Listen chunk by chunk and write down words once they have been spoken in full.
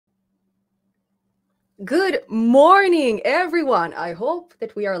Good morning, everyone. I hope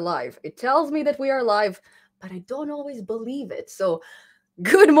that we are live. It tells me that we are live, but I don't always believe it. So,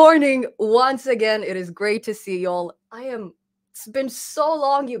 good morning once again. It is great to see y'all. It's been so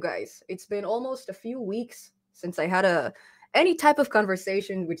long, you guys. It's been almost a few weeks since I had any type of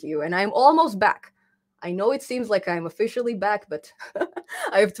conversation with you, and I'm almost back. I know it seems like I'm officially back, but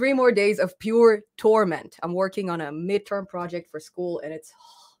I have 3 more days of pure torment. I'm working on a midterm project for school, and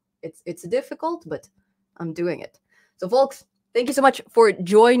it's difficult, but I'm doing it. So, folks, thank you so much for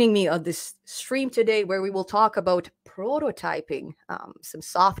joining me on this stream today, where we will talk about prototyping some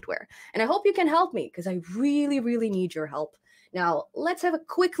software. And I hope you can help me because I really, really need your help. Now, let's have a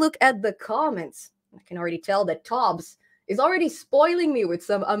quick look at the comments. I can already tell that Tobbs is already spoiling me with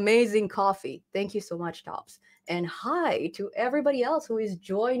some amazing coffee. Thank you so much, Tobbs. And hi to everybody else who is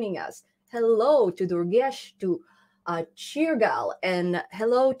joining us. Hello to Durgesh, to Cheergal, and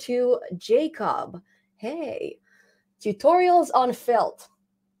hello to Jacob. Hey, tutorials on felt.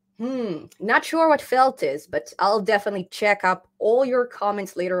 Not sure what felt is, but I'll definitely check up all your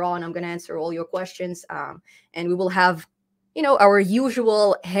comments later on. I'm going to answer all your questions. And we will have, our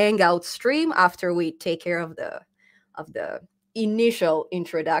usual hangout stream after we take care of the initial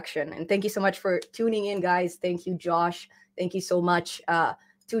introduction. And thank you so much for tuning in, guys. Thank you, Josh. Thank you so much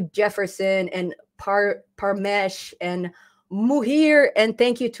to Jefferson and Parmesh and Muhir. And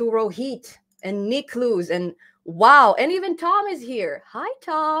thank you to Rohit and Nick Luz, and wow, and even Tom is here. Hi,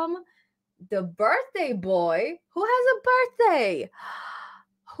 Tom, the birthday boy. Who has a birthday?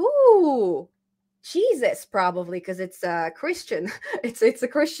 Who? Jesus, probably, because it's Christian. It's a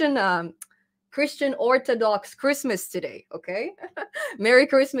Christian Orthodox Christmas today. Okay, Merry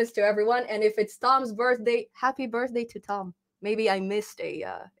Christmas to everyone. And if it's Tom's birthday, happy birthday to Tom. Maybe I missed a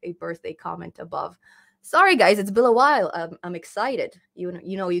birthday comment above. Sorry, guys, it's been a while. I'm excited.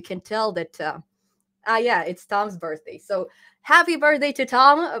 You can tell that. Yeah, it's Tom's birthday. So happy birthday to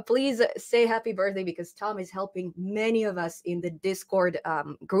Tom. Please say happy birthday because Tom is helping many of us in the Discord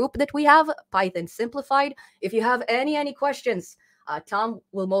group that we have, Python Simplified. If you have any questions, Tom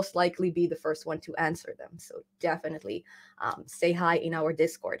will most likely be the first one to answer them. So definitely say hi in our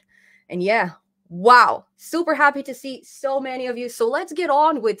Discord. And yeah, wow, super happy to see so many of you. So let's get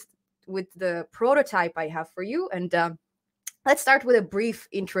on with the prototype I have for you. And let's start with a brief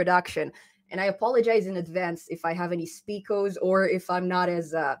introduction. And I apologize in advance if I have any speakos or if I'm not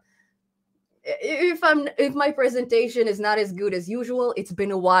as if my presentation is not as good as usual. It's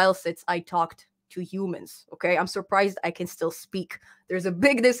been a while since I talked to humans. Okay, I'm surprised I can still speak. There's a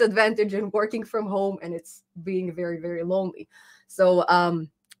big disadvantage in working from home, and it's being very, very lonely. So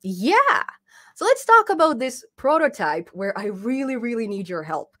yeah. So let's talk about this prototype where I really, really need your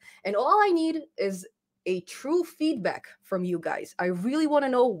help. And all I need is a true feedback from you guys. I really want to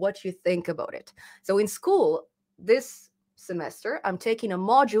know what you think about it. So in school, this semester, I'm taking a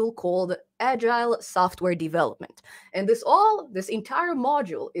module called Agile Software Development. And this entire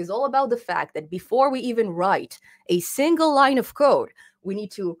module is all about the fact that before we even write a single line of code, we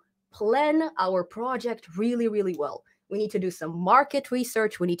need to plan our project really, really well. We need to do some market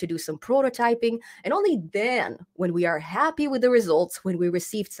research. We need to do some prototyping. And only then, when we are happy with the results, when we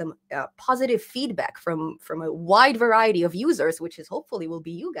received some positive feedback from a wide variety of users, which is hopefully will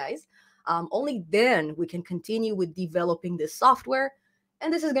be you guys, only then we can continue with developing this software.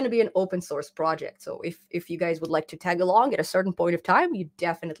 And this is going to be an open source project. So if you guys would like to tag along at a certain point of time, you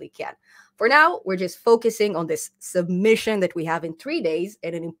definitely can. For now, we're just focusing on this submission that we have in 3 days.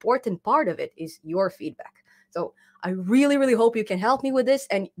 And an important part of it is your feedback. So I really, really hope you can help me with this.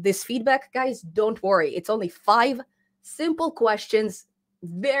 And this feedback, guys, don't worry. It's only 5 simple questions.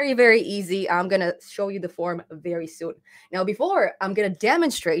 Very, very easy. I'm going to show you the form very soon. Now, before I'm going to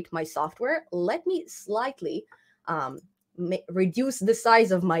demonstrate my software, let me slightly reduce the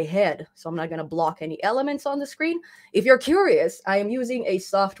size of my head. So I'm not going to block any elements on the screen. If you're curious, I am using a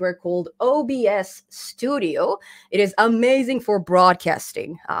software called OBS Studio. It is amazing for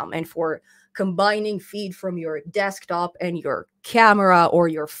broadcasting and for combining feed from your desktop and your camera or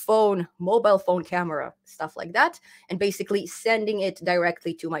your phone, mobile phone camera, stuff like that, and basically sending it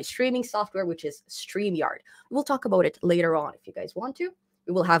directly to my streaming software, which is StreamYard. We'll talk about it later on if you guys want to.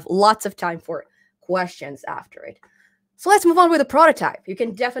 We will have lots of time for questions after it. So let's move on with the prototype. You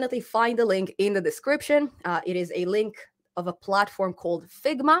can definitely find the link in the description. It is a link of a platform called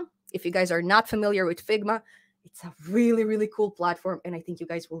Figma. If you guys are not familiar with Figma, it's a really, really cool platform, and I think you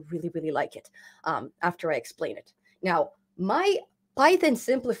guys will really, really like it after I explain it. Now, my Python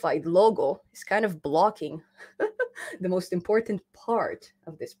Simplified logo is kind of blocking the most important part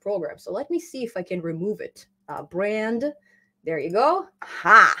of this program. So let me see if I can remove it. Brand, there you go.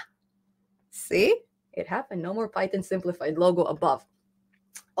 Ha! See? It happened. No more Python Simplified logo above.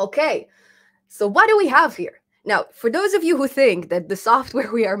 Okay, so what do we have here? Now, for those of you who think that the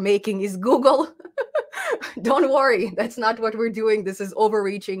software we are making is Google, don't worry, that's not what we're doing. This is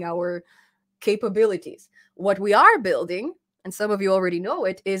overreaching our capabilities. What we are building, and some of you already know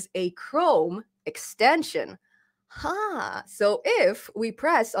it, is a Chrome extension. So if we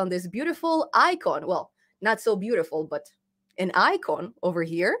press on this beautiful icon, well, not so beautiful, but an icon over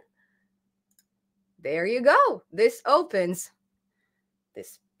here, there you go. This opens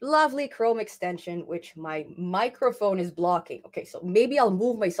this lovely Chrome extension, which my microphone is blocking. Okay, so maybe I'll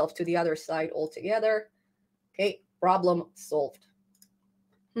move myself to the other side altogether. Okay, problem solved.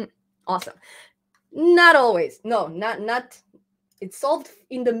 Awesome. Not always. No, not. It's solved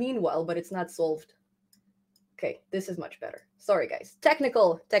in the meanwhile, but it's not solved. Okay, this is much better. Sorry, guys.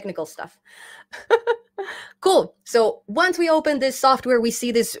 Technical stuff. Cool. So once we open this software, we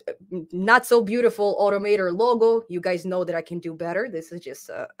see this not so beautiful automator logo. You guys know that I can do better. This is just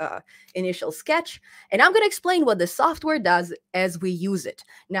a initial sketch. And I'm going to explain what the software does as we use it.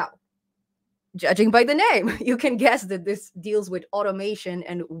 Now, judging by the name, you can guess that this deals with automation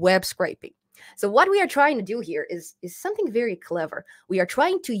and web scraping. So what we are trying to do here is something very clever. We are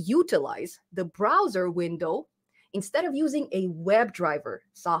trying to utilize the browser window instead of using a WebDriver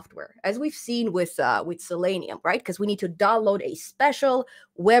software, as we've seen with Selenium, right? Because we need to download a special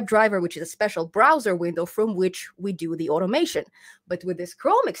WebDriver, which is a special browser window from which we do the automation. But with this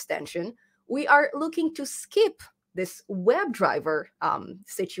Chrome extension, we are looking to skip this WebDriver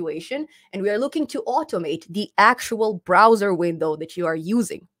situation, and we are looking to automate the actual browser window that you are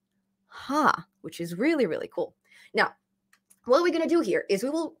using. Which is really, really cool. Now, what we're going to do here is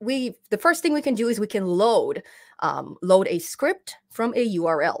the first thing we can do is we can load a script from a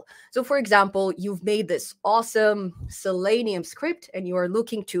URL. So for example, you've made this awesome Selenium script and you are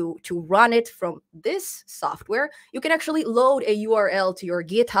looking to run it from this software. You can actually load a URL to your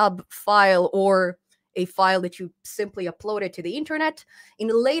GitHub file or a file that you simply uploaded to the internet. In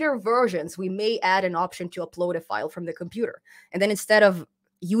later versions, we may add an option to upload a file from the computer. And then instead of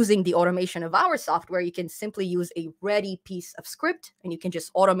using the automation of our software, you can simply use a ready piece of script and you can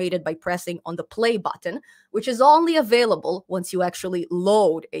just automate it by pressing on the play button, which is only available once you actually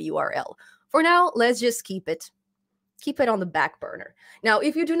load a URL. For now, let's just keep it on the back burner. Now,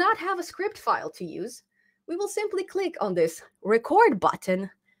 if you do not have a script file to use, we will simply click on this record button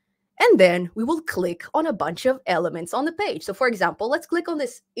and then we will click on a bunch of elements on the page. So for example, let's click on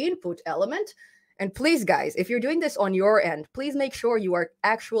this input element. And please, guys, if you're doing this on your end, please make sure you are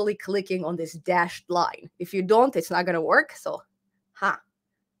actually clicking on this dashed line. If you don't, it's not going to work. So,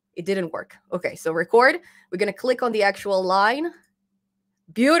 it didn't work. Okay, so record. We're going to click on the actual line.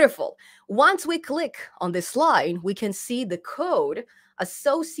 Beautiful. Once we click on this line, we can see the code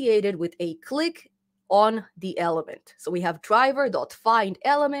associated with a click on the element. So we have driver.find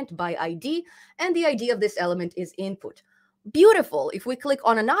element by ID, and the ID of this element is input. Beautiful. If we click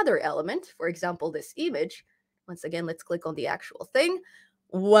on another element, for example, this image, once again, let's click on the actual thing.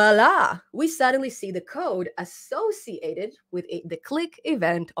 Voila, we suddenly see the code associated with the click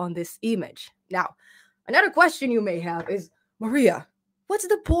event on this image. Now, another question you may have is, Maria, what's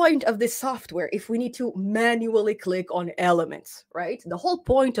the point of this software if we need to manually click on elements, right? The whole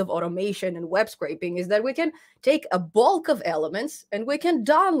point of automation and web scraping is that we can take a bulk of elements and we can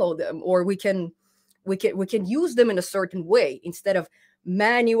download them, or we can use them in a certain way instead of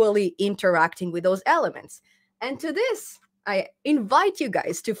manually interacting with those elements. And to this, I invite you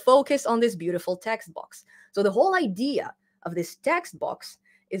guys to focus on this beautiful text box. So the whole idea of this text box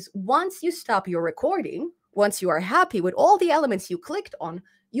is once you stop your recording, once you are happy with all the elements you clicked on,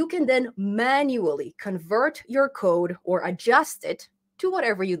 you can then manually convert your code or adjust it to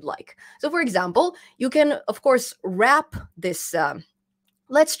whatever you'd like. So for example, you can, of course, wrap this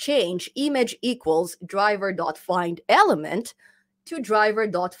let's change image equals driver.find element to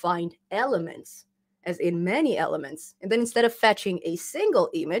driver.find elements, as in many elements. And then instead of fetching a single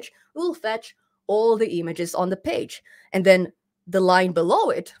image, we'll fetch all the images on the page. And then the line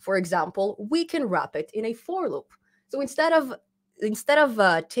below it, for example, we can wrap it in a for loop. So instead of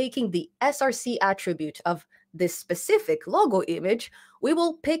taking the src attribute of this specific logo image, we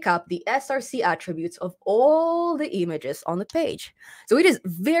will pick up the src attributes of all the images on the page. So it is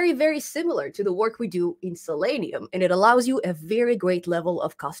very, very similar to the work we do in Selenium, and it allows you a very great level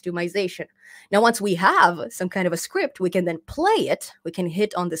of customization. Now, once we have some kind of a script, we can then play it. We can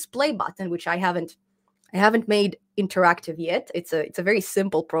hit on this play button, which I haven't made interactive yet. It's a very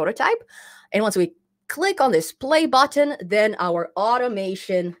simple prototype. And once we click on this play button, then our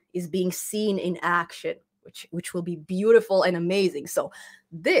automation is being seen in action, which will be beautiful and amazing. So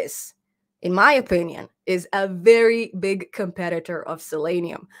this in my opinion, is a very big competitor of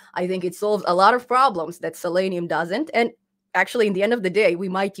Selenium. I think it solves a lot of problems that Selenium doesn't. And actually, in the end of the day, we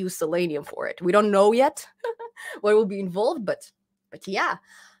might use Selenium for it. We don't know yet what will be involved, but yeah.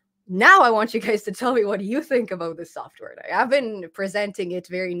 Now I want you guys to tell me what you think about this software. I've been presenting it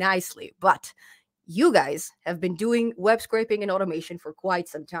very nicely, but you guys have been doing web scraping and automation for quite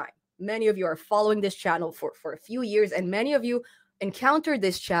some time. Many of you are following this channel for a few years, and many of you encountered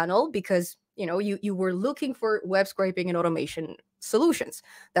this channel because you were looking for web scraping and automation solutions.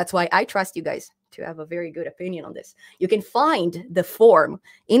 That's why I trust you guys to have a very good opinion on this. You can find the form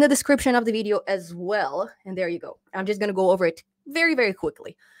in the description of the video as well. And there you go. I'm just going to go over it very, very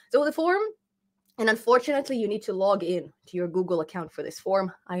quickly. So the form, and unfortunately, you need to log in to your Google account for this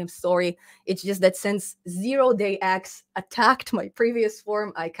form. I am sorry. It's just that since 0-day X attacked my previous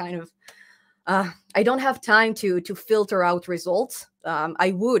form, I kind of, I don't have time to filter out results.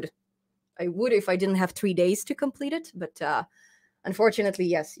 I would if I didn't have 3 days to complete it, but unfortunately,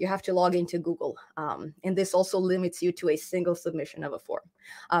 yes, you have to log into Google. And this also limits you to a single submission of a form.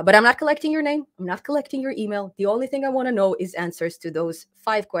 But I'm not collecting your name. I'm not collecting your email. The only thing I want to know is answers to those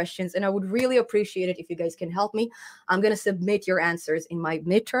 5 questions. And I would really appreciate it if you guys can help me. I'm going to submit your answers in my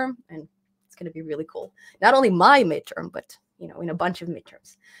midterm, and it's going to be really cool. Not only my midterm, but in a bunch of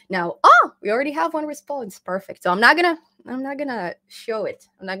midterms. Now, we already have one response. Perfect. So I'm not gonna show it.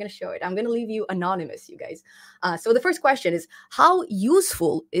 I'm gonna leave you anonymous, you guys. So the first question is, how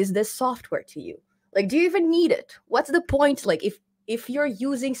useful is this software to you? Like, do you even need it? What's the point? Like, if you're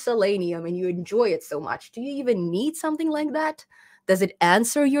using Selenium and you enjoy it so much, do you even need something like that? Does it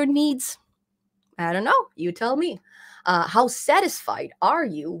answer your needs? I don't know. You tell me. How satisfied are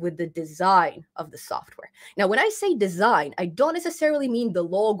you with the design of the software? Now, when I say design, I don't necessarily mean the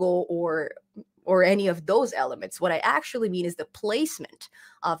logo or any of those elements. What I actually mean is the placement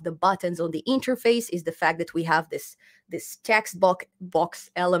of the buttons on the interface, is the fact that we have this text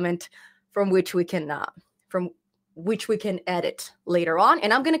box element from which we can edit later on.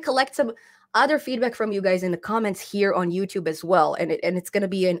 And I'm going to collect some other feedback from you guys in the comments here on YouTube as well. And it's going to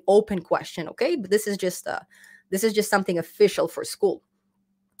be an open question, okay? But this is just something official for school.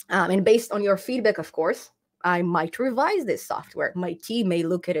 And based on your feedback, of course, I might revise this software. My team may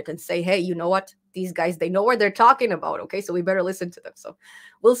look at it and say, hey, you know what? These guys, they know what they're talking about, okay? So we better listen to them. So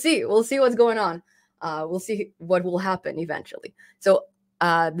we'll see. We'll see what's going on. We'll see what will happen eventually. So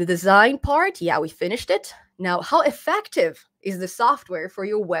the design part, yeah, we finished it. Now, how effective is the software for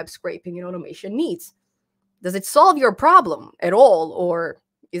your web scraping and automation needs? Does it solve your problem at all, or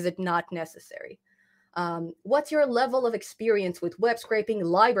is it not necessary? What's your level of experience with web scraping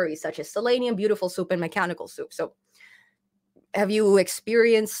libraries such as Selenium, Beautiful Soup, and Mechanical Soup? So have you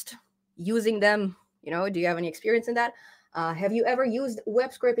experienced using them? Do you have any experience in that? Have you ever used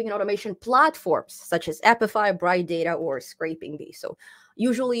web scraping and automation platforms such as Epify, Bright Data, or Scraping Bee? So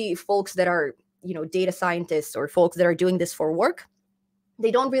usually folks that are, data scientists or folks that are doing this for work,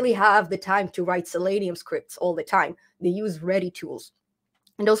 they don't really have the time to write Selenium scripts all the time. They use ready tools.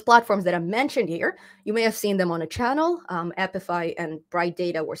 And those platforms that I mentioned here, you may have seen them on a channel. Epify and Bright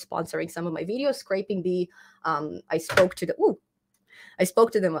Data were sponsoring some of my videos. Scraping Bee, I spoke to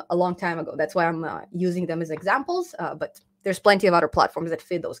them a long time ago. That's why I'm using them as examples. But there's plenty of other platforms that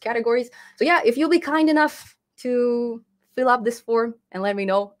fit those categories. So yeah, if you'll be kind enough to fill up this form and let me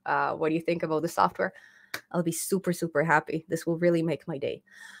know what do you think about the software, I'll be super, super happy. This will really make my day.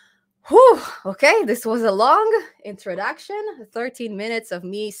 Whew, okay, this was a long introduction, 13 minutes of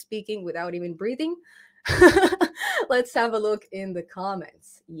me speaking without even breathing. Let's have a look in the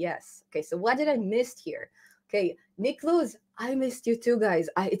comments. Yes. Okay, so what did I miss here? Okay, Nick Luz, I missed you too, guys.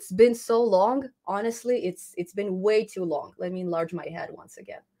 It's been so long. Honestly, it's been way too long. Let me enlarge my head once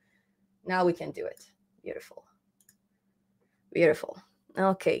again. Now we can do it. Beautiful. Beautiful.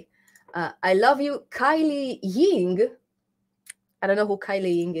 Okay. I love you, Kylie Ying. I don't know who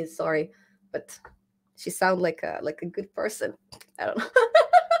Kylie Ying is, sorry, but she sounds like a good person. I don't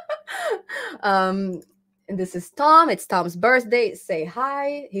know. And this is Tom. It's Tom's birthday. Say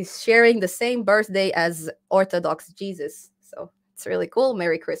hi. He's sharing the same birthday as Orthodox Jesus. So it's really cool.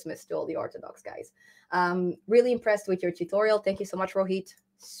 Merry Christmas to all the Orthodox guys. Really impressed with your tutorial. Thank you so much, Rohit.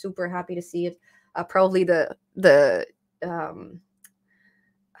 Super happy to see it. Probably the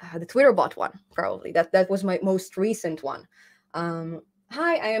Twitter bot one, probably. That was my most recent one.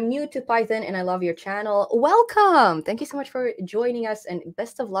 Hi, I am new to Python and I love your channel. Welcome. Thank you so much for joining us and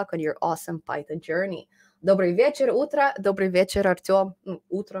best of luck on your awesome Python journey. Dobry večer, utra. Dobry večer, Artyom.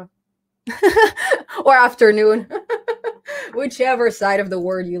 Utra. Or afternoon. Whichever side of the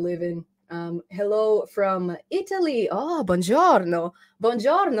world you live in. Hello from Italy. Oh, buongiorno.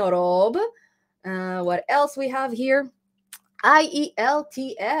 Buongiorno, Rob. What else we have here?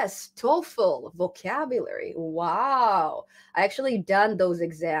 IELTS, TOEFL, vocabulary. Wow. I actually done those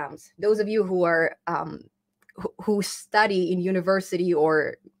exams. Those of you who are who study in university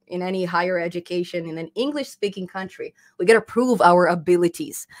or in any higher education in an English speaking country, we got to prove our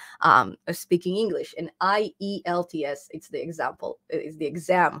abilities of speaking English. And IELTS, it's the example, it's the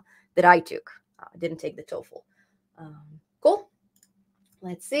exam that I took. I didn't take the TOEFL. Cool.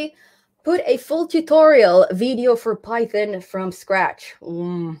 Let's see. Put a full tutorial video for Python from scratch.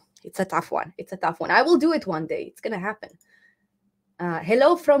 It's a tough one. It's a tough one. I will do it one day. It's going to happen.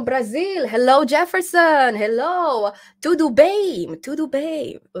 Hello from Brazil. Hello, Jefferson. Hello. Tudo bem? Tudo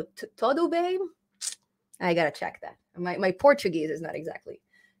bem? Tudo bem? I got to check that. My Portuguese is not exactly,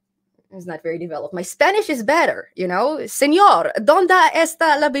 it's not very developed. My Spanish is better, you know. Señor, ¿dónde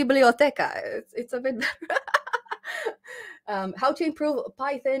está la biblioteca? It's a bit better. How to improve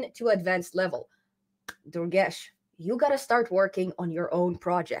Python to advanced level. Durgesh, you got to start working on your own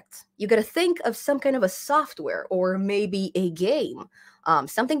projects. You got to think of some kind of a software or maybe a game,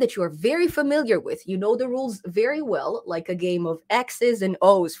 something that you are very familiar with. You know the rules very well, like a game of X's and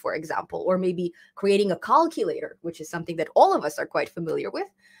O's, for example, or maybe creating a calculator, which is something that all of us are quite familiar with.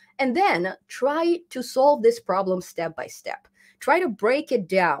 And then try to solve this problem step by step. Try to break it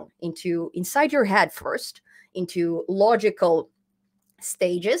down inside your head first, into logical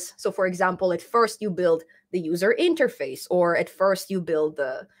stages. So for example, at first you build the user interface, or at first you build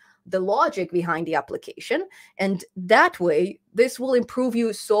the logic behind the application. And that way, this will improve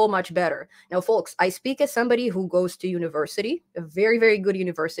you so much better. Now, folks, I speak as somebody who goes to university, a very, very good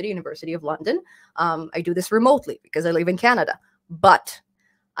university, University of London. I do this remotely because I live in Canada, but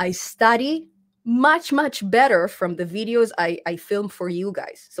I study much, much better from the videos I film for you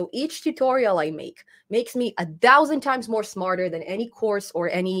guys. So each tutorial I makes me 1,000 times more smarter than any course or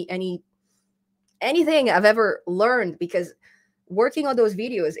anything I've ever learned, because working on those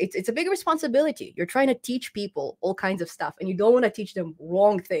videos, it's a big responsibility. You're trying to teach people all kinds of stuff, and you don't want to teach them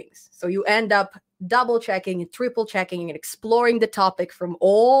wrong things. So you end up double checking and triple checking and exploring the topic from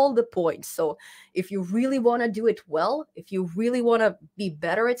all the points. So if you really want to do it well, if you really want to be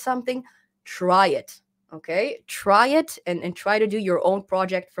better at something, try it. Okay, try it and try to do your own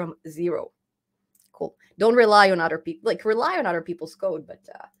project from zero. Cool. Don't rely on other people. Like, rely on other people's code, but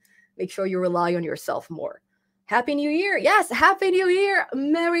make sure you rely on yourself more. Happy New Year. Yes, Happy New Year.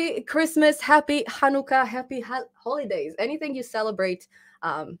 Merry Christmas. Happy Hanukkah. Happy holidays. Anything you celebrate.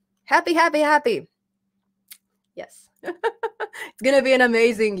 Happy. Yes. It's going to be an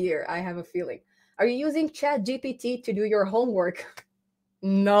amazing year. I have a feeling. Are you using ChatGPT to do your homework?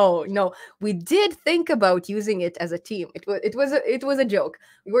 No. We did think about using it as a team. It was a joke.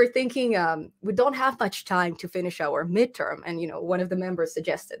 We were thinking we don't have much time to finish our midterm, and one of the members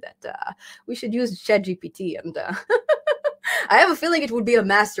suggested that we should use ChatGPT, and I have a feeling it would be a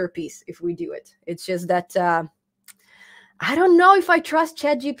masterpiece if we do it. It's just that I don't know if I trust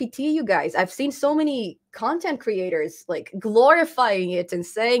ChatGPT, you guys. I've seen so many content creators like glorifying it and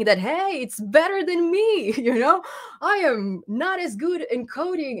saying that, hey, it's better than me. I am not as good in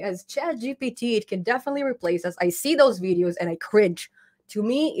coding as ChatGPT. It can definitely replace us. I see those videos and I cringe. To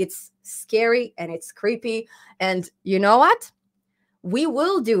me, it's scary and it's creepy. And you know what? We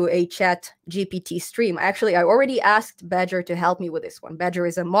will do a ChatGPT stream. Actually, I already asked Badger to help me with this one. Badger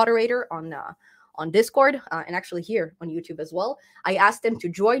is a moderator on Discord and actually here on YouTube as well. I asked them to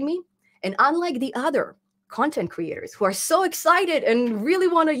join me. And unlike the other content creators who are so excited and really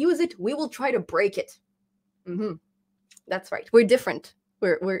want to use it, we will try to break it. That's right. We're different.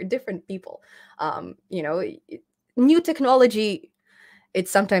 We're different people. New technology,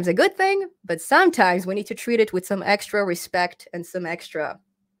 it's sometimes a good thing, but sometimes we need to treat it with some extra respect and some extra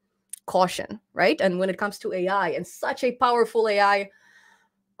caution, right? And when it comes to AI and such a powerful AI,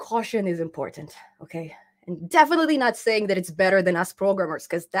 caution is important, okay? And definitely not saying that it's better than us programmers,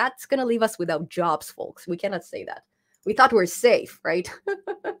 because that's going to leave us without jobs, folks. We cannot say that. We thought we're safe, right?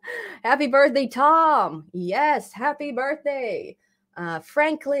 Happy birthday, Tom. Yes, happy birthday.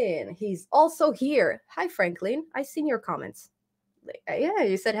 Franklin, he's also here. Hi, Franklin. I seen your comments. Yeah,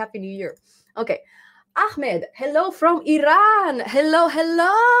 you said Happy New Year. Okay. Ahmed, hello from Iran.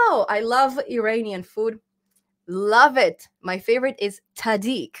 Hello. I love Iranian food. Love it. My favorite is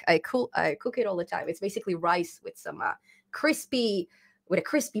tadik. I cook it all the time. It's basically rice with some a crispy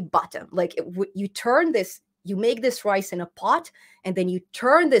bottom. Like you make this rice in a pot, and then you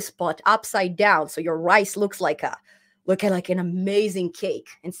turn this pot upside down, so your rice looks like an amazing cake.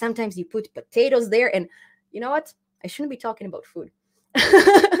 And sometimes you put potatoes there. And you know what? I shouldn't be talking about food.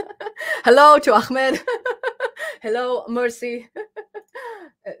 Hello to Ahmed. Hello, Mercy.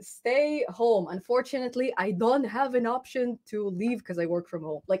 Stay home. Unfortunately, I don't have an option to leave because I work from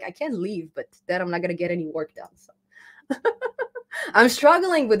home. Like, I can leave, but then I'm not going to get any work done. So. I'm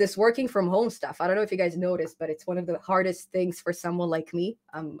struggling with this working from home stuff. I don't know if you guys noticed, but it's one of the hardest things for someone like me.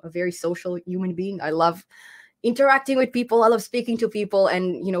 I'm a very social human being. I love interacting with people. I love speaking to people.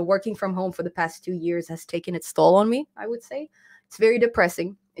 And, working from home for the past 2 years has taken its toll on me, I would say. It's very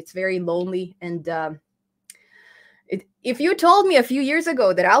depressing. It's very lonely. And if you told me a few years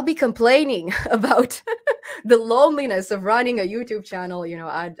ago that I'll be complaining about the loneliness of running a YouTube channel,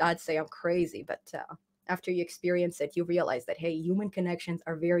 I'd say I'm crazy. But after you experience it, you realize that, hey, human connections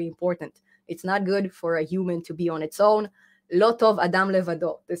are very important. It's not good for a human to be on its own. Lo tov adam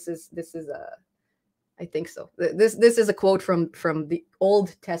levado. This is I think so. This is a quote from the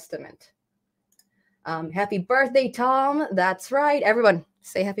Old Testament. Happy birthday, Tom. That's right. Everyone,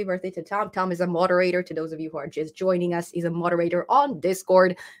 say happy birthday to Tom. Tom is a moderator. To those of you who are just joining us, he's a moderator on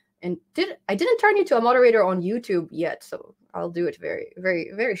Discord. And I didn't turn you to a moderator on YouTube yet, so I'll do it very,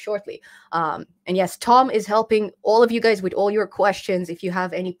 very, very shortly. And yes, Tom is helping all of you guys with all your questions. If you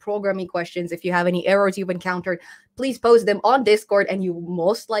have any programming questions, if you have any errors you've encountered, please post them on Discord, and you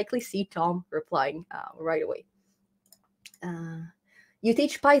most likely see Tom replying right away. You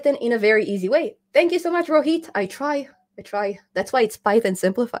teach Python in a very easy way. Thank you so much, Rohit. I try. That's why it's Python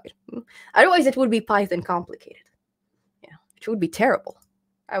Simplified. Otherwise, it would be Python Complicated. Yeah, it would be terrible.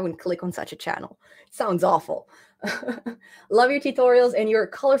 I wouldn't click on such a channel. It sounds awful. Love your tutorials and your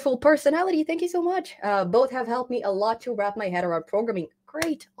colorful personality. Thank you so much. Both have helped me a lot to wrap my head around programming.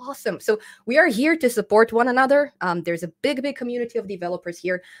 Great. Awesome. So we are here to support one another. There's a big community of developers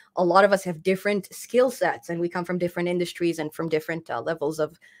here. A lot of us have different skill sets, and we come from different industries and from different levels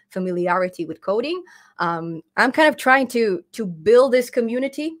of familiarity with coding. I'm kind of trying to build this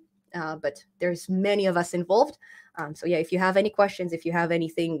community, but there's many of us involved. So yeah, if you have any questions, if you have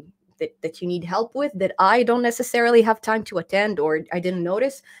anything that you need help with that I don't necessarily have time to attend or I didn't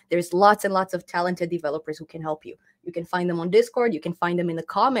notice, there's lots and lots of talented developers who can help you. You can find them on Discord. You can find them in the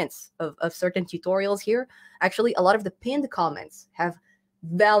comments of certain tutorials here. Actually, a lot of the pinned comments have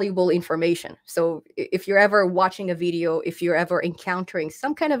valuable information. So if you're ever watching a video, if you're ever encountering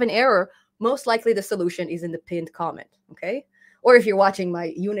some kind of an error, most likely the solution is in the pinned comment, okay? Or if you're watching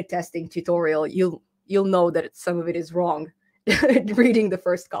my unit testing tutorial, you'll know that some of it is wrong. Reading the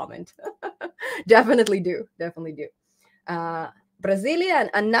first comment. Definitely do. Brazilian,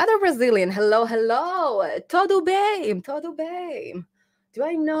 another Brazilian. Hello. Todo bem. Do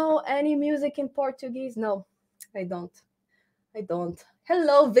I know any music in Portuguese? No, I don't.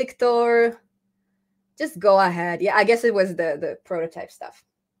 Hello, Victor. Just go ahead. Yeah, I guess it was the prototype stuff.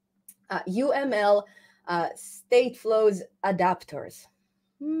 UML state flows adapters.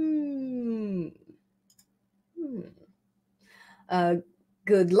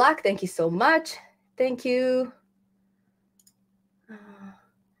 Good luck. Thank you so much. Thank you.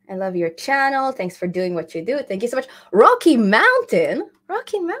 I love your channel. Thanks for doing what you do. Thank you so much. Rocky Mountain.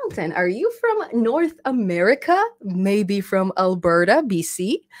 Are you from North America? Maybe from Alberta,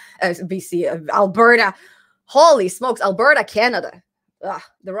 BC? Alberta. Holy smokes, Alberta, Canada.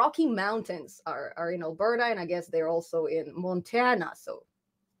 The Rocky Mountains are in Alberta, and I guess they're also in Montana. So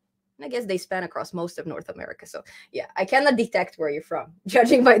I guess they span across most of North America. So yeah, I cannot detect where you're from,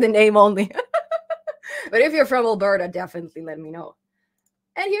 judging by the name only. But if you're from Alberta, definitely let me know.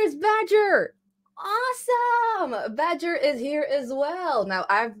 And here's Badger. Awesome. Badger is here as well. Now,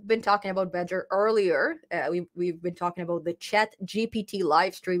 I've been talking about Badger earlier. We've been talking about the Chat GPT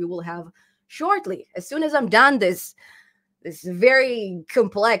live stream we will have shortly. As soon as I'm done this very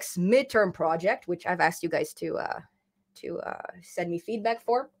complex midterm project, which I've asked you guys to send me feedback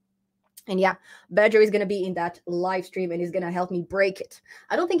for. And yeah, Badger is going to be in that live stream and he's going to help me break it.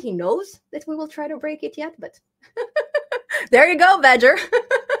 I don't think he knows that we will try to break it yet, but there you go, Badger.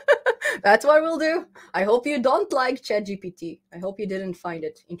 That's what we'll do. I hope you don't like ChatGPT. I hope you didn't find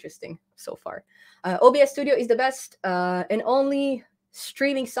it interesting so far. OBS Studio is the best and only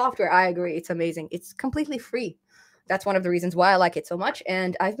streaming software. I agree. It's amazing. It's completely free. That's one of the reasons why I like it so much.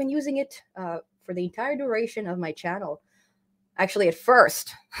 And I've been using it for the entire duration of my channel. Actually, at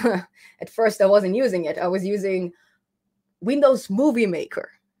first I wasn't using it. I was using Windows Movie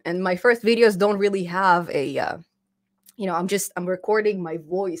Maker. And my first videos don't really have a, I'm recording my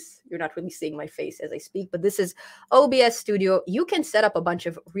voice. You're not really seeing my face as I speak, but this is OBS Studio. You can set up a bunch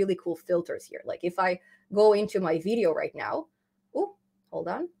of really cool filters here. Like if I go into my video right now, hold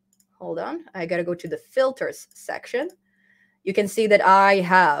on. I got to go to the filters section. You can see that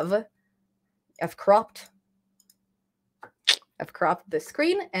I've cropped I've cropped the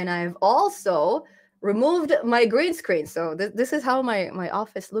screen, and I've also removed my green screen. So this is how my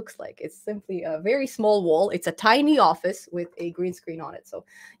office looks like. It's simply a very small wall. It's a tiny office with a green screen on it. So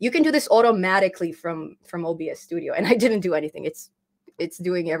you can do this automatically from OBS Studio. And I didn't do anything. It's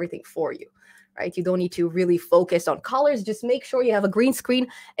doing everything for you, right? You don't need to really focus on colors. Just make sure you have a green screen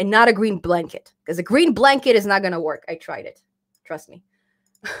and not a green blanket, because a green blanket is not going to work. I tried it. Trust me.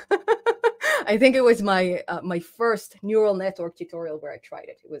 I think it was my my first neural network tutorial where I tried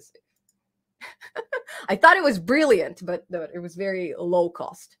it. It was I thought it was brilliant, but it was very low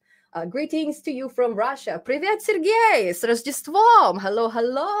cost. Greetings to you from Russia. Привет, Sergey. С Рождеством. Hello,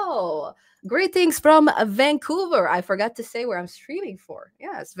 hello. Greetings from Vancouver. I forgot to say where I'm streaming for.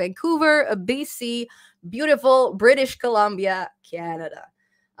 Yes, Vancouver, BC, beautiful British Columbia, Canada.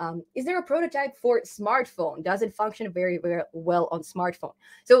 Is there a prototype for smartphone? Does it function very, very well on smartphone?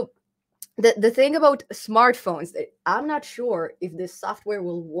 So the thing about smartphones, I'm not sure if this software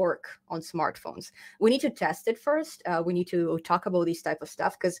will work on smartphones. We need to test it first. We need to talk about these type of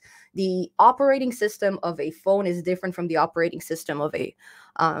stuff, because the operating system of a phone is different from the operating system of a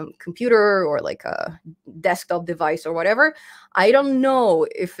computer or like a desktop device or whatever. I don't know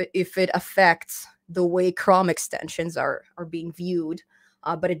if it affects the way Chrome extensions are being viewed,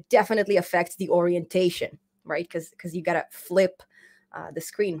 but it definitely affects the orientation, right? Because you gotta flip the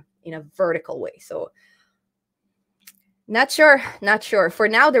screen in a vertical way. So not sure. For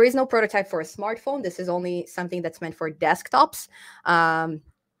now, there is no prototype for a smartphone. This is only something that's meant for desktops.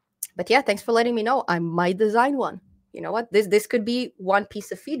 But yeah, thanks for letting me know. I might design one. You know what? This could be one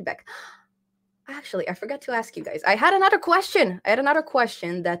piece of feedback. Actually, I forgot to ask you guys. I had another question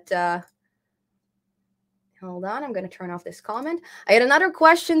that hold on, I'm going to turn off this comment. I had another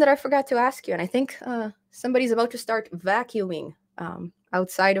question that I forgot to ask you, and I think somebody's about to start vacuuming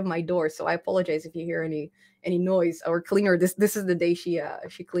outside of my door. So I apologize if you hear any noise. Our cleaner, this is the day she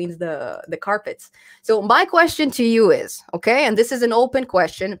cleans the carpets. So my question to you is, okay, and this is an open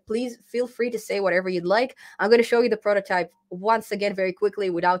question. Please feel free to say whatever you'd like. I'm going to show you the prototype once again very quickly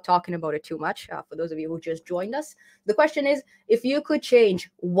without talking about it too much. For those of you who just joined us, the question is, if you could change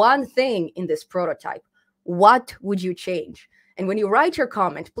one thing in this prototype, what would you change? And when you write your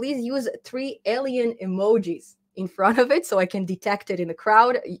comment, please use 3 alien emojis in front of it so I can detect it in the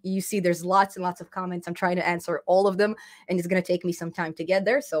crowd. You see there's lots and lots of comments. I'm trying to answer all of them, and it's going to take me some time to get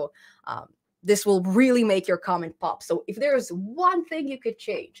there. So this will really make your comment pop. So if there's one thing you could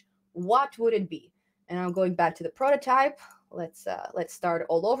change, what would it be? And I'm going back to the prototype. Let's start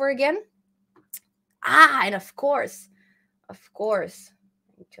all over again. And of course, I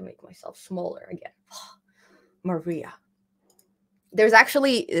need to make myself smaller again. Maria. There's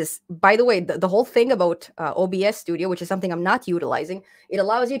actually by the way, the whole thing about OBS Studio, which is something I'm not utilizing, it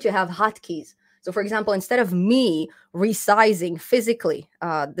allows you to have hotkeys. So for example, instead of me resizing physically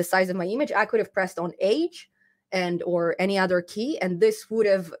the size of my image, I could have pressed on H or any other key, and this would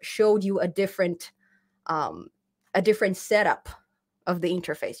have showed you a different setup of the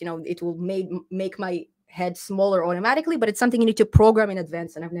interface. You know, it will make my head smaller automatically, but it's something you need to program in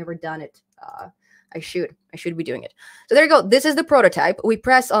advance, and I've never done it. I should be doing it. So there you go. This is the prototype. We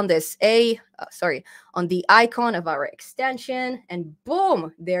press on this on the icon of our extension, and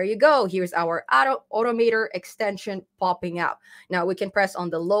boom, there you go. Here's our automator extension popping out. Now we can press on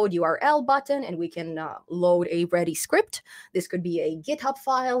the load URL button, and we can load a ready script. This could be a GitHub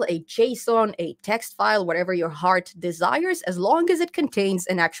file, a JSON, a text file, whatever your heart desires, as long as it contains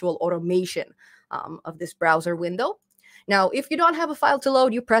an actual automation of this browser window. Now, if you don't have a file to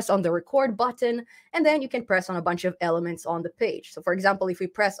load, you press on the record button, and then you can press on a bunch of elements on the page. So for example, if we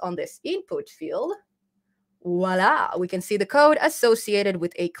press on this input field, voila, we can see the code associated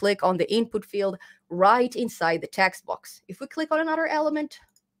with a click on the input field right inside the text box. If we click on another element,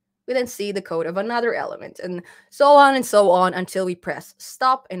 we then see the code of another element, and so on until we press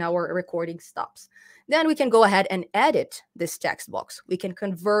stop and our recording stops. Then we can go ahead and edit this text box. We can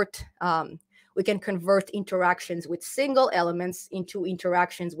convert interactions with single elements into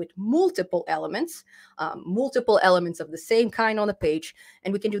interactions with multiple elements of the same kind on the page,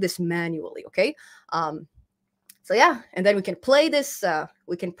 and we can do this manually, okay? So yeah, and then we can play this.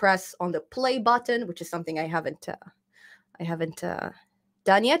 We can press on the play button, which is something I haven't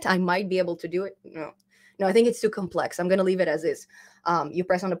done yet. I might be able to do it. No, I think it's too complex. I'm going to leave it as is. You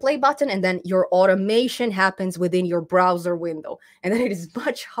press on the play button, and then your automation happens within your browser window. And then it is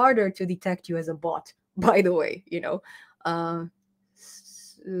much harder to detect you as a bot, by the way, you know.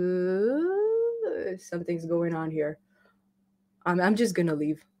 Something's going on here. I'm just going to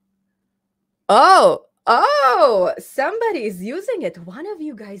leave. Oh, somebody's using it. One of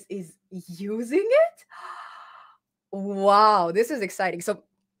you guys is using it? Wow, this is exciting. So,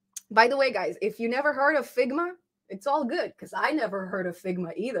 by the way, guys, if you never heard of Figma, it's all good because I never heard of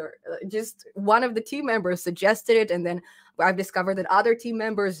Figma either. Just one of the team members suggested it, and then I've discovered that other team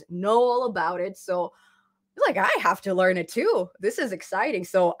members know all about it. So, like, I have to learn it too. This is exciting.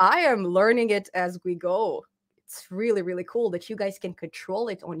 So, I am learning it as we go. It's really, really cool that you guys can control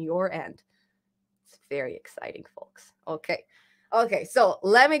it on your end. It's very exciting, folks. Okay. Okay, so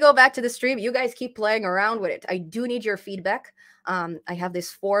let me go back to the stream. You guys keep playing around with it. I do need your feedback. I have this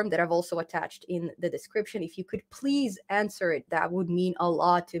form that I've also attached in the description. If you could please answer it, that would mean a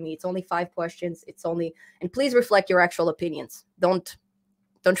lot to me. It's only 5 questions. And please reflect your actual opinions. Don't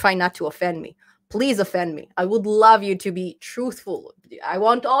try not to offend me. Please offend me. I would love you to be truthful. I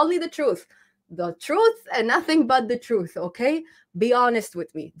want only the truth and nothing but the truth. Okay, be honest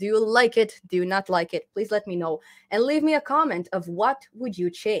with me. Do you like it? Do you not like it? Please let me know and leave me a comment of what would you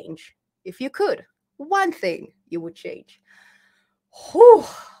change if you could. One thing you would change. Whew.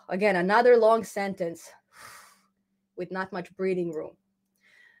 Again, another long sentence with not much breathing room.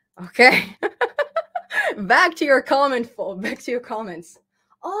 Okay. Back to your back to your comments.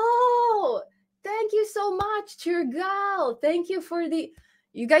 Oh, thank you so much, Chirgal. Thank you for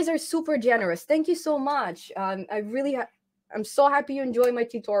you guys are super generous. Thank you so much. I'm so happy you enjoy my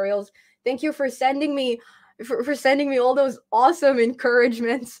tutorials. Thank you for sending me all those awesome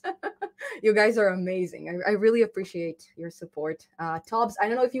encouragements. You guys are amazing. I really appreciate your support. Tobbs, I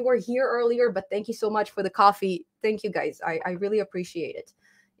don't know if you were here earlier, but thank you so much for the coffee. Thank you guys. I really appreciate it.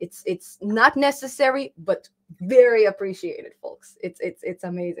 It's not necessary, but very appreciated, folks. It's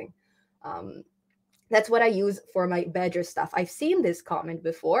amazing. That's what I use for my Badger stuff. I've seen this comment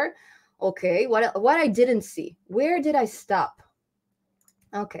before. Okay, what I didn't see. Where did I stop?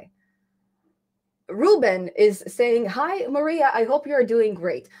 Okay. Ruben is saying, "Hi, Maria. I hope you're doing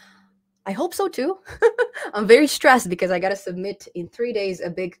great." I hope so too. I'm very stressed because I got to submit in 3 days a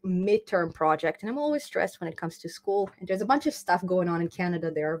big midterm project. And I'm always stressed when it comes to school. And there's a bunch of stuff going on in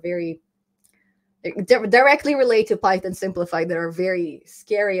Canada. They are very directly related to Python Simplified that are very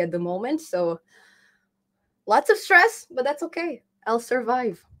scary at the moment. So lots of stress, but that's okay. I'll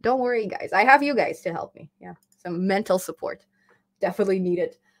survive. Don't worry, guys. I have you guys to help me. Yeah, some mental support. Definitely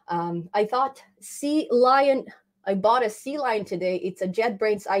needed. I thought Sea Lion. I bought a Sea Lion today. It's a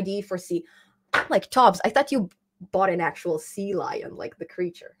JetBrains IDE for C. Like Tobbs, I thought you bought an actual sea lion, like the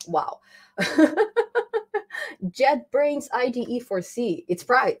creature. Wow. JetBrains IDE for C. It's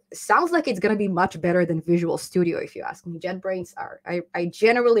probably sounds like it's gonna be much better than Visual Studio, if you ask me. JetBrains are. I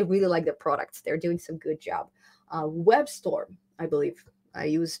generally really like the products. They're doing some good job. WebStorm, I believe I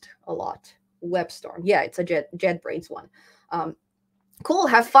used a lot. WebStorm. Yeah, it's a JetBrains one. Cool.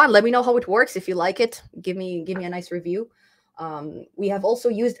 Have fun. Let me know how it works. If you like it, give me a nice review. We have also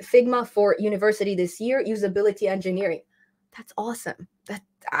used Figma for university this year, usability engineering. That's awesome.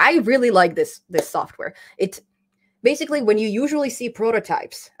 I really like this software. It basically, when you usually see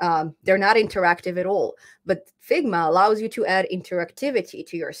prototypes, they're not interactive at all. But Figma allows you to add interactivity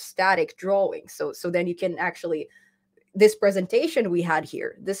to your static drawing. So then you can actually, this presentation we had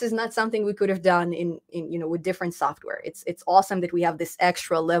here, this is not something we could have done in with different software. It's awesome that we have this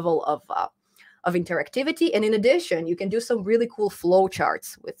extra level of interactivity, and in addition, you can do some really cool flow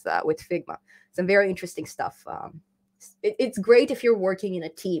charts with Figma. Some very interesting stuff. It's great if you're working in a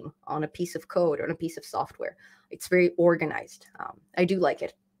team on a piece of code or on a piece of software. It's very organized. I do like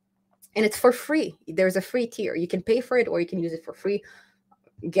it, and it's for free. There's a free tier. You can pay for it, or you can use it for free.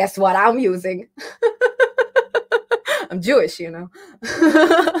 Guess what I'm using? I'm Jewish,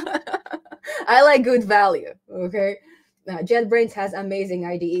 I like good value, okay? JetBrains has amazing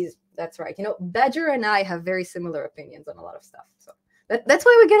IDEs. That's right. Badger and I have very similar opinions on a lot of stuff. So that's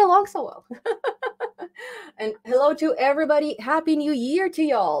why we get along so well. And hello to everybody. Happy New Year to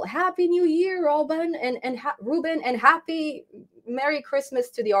y'all. Happy New Year, Ruben Ruben, and happy Merry Christmas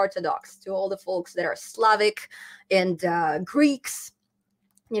to the Orthodox, to all the folks that are Slavic and Greeks.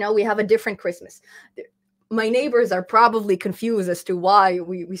 We have a different Christmas. My neighbors are probably confused as to why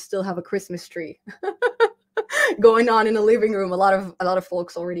we still have a Christmas tree going on in the living room. A lot of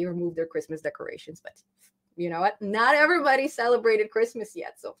folks already removed their Christmas decorations, but you know what? Not everybody celebrated Christmas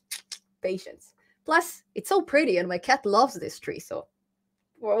yet, so patience. Plus, it's so pretty, and my cat loves this tree. So,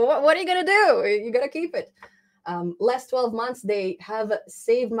 what are you gonna do? You gotta keep it. Last 12 months, they have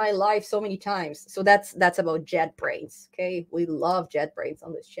saved my life so many times. So that's about JetBrains. Okay, we love JetBrains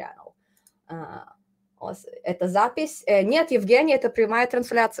on this channel. Это запись. Нет, Евгений, это прямая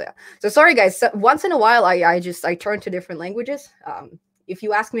трансляция. So sorry, guys. So once in a while, I turn to different languages. If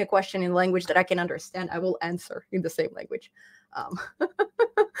you ask me a question in language that I can understand, I will answer in the same language.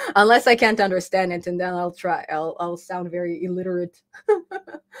 Unless I can't understand it, and then I'll try. I'll sound very illiterate.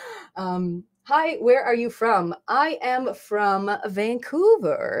 Hi, where are you from? I am from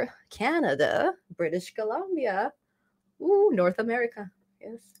Vancouver, Canada, British Columbia. Ooh, North America.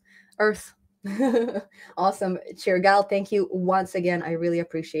 Yes. Earth. Awesome. Chirgal, thank you once again. I really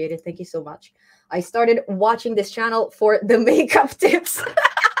appreciate it. Thank you so much. I started watching this channel for the makeup tips.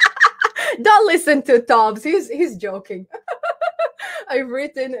 Don't listen to Tobbs. He's joking. I've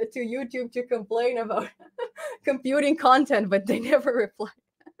written to YouTube to complain about computing content, but they never reply.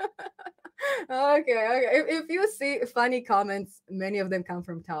 Okay. If you see funny comments, many of them come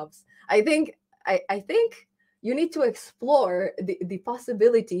from Tobbs. I think you need to explore the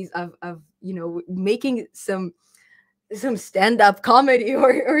possibilities of making some stand-up comedy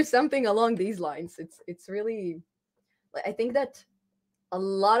or something along these lines. It's really, I think that a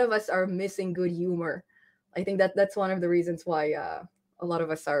lot of us are missing good humor. I think that that's one of the reasons why a lot of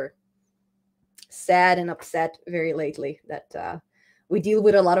us are sad and upset very lately, that we deal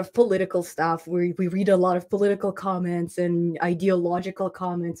with a lot of political stuff. We read a lot of political comments and ideological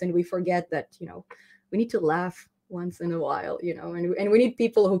comments, and we forget that, we need to laugh once in a while, and we need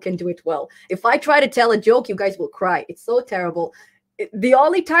people who can do it well. If I try to tell a joke, you guys will cry. It's so terrible. The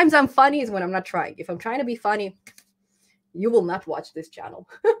only times I'm funny is when I'm not trying. If I'm trying to be funny, you will not watch this channel.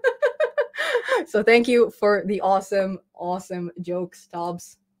 So thank you for the awesome jokes,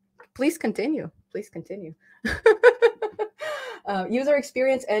 Tobbs. Please continue. User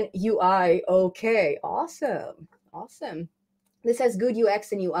experience and UI. Okay, awesome. This has good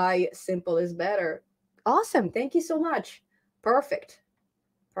UX and UI. Simple is better. Awesome. Thank you so much. Perfect.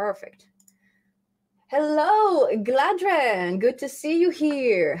 Hello, Gladren. Good to see you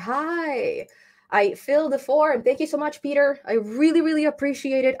here. Hi. I filled the form. Thank you so much, Peter. I really, really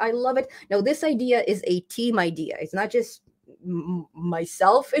appreciate it. I love it. Now, this idea is a team idea. It's not just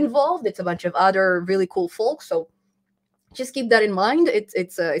myself involved. It's a bunch of other really cool folks. So just keep that in mind.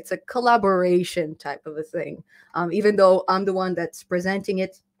 It's a collaboration type of a thing. Even though I'm the one that's presenting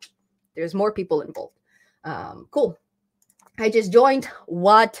it, there's more people involved. Cool. I just joined.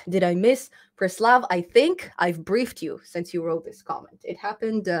 What did I miss? Preslav, I think I've briefed you since you wrote this comment. It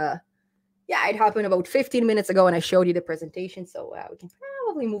happened. It happened about 15 minutes ago, and I showed you the presentation, so we can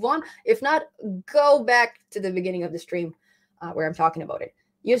probably move on. If not, go back to the beginning of the stream where I'm talking about it.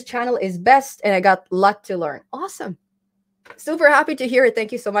 Use channel is best, and I got a lot to learn. Awesome. Super happy to hear it.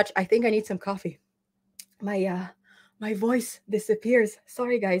 Thank you so much. I think I need some coffee. My voice disappears.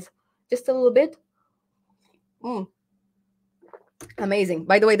 Sorry, guys. Just a little bit. Amazing.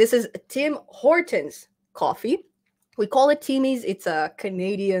 By the way, this is Tim Hortons coffee. We call it Timmy's. It's a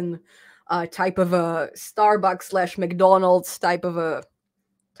Canadian type of a Starbucks / McDonald's type of a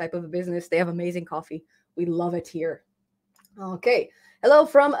business. They have amazing coffee. We love it here. Okay. Hello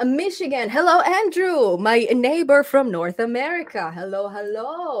from Michigan. Hello, Andrew, my neighbor from North America.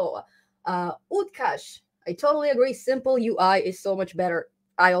 Hello. Utkash, I totally agree. Simple UI is so much better.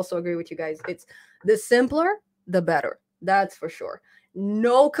 I also agree with you guys. It's the simpler, the better. That's for sure.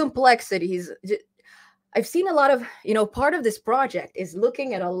 No complexities. I've seen a lot of, part of this project is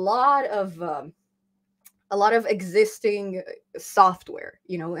looking at a lot of existing software,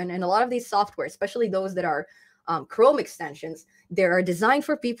 and a lot of these software, especially those that are Chrome extensions, they are designed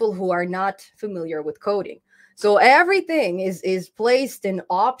for people who are not familiar with coding. So everything is placed in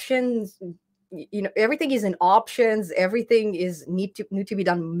options. Everything is in options. Everything is need to be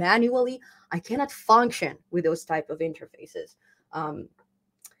done manually. I cannot function with those type of interfaces.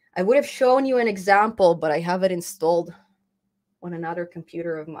 I would have shown you an example, but I have it installed on another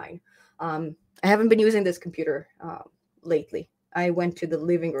computer of mine. I haven't been using this computer lately. I went to the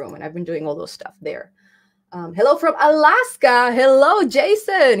living room and I've been doing all those stuff there. Hello from Alaska. Hello,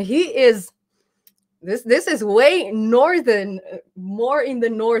 Jason. He is, this is way northern, more in the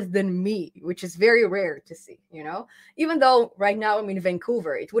north than me, which is very rare to see, even though right now I'm in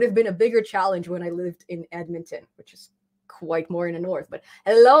Vancouver. It would have been a bigger challenge when I lived in Edmonton, which is quite more in the north. But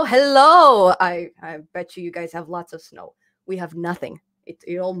hello. I bet you guys have lots of snow. We have nothing.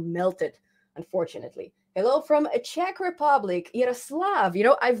 It all melted, unfortunately. Hello from Czech Republic, Yaroslav.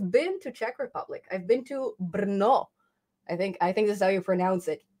 I've been to Czech Republic. I've been to Brno. I think this is how you pronounce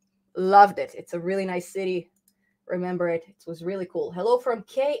it. Loved it. It's a really nice city. Remember it. It was really cool. Hello from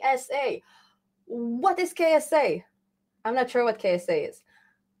KSA. What is KSA? I'm not sure what KSA is.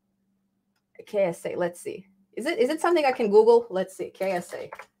 KSA, let's see. Is it something I can Google? Let's see.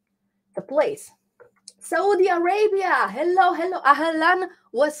 KSA. The place. Saudi Arabia. Hello. Ahlan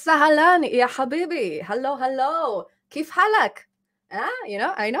wa sahlan ya habibi. Hello. Kif halak?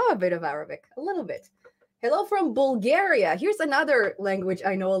 I know a bit of Arabic. A little bit. Hello from Bulgaria. Here's another language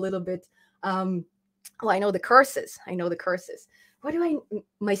I know a little bit. Oh, I know the curses. I know the curses. What do I?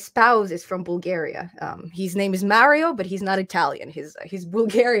 My spouse is from Bulgaria. His name is Mario, but he's not Italian. He's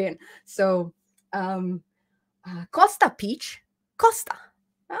Bulgarian. So, Costa Peach, Costa.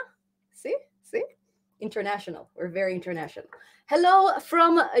 Huh? See, international. We're very international. Hello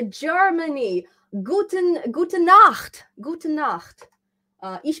from Germany. Guten Nacht. Guten Nacht.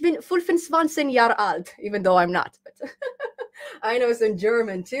 Ich bin 25 Jahre alt, even though I'm not. But I know some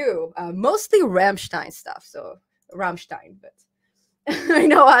German too, mostly Rammstein stuff. So Rammstein, but I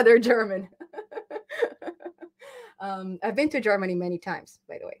know other German. I've been to Germany many times,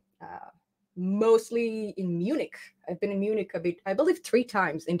 by the way. Mostly in Munich. I've been in Munich a bit, I believe 3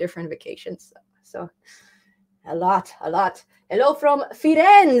 times in different vacations. So a lot. Hello from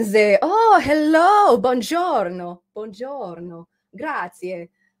Firenze. Oh, hello. Buongiorno. Grazie.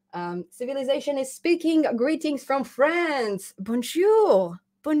 Civilization is speaking. Greetings from France. Bonjour.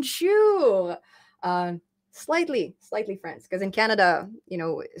 Slightly French, because in Canada,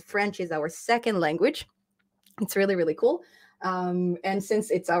 French is our second language. It's really, really cool. And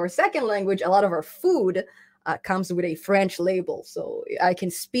since it's our second language, a lot of our food comes with a French label. So I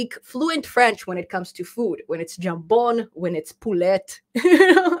can speak fluent French when it comes to food, when it's jambon, when it's poulet.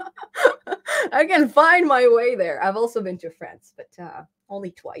 I can find my way there. I've also been to France, but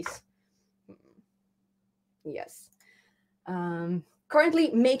only twice. Yes.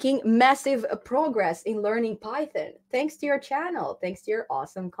 Currently making massive progress in learning Python, thanks to your channel, thanks to your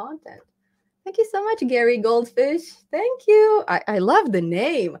awesome content. Thank you so much, Gary Goldfish. Thank you. I love the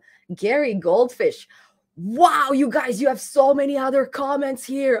name, Gary Goldfish. Wow, you guys, you have so many other comments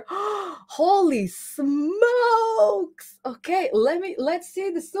here. Holy smokes. Okay, let's see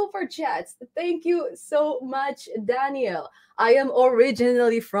the super chats. Thank you so much, Daniel. I am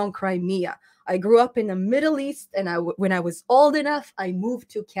originally from Crimea. I grew up in the Middle East, and when I was old enough, I moved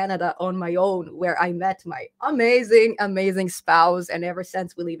to Canada on my own, where I met my amazing spouse. And ever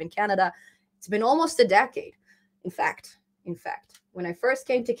since, we live in Canada. It's been almost a decade. In fact, when I first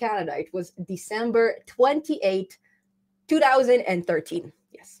came to Canada, it was December 28, 2013.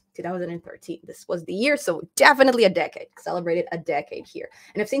 Yes, 2013. This was the year, so definitely a decade. Celebrated a decade here.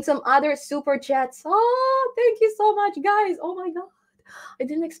 And I've seen some other super chats. Oh, thank you so much, guys. Oh my God. I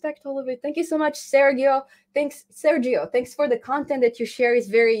didn't expect all of it. Thank you so much, Sergio. Thanks, Sergio. Thanks for the content that you share. Is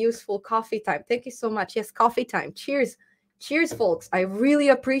very useful. Coffee time. Thank you so much. Yes, coffee time. Cheers. Cheers, folks. I really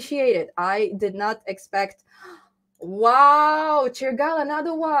appreciate it. I did not expect. Wow, Chirgal,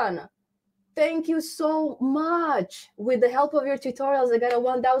 another one. Thank you so much. With the help of your tutorials, I got a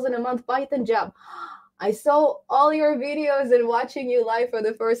 1,000 a month Python job. I saw all your videos and watching you live for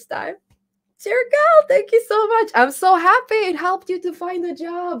the first time. Chirgal, thank you so much. I'm so happy it helped you to find a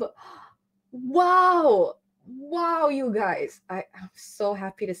job. Wow, you guys. I'm so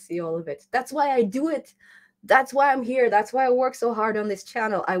happy to see all of it. That's why I do it. That's why I'm here. That's why I work so hard on this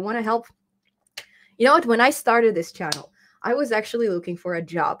channel. I want to help. You know what? When I started this channel, I was actually looking for a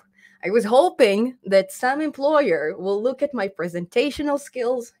job. I was hoping that some employer will look at my presentational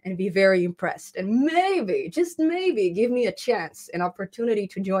skills and be very impressed, and maybe, just maybe, give me a chance, an opportunity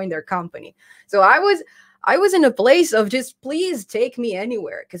to join their company. So I was in a place of just, please take me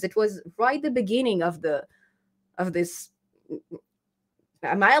anywhere, because it was right the beginning of this.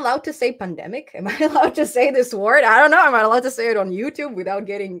 Am I allowed to say pandemic? Am I allowed to say this word? I don't know. Am I allowed to say it on YouTube without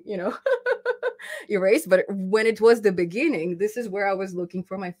getting, erased? But when it was the beginning, this is where I was looking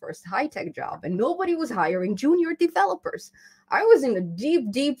for my first high-tech job, and nobody was hiring junior developers. I was in a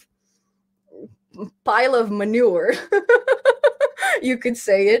deep pile of manure, you could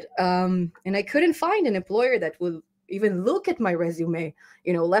say it. And I couldn't find an employer that would even look at my resume,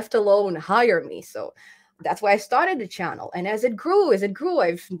 let alone hire me. So that's why I started the channel. And as it grew,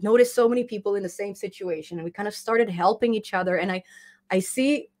 I've noticed so many people in the same situation, and we kind of started helping each other. And I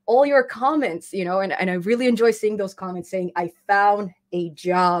see all your comments, and I really enjoy seeing those comments saying, I found a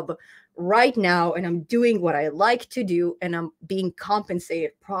job right now, and I'm doing what I like to do, and I'm being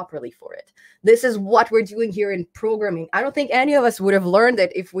compensated properly for it. This is what we're doing here in programming. I don't think any of us would have learned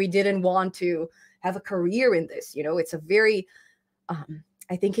it if we didn't want to have a career in this. It's a very,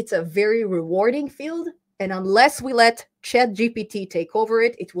 I think it's a very rewarding field. And unless we let ChatGPT take over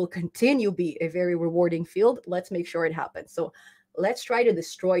it, it will continue be a very rewarding field. Let's make sure it happens. So let's try to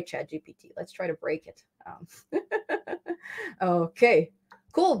destroy ChatGPT. Let's try to break it. Okay,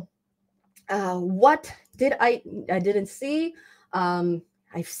 cool. What did I didn't see? I've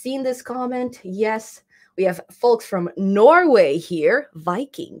seen this comment. Yes, we have folks from Norway here.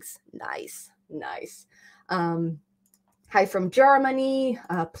 Vikings. Nice. Hi from Germany.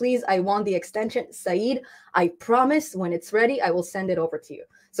 Please, I want the extension. Said, I promise when it's ready, I will send it over to you.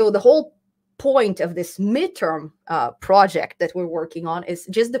 So the whole point of this midterm project that we're working on is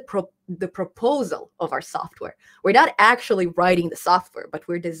just the proposal of our software. We're not actually writing the software, but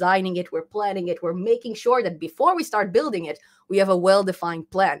we're designing it, we're planning it, we're making sure that before we start building it, we have a well-defined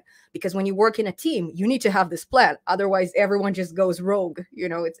plan. Because when you work in a team, you need to have this plan. Otherwise, everyone just goes rogue. You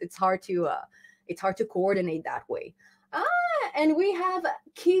know, it's hard to coordinate that way. And we have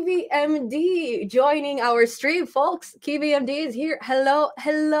Kiwi MD joining our stream, folks. Kiwi MD is here. Hello,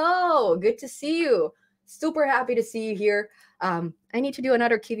 hello. Good to see you. Super happy to see you here. I need to do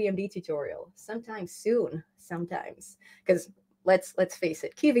another Kiwi MD tutorial sometime soon. Sometimes, because let's face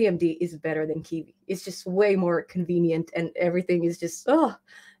it, Kiwi MD is better than Kiwi. It's just way more convenient, and everything is just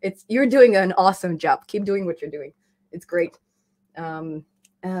you're doing an awesome job. Keep doing what you're doing. It's great.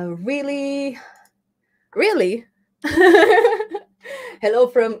 Really. Hello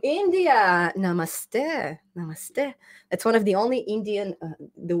from India. Namaste. Namaste. That's one of the only Indian,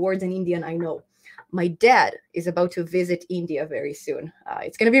 the words in Indian I know. My dad is about to visit India very soon.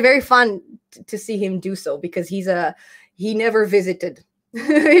 It's going to be very fun to see him do so, because he never visited,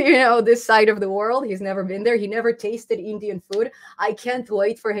 this side of the world. He's never been there. He never tasted Indian food. I can't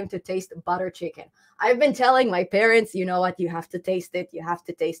wait for him to taste butter chicken. I've been telling my parents, you know what, you have to taste it. You have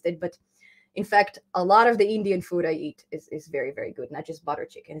to taste it. But in fact, a lot of the Indian food I eat is very, very good. Not just butter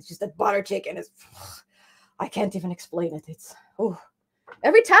chicken. It's just that butter chicken is, I can't even explain it. It's,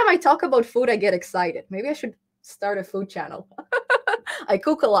 every time I talk about food, I get excited. Maybe I should start a food channel. I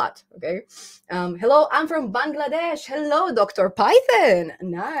cook a lot, okay? Hello, I'm from Bangladesh. Hello, Dr. Python.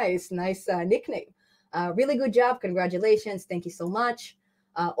 Nice nickname. Really good job. Congratulations. Thank you so much.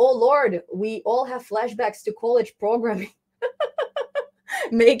 Oh, Lord, we all have flashbacks to college programming.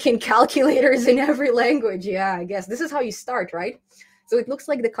 Making calculators in every language. Yeah, I guess this is how you start, right? So it looks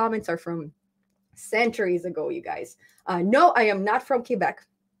like the comments are from centuries ago, you guys. No, I am not from Quebec.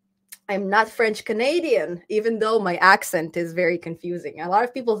 I'm not French Canadian, even though my accent is very confusing. A lot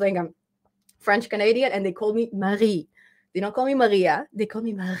of people think I'm French Canadian and they call me Marie. They don't call me Maria, they call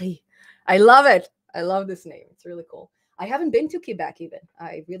me Marie. I love it. I love this name. It's really cool. I haven't been to Quebec even.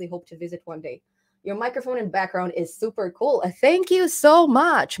 I really hope to visit one day. Your microphone and background is super cool. Thank you so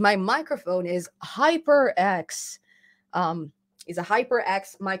much. My microphone is HyperX. It's a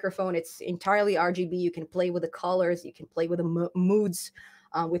HyperX microphone. It's entirely RGB. You can play with the colors. You can play with the moods,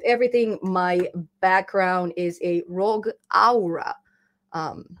 with everything. My background is a Rogue Aura.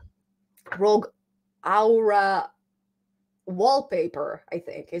 Rogue Aura wallpaper, I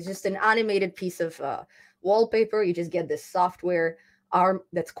think. It's just an animated piece of wallpaper. You just get this software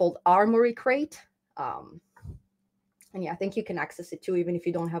that's called Armory Crate. And yeah, I think you can access it too, even if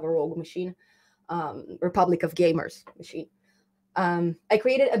you don't have a Rogue machine, Republic of Gamers machine. I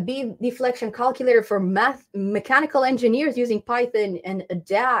created a beam deflection calculator for mechanical engineers using Python and a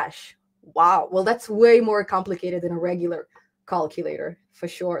Dash. Wow. Well, that's way more complicated than a regular calculator, for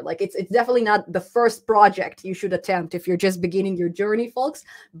sure. Like it's definitely not the first project you should attempt if you're just beginning your journey, folks,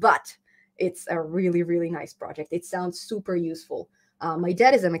 but it's a really, really nice project. It sounds super useful. My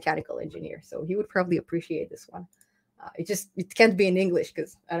dad is a mechanical engineer, so he would probably appreciate this one. It can't be in English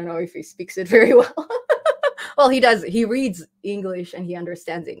because I don't know if he speaks it very well. Well, he does. He reads English and he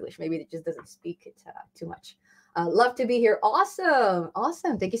understands English. Maybe he just doesn't speak it too much. Love to be here. Awesome.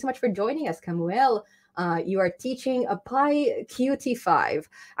 Awesome. Thank you so much for joining us, Camuel. You are teaching a PyQt5.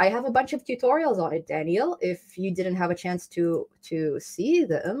 I have a bunch of tutorials on it, Daniel. If you didn't have a chance to see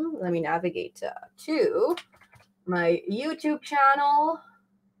them, let me navigate to my YouTube channel.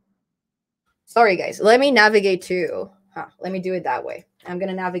 Sorry, guys. Let me navigate to, let me do it that way. I'm going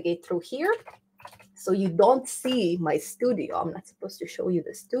to navigate through here. So you don't see my studio. I'm not supposed to show you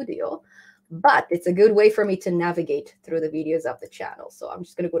the studio, but it's a good way for me to navigate through the videos of the channel. So I'm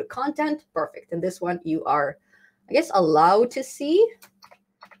just going to go to content. Perfect. And this one you are, I guess, allowed to see.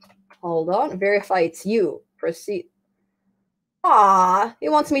 Hold on. Verify it's you. Proceed. He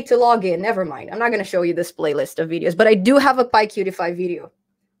wants me to log in. Never mind. I'm not going to show you this playlist of videos, but I do have a PyQt5 video.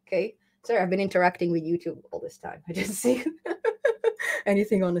 Okay. Sorry, I've been interacting with YouTube all this time. I didn't see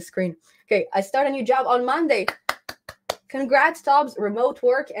anything on the screen. Okay, I start a new job on Monday. Congrats, Tobbs. Remote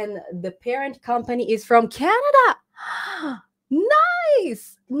work, and the parent company is from Canada.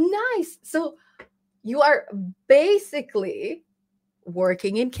 Nice, nice. So you are basically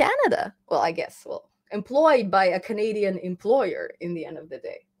working in Canada. Well, I guess, employed by a Canadian employer in the end of the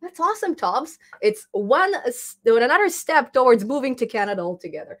day. That's awesome, Tobbs. It's another step towards moving to Canada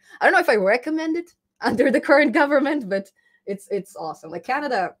altogether. I don't know if I recommend it under the current government, but it's awesome. Like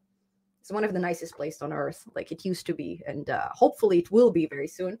Canada, It's one of the nicest places on earth, like it used to be, and hopefully it will be very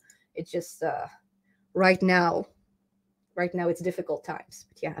soon. It's just right now, it's difficult times.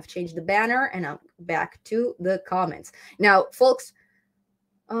 But yeah, I've changed the banner and I'm back to the comments. Now, folks,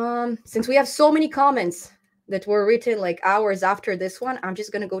 since we have so many comments that were written like hours after this one, I'm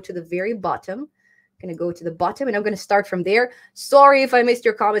just going to go to the very bottom. I'm going to go to the bottom and I'm going to start from there. Sorry if I missed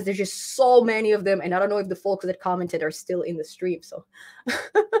your comments. There's just so many of them. And I don't know if the folks that commented are still in the stream. So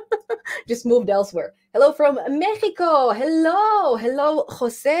just moved elsewhere. Hello from Mexico. Hello. Hello,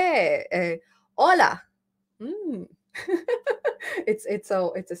 Jose. Hola. It's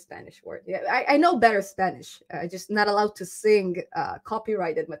a Spanish word. Yeah, I know better Spanish. Just not allowed to sing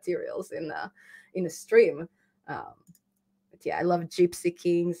copyrighted materials in a stream. But yeah, I love Gypsy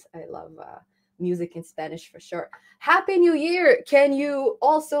Kings. I love music in Spanish for sure. Happy New Year! Can you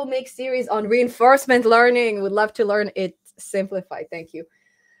also make series on reinforcement learning? Would love to learn it simplified. Thank you.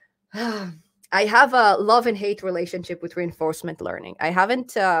 I have a love and hate relationship with reinforcement learning. I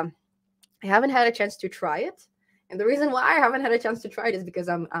haven't had a chance to try it. And the reason why I haven't had a chance to try it is because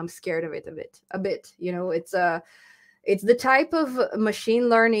I'm scared of it a bit. You know, it's the type of machine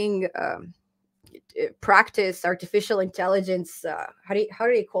learning practice, artificial intelligence. How do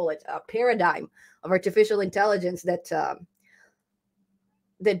they call it? A paradigm of artificial intelligence that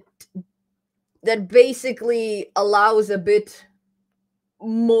basically allows a bit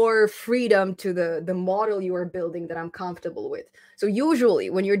more freedom to the model you are building that I'm comfortable with. So usually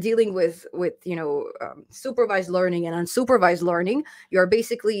when you're dealing with supervised learning and unsupervised learning, you're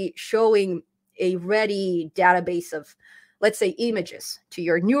basically showing a ready database of, let's say, images to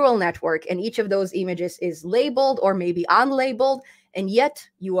your neural network, and each of those images is labeled or maybe unlabeled, and yet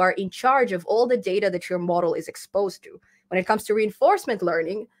you are in charge of all the data that your model is exposed to. When it comes to reinforcement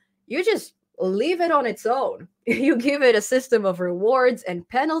learning, you just leave it on its own. You give it a system of rewards and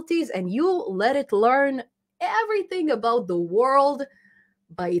penalties, and you let it learn everything about the world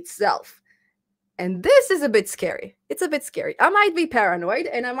by itself. And this is a bit scary. It's a bit scary. I might be paranoid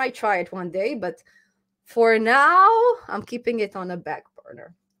and I might try it one day, but for now, I'm keeping it on a back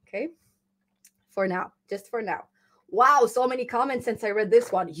burner. Okay? For now. Just for now. Wow, so many comments since I read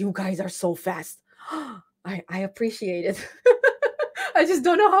this one. You guys are so fast. I appreciate it. I just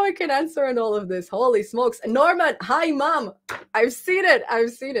don't know how I can answer on all of this. Holy smokes. Norman, hi, mom. I've seen it.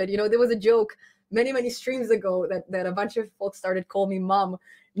 You know, there was a joke many streams ago that a bunch of folks started calling me mom.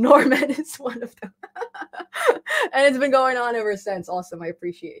 Norman is one of them. And it's been going on ever since. Awesome. I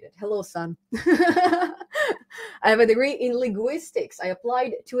appreciate it. Hello, son. I have a degree in linguistics. I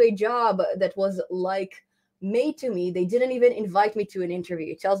applied to a job that was like made to me. They didn't even invite me to an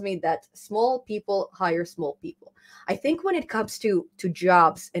interview. It tells me that small people hire small people. I think when it comes to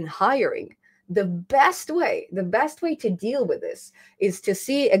jobs and hiring, the best way to deal with this is to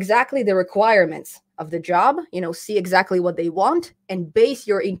see exactly the requirements of the job, see exactly what they want and base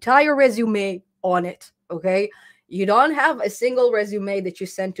your entire resume on it. Okay. You don't have a single resume that you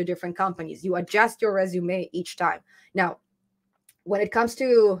send to different companies. You adjust your resume each time. Now, when it comes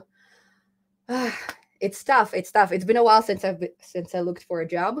to, it's tough. It's been a while since I looked for a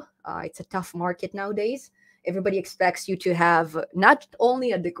job. It's a tough market nowadays. Everybody expects you to have not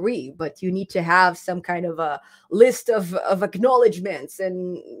only a degree, but you need to have some kind of a list of acknowledgments.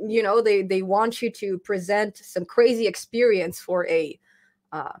 And, they want you to present some crazy experience for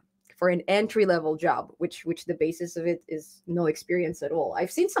an entry-level job, which the basis of it is no experience at all.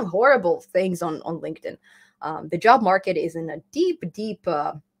 I've seen some horrible things on LinkedIn. The job market is in a deep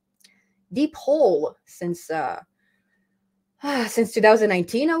hole since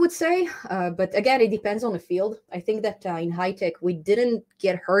 2019, I would say. But again, it depends on the field. I think that in high tech, we didn't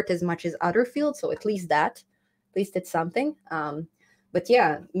get hurt as much as other fields. So at least it's something. But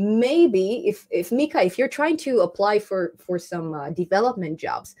yeah, maybe if Mika, if you're trying to apply for some development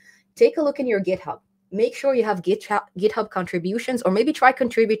jobs, take a look in your GitHub. Make sure you have GitHub contributions, or maybe try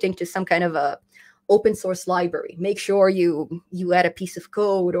contributing to some kind of a open source library. Make sure you add a piece of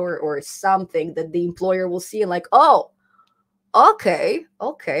code or something that the employer will see and like, oh, okay,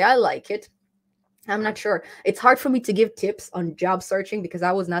 I like it. I'm not sure. It's hard for me to give tips on job searching because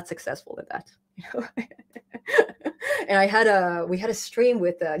I was not successful at that. And we had a stream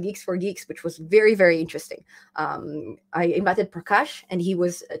with Geeks for Geeks, which was very, very interesting. I invited Prakash, and he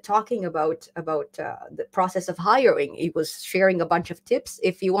was talking about the process of hiring. He was sharing a bunch of tips.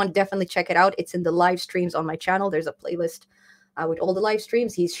 If you want, definitely check it out. It's in the live streams on my channel. There's a playlist with all the live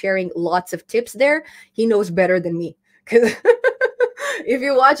streams. He's sharing lots of tips there. He knows better than me, because if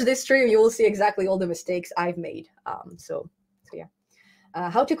you watch this stream, you will see exactly all the mistakes I've made. So yeah.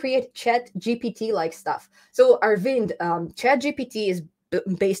 How to create chat GPT like stuff. So Arvind, chat GPT is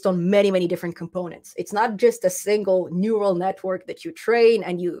based on many, many different components. It's not just a single neural network that you train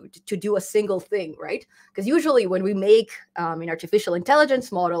and you to do a single thing, right? Because usually when we make an artificial intelligence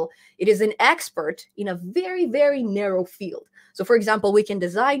model, it is an expert in a very, very narrow field. So for example, we can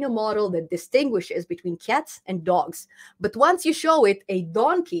design a model that distinguishes between cats and dogs. But once you show it a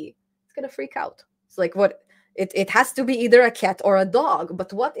donkey, it's going to freak out. It's like, what? It has to be either a cat or a dog.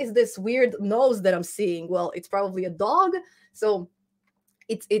 But what is this weird nose that I'm seeing? Well, it's probably a dog. So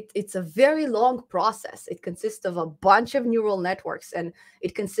it's a very long process. It consists of a bunch of neural networks, and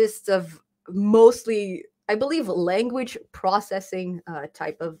it consists of mostly, I believe, language processing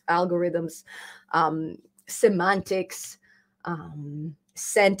type of algorithms, semantics,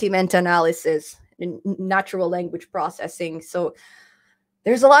 sentiment analysis, natural language processing. So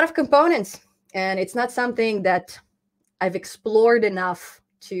there's a lot of components, and it's not something that I've explored enough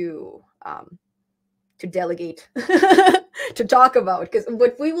to delegate to talk about,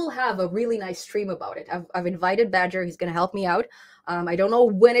 but we will have a really nice stream about it. I've invited Badger. He's going to help me out. I don't know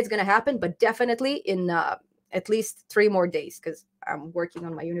when it's going to happen, but definitely in at least 3 more days, because I'm working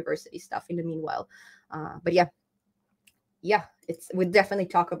on my university stuff in the meanwhile. But yeah, we'll definitely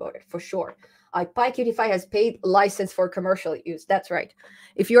talk about it for sure. PyQtify has paid license for commercial use. That's right.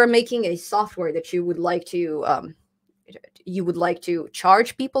 If you are making a software that you would like to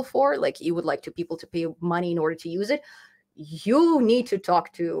charge people for, like you would like people to pay money in order to use it, you need to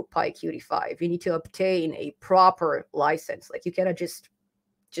talk to PyQtify. You need to obtain a proper license. Like you cannot just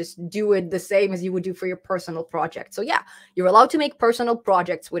do it the same as you would do for your personal project. So yeah, you're allowed to make personal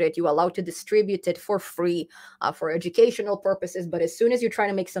projects with it. You're allowed to distribute it for free for educational purposes. But as soon as you're trying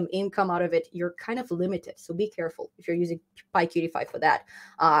to make some income out of it, you're kind of limited. So be careful if you're using PyQtify for that.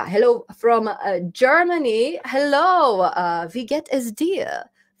 Hello from Germany. Hello, wie geht es dir?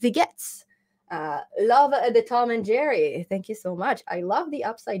 Wie geht's? Love the Tom and Jerry. Thank you so much. I love the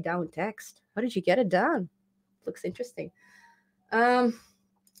upside down text. How did you get it done? Looks interesting.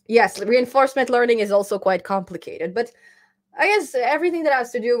 Yes, reinforcement learning is also quite complicated, but I guess everything that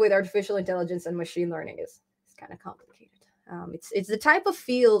has to do with artificial intelligence and machine learning is kind of complicated. It's the type of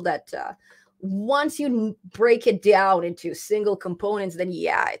field that once you break it down into single components, then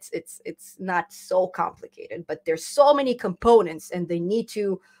yeah, it's not so complicated. But there's so many components, and they need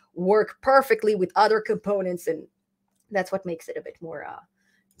to work perfectly with other components, and that's what makes it a bit more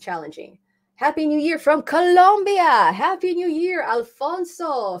challenging. Happy New Year from Colombia. Happy New Year,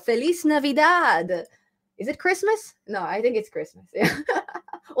 Alfonso. Feliz Navidad. Is it Christmas? No, I think it's Christmas. Yeah.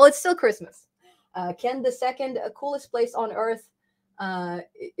 Well, it's still Christmas. Ken the second coolest place on earth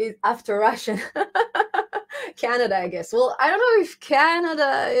is after Russian. Canada, I guess. Well, I don't know if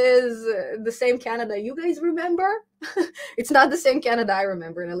Canada is the same Canada you guys remember. It's not the same Canada I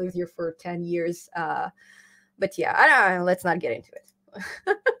remember, and I lived here for 10 years. But yeah, I don't know. Let's not get into it.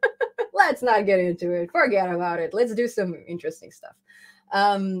 Let's not get into it. Forget about it. Let's do some interesting stuff.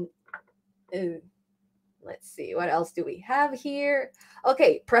 Let's see. What else do we have here?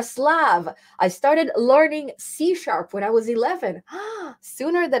 Okay, Preslav. I started learning C# when I was 11.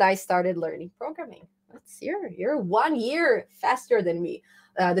 Sooner than I started learning programming. You're 1 year faster than me.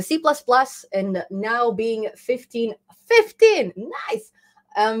 The C++ and now being 15. Nice.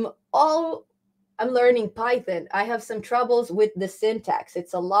 I'm learning Python. I have some troubles with the syntax.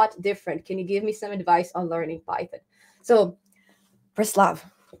 It's a lot different. Can you give me some advice on learning Python? So, Preslav,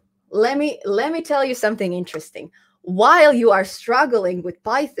 let me tell you something interesting. While you are struggling with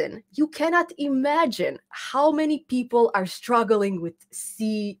Python, you cannot imagine how many people are struggling with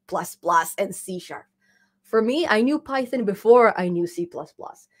C++ and C#. For me, I knew Python before I knew C++.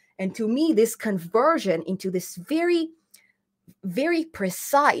 And to me, this conversion into this very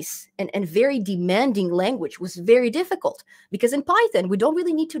precise and very demanding language was very difficult, because in Python, we don't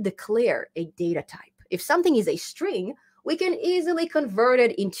really need to declare a data type. If something is a string, we can easily convert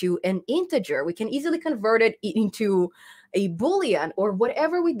it into an integer. We can easily convert it into a Boolean or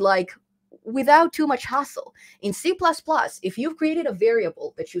whatever we'd like without too much hassle. In C++, if you've created a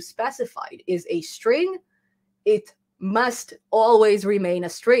variable that you specified is a string, it must always remain a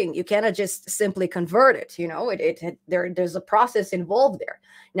string. You cannot just simply convert it. You know, there's a process involved there.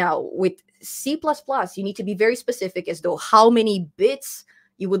 Now, with C++, you need to be very specific as to how many bits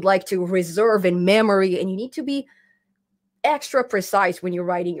you would like to reserve in memory, and you need to be extra precise when you're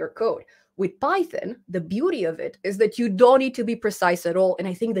writing your code. With Python, the beauty of it is that you don't need to be precise at all, and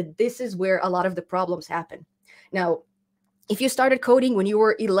I think that this is where a lot of the problems happen. Now, if you started coding when you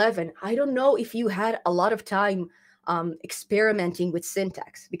were 11, I don't know if you had a lot of time experimenting with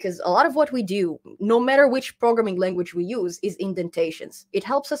syntax, because a lot of what we do, no matter which programming language we use, is indentations. It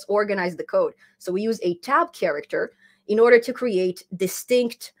helps us organize the code. So we use a tab character in order to create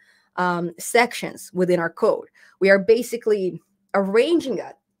distinct sections within our code. We are basically arranging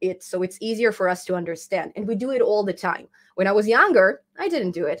it so it's easier for us to understand. And we do it all the time. When I was younger, I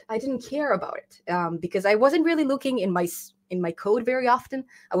didn't do it. I didn't care about it because I wasn't really looking in my code very often.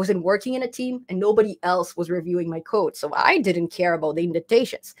 I wasn't working in a team and nobody else was reviewing my code. So I didn't care about the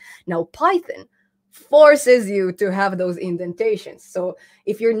indentations. Now Python forces you to have those indentations. So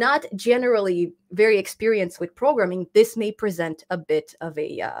if you're not generally very experienced with programming, this may present a bit of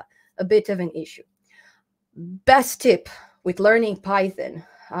an issue. Best tip with learning Python.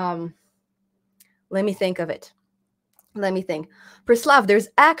 Let me think of it. Let me think. Preslav, there's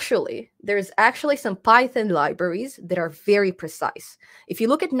actually some Python libraries that are very precise. If you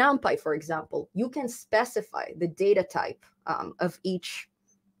look at NumPy, for example, you can specify the data type of each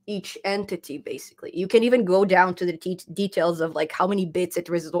entity, basically. You can even go down to the details of like how many bits it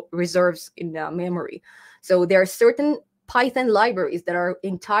reserves in memory. So there are certain Python libraries that are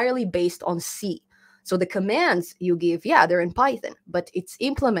entirely based on C. So the commands you give, yeah, they're in Python, but it's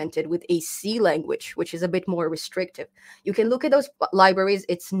implemented with a C language, which is a bit more restrictive. You can look at those libraries.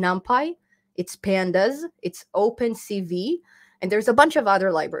 It's NumPy, it's Pandas, it's OpenCV, and there's a bunch of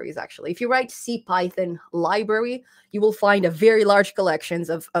other libraries, actually. If you write C Python library, you will find a very large collections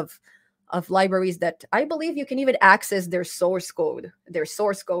of libraries that I believe you can even access their source code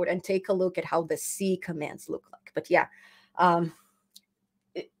and take a look at how the C commands look like. But yeah,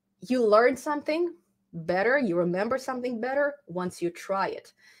 you learn something better, you remember something better once you try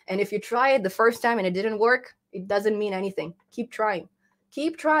it. And if you try it the first time and it didn't work, it doesn't mean anything. Keep trying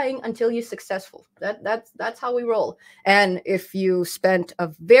until you're successful. That's how we roll. And if you spent a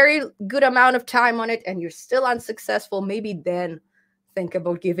very good amount of time on it and you're still unsuccessful, maybe then think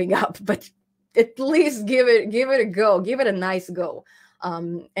about giving up, but at least give it a go. Give it a nice go.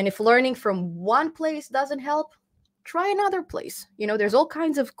 And if learning from one place doesn't help, try another place. You know, there's all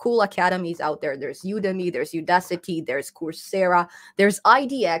kinds of cool academies out there. There's Udemy, there's Udacity, there's Coursera, there's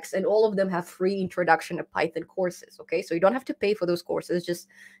IDX, and all of them have free introduction to Python courses. Okay, so you don't have to pay for those courses. Just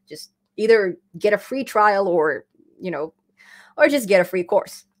either get a free trial or just get a free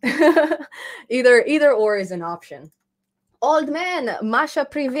course. either or is an option. Old man, Masha,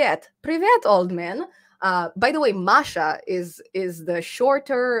 privet, old man. By the way, Masha is the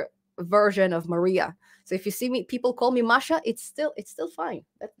shorter version of Maria. So if you see me, people call me Masha, it's still fine.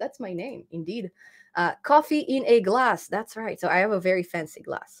 That's my name, indeed. Coffee in a glass. That's right. So I have a very fancy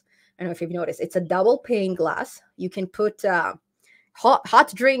glass. I don't know if you've noticed. It's a double pane glass. You can put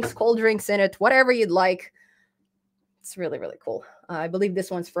hot drinks, cold drinks in it, whatever you'd like. It's really, really cool. I believe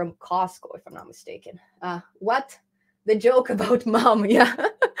this one's from Costco, if I'm not mistaken. What? The joke about mom, yeah.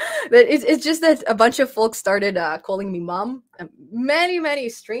 It's just that a bunch of folks started calling me mom many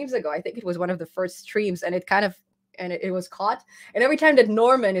streams ago. I think it was one of the first streams, and it was caught. And every time that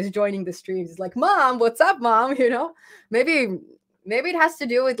Norman is joining the streams, it's like, "Mom, what's up, mom?" You know, maybe it has to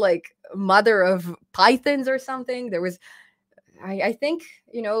do with like mother of pythons or something. There was, I think,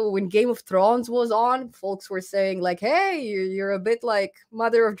 when Game of Thrones was on, folks were saying like, "Hey, you're a bit like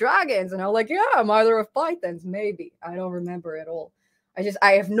Mother of Dragons," and I'm like, "Yeah, Mother of Pythons, maybe." I don't remember at all.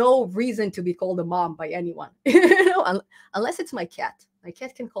 I have no reason to be called a mom by anyone, unless it's my cat. My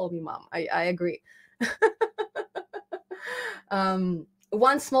cat can call me mom. I agree.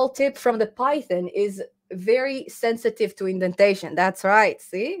 One small tip from the Python is very sensitive to indentation. That's right.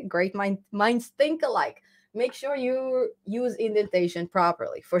 See, great minds think alike. Make sure you use indentation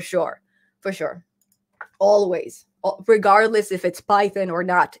properly, for sure. Always, regardless if it's Python or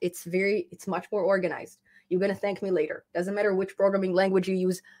not, it's much more organized. You're going to thank me later. Doesn't matter which programming language you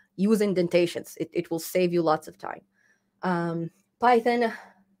use indentations. It will save you lots of time. Python.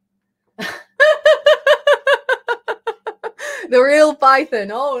 The real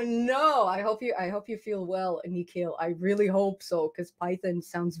Python. Oh no. I hope you feel well, Nikhil. I really hope so, because Python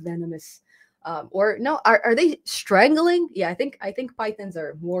sounds venomous. Or no, are they strangling? Yeah, I think pythons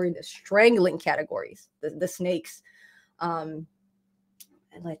are more in the strangling categories, the snakes. And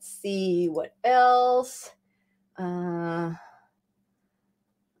let's see what else.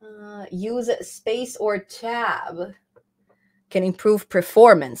 Use space or tab can improve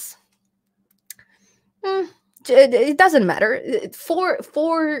performance. It doesn't matter.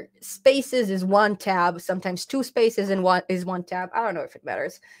 Four spaces is one tab. Sometimes two spaces is one tab. I don't know if it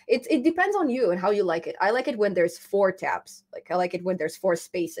matters. It depends on you and how you like it. I like it when there's four tabs. Like I like it when there's four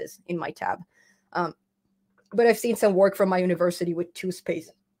spaces in my tab. But I've seen some work from my university with two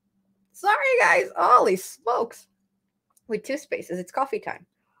spaces. Sorry, guys. Holy smokes. With two spaces. It's coffee time.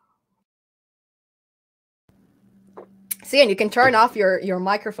 See, and you can turn off your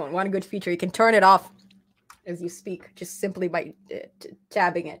microphone. One good feature, you can turn it off as you speak, just simply by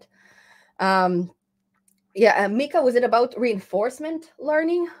tabbing it. Um, yeah, Mika, was it about reinforcement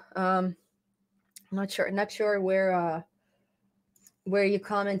learning? Not sure where you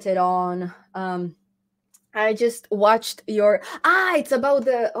commented on. I just watched your it's about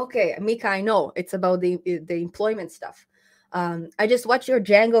the okay, Mika, I know. It's about the employment stuff. I just watched your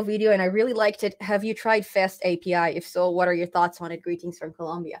Django video and I really liked it. Have you tried Fast API? If so, what are your thoughts on it? Greetings from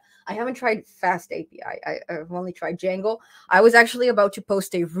Colombia. I haven't tried Fast API. I've only tried Django. I was actually about to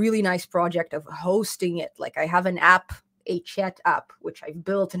post a really nice project of hosting it. Like I have an app, a chat app, which I've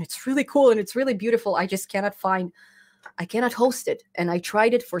built, and it's really cool and it's really beautiful. I cannot host it. And I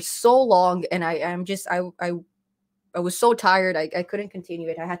tried it for so long and I was so tired. I couldn't continue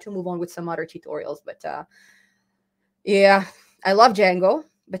it. I had to move on with some other tutorials. But yeah, I love Django.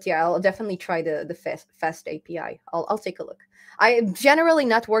 But yeah, I'll definitely try the fast API. I'll take a look. I am generally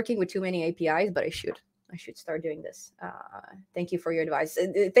not working with too many APIs, but I should start doing this. Thank you for your advice.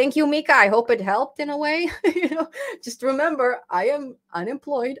 Thank you, Mika. I hope it helped in a way. Just remember, I am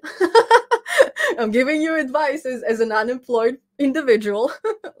unemployed. I'm giving you advice as an unemployed individual,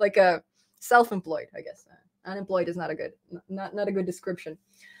 like a self-employed, I guess. Unemployed is not a good, not a good description.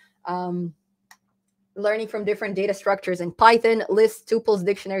 Um, Learning from different data structures in Python, lists, tuples,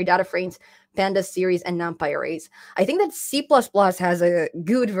 dictionary, data frames, pandas, series, and numpy arrays. I think that C++ has a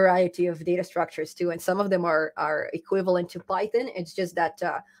good variety of data structures too, and some of them are equivalent to Python. It's just that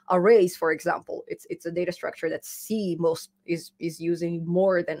arrays, for example, it's a data structure that C most is using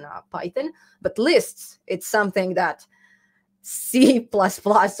more than Python. But lists, it's something that C++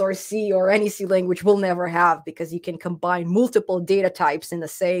 or C or any C language will never have, because you can combine multiple data types in the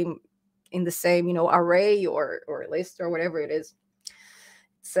same array or list or whatever it is.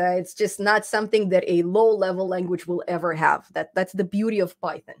 So it's just not something that a low level language will ever have. That's the beauty of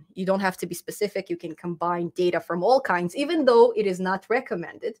Python. You don't have to be specific. You can combine data from all kinds, even though it is not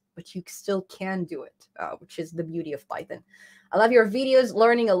recommended, but you still can do it, which is the beauty of Python. I love your videos,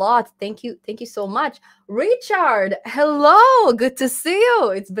 learning a lot. Thank you so much. Richard, hello, good to see you.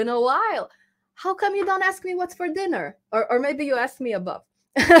 It's been a while. How come you don't ask me what's for dinner? Or maybe you ask me above.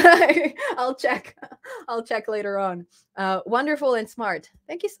 I'll check later on. Wonderful and smart.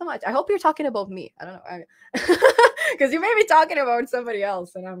 Thank you so much. I hope you're talking about me. I don't know, because you may be talking about somebody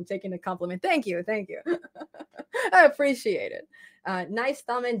else and I'm taking a compliment. Thank you. I appreciate it. Nice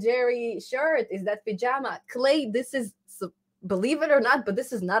Tom and Jerry shirt. Is that pajama? Clay, this is, believe it or not, but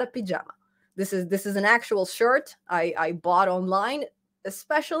this is not a pajama. This is an actual shirt I bought online,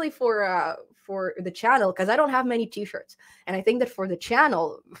 especially for the channel, because I don't have many t-shirts, and I think that for the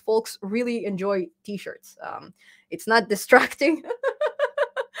channel folks really enjoy t-shirts. It's not distracting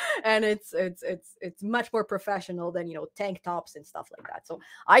and it's much more professional than tank tops and stuff like that. So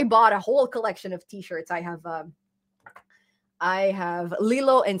I bought a whole collection of t-shirts. I have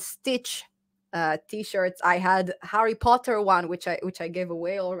Lilo and Stitch t-shirts. I had Harry Potter one, which I gave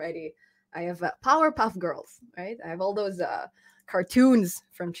away already. I have Powerpuff Girls, right? I have all those cartoons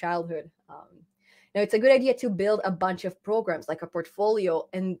from childhood. Now, it's a good idea to build a bunch of programs, like a portfolio,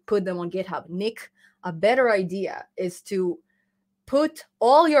 and put them on GitHub. Nick, a better idea is to put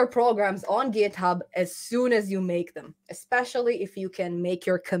all your programs on GitHub as soon as you make them, especially if you can make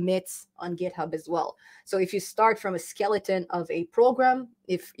your commits on GitHub as well. So if you start from a skeleton of a program,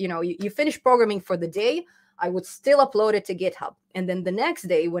 if you finish programming for the day, I would still upload it to GitHub. And then the next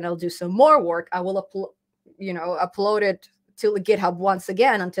day, when I'll do some more work, I will upload it to GitHub once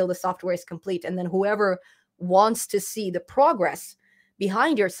again until the software is complete. And then whoever wants to see the progress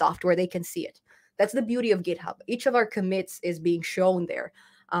behind your software, they can see it. That's the beauty of GitHub. Each of our commits is being shown there.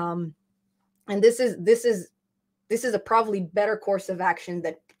 And this is a probably better course of action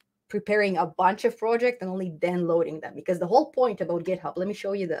than preparing a bunch of projects and only then loading them. Because the whole point about GitHub, let me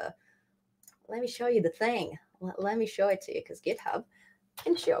show you the thing. Let me show it to you, because GitHub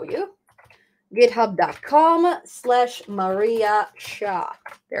can show you. GitHub.com/Maria Shah.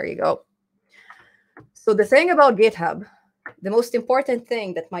 There you go. So the thing about GitHub, the most important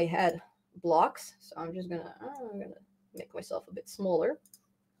thing that my head blocks, so I'm gonna make myself a bit smaller.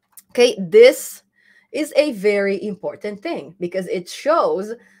 Okay, this is a very important thing because it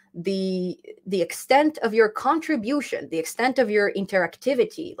shows the extent of your contribution, the extent of your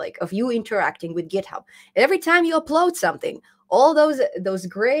interactivity, like of you interacting with GitHub. Every time you upload something, all those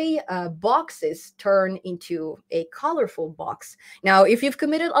gray boxes turn into a colorful box. Now, if you've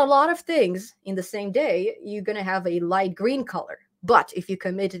committed a lot of things in the same day, you're going to have a light green color. But if you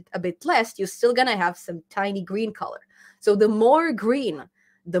committed a bit less, you're still going to have some tiny green color. So the more green,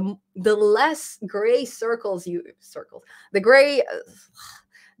 the less gray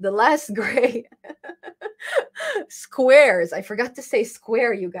the the less gray squares, I forgot to say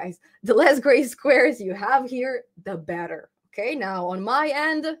square, you guys. The less gray squares you have here, the better. Okay, now on my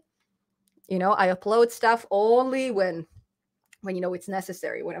end, I upload stuff only when it's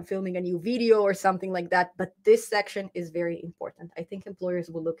necessary, when I'm filming a new video or something like that. But this section is very important. I think employers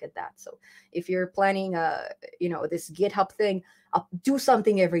will look at that. So if you're planning this GitHub thing, do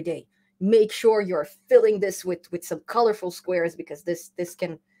something every day. Make sure you're filling this with some colorful squares, because this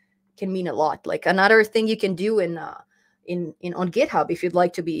can mean a lot. Like, another thing you can do in on GitHub, if you'd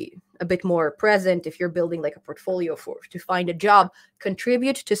like to be a bit more present, if you're building like a portfolio to find a job,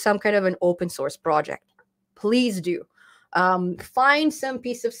 contribute to some kind of an open source project. Please do. Find some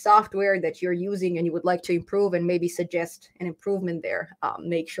piece of software that you're using and you would like to improve, and maybe suggest an improvement there.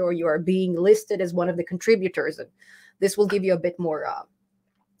 Make sure you are being listed as one of the contributors, and this will give you a bit more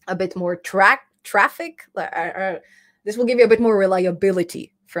traffic. This will give you a bit more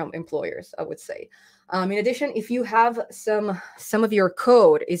reliability from employers, I would say. In addition, if you have some of your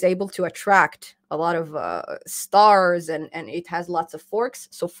code is able to attract a lot of stars, and it has lots of forks.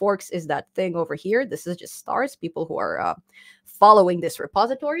 So forks is that thing over here. This is just stars, people who are following this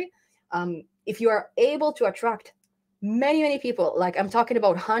repository. If you are able to attract many people, like I'm talking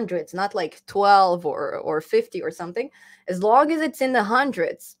about hundreds, not like 12 or 50 or something, as long as it's in the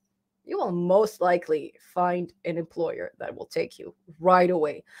hundreds, you will most likely find an employer that will take you right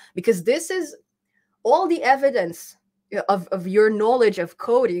away, because this is all the evidence of your knowledge of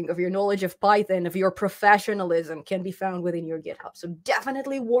coding, of your knowledge of Python, of your professionalism can be found within your GitHub. So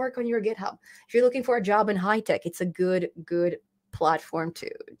definitely work on your GitHub. If you're looking for a job in high tech, it's a good platform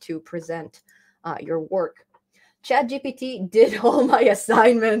to present your work. ChatGPT did all my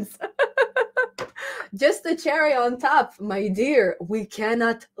assignments. Just the cherry on top, my dear. We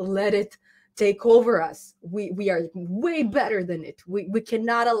cannot let it take over us. We are way better than it. We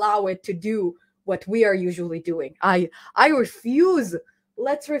cannot allow it to do what we are usually doing. I refuse.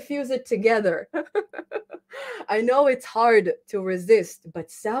 Let's refuse it together. I know it's hard to resist, but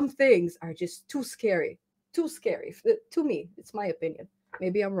some things are just too scary. Too scary. To me, it's my opinion.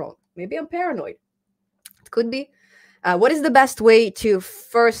 Maybe I'm wrong. Maybe I'm paranoid. It could be. What is the best way to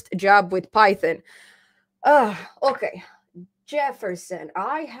first job with Python? Okay. Jefferson,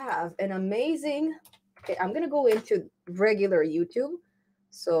 I have an amazing... Okay, I'm going to go into regular YouTube.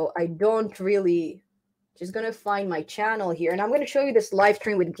 So I don't really... Just going to find my channel here. And I'm going to show you this live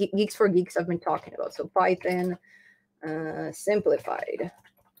stream with Geeks for Geeks I've been talking about. So Python Simplified.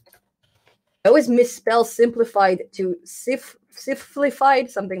 I always misspell simplified to simplified,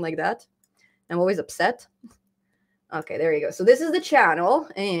 something like that. I'm always upset. Okay, there you go. So this is the channel.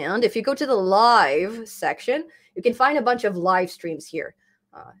 And if you go to the live section, you can find a bunch of live streams here.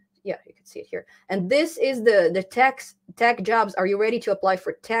 Yeah, you can see it here. And this is the tech jobs. Are you ready to apply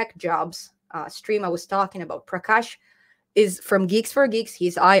for tech jobs stream I was talking about? Prakash is from Geeks for Geeks.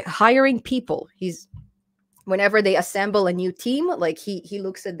 He's hiring people. Whenever they assemble a new team, like he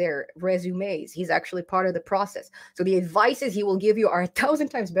looks at their resumes. He's actually part of the process. So the advices he will give you are 1,000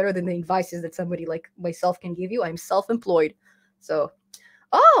 times better than the advices that somebody like myself can give you. I'm self-employed. So,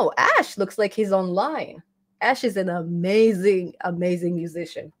 oh, Ash looks like he's online. Ash is an amazing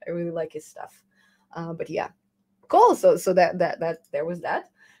musician. I really like his stuff. But yeah, cool. So that there was that.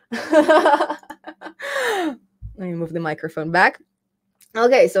 Let me move the microphone back.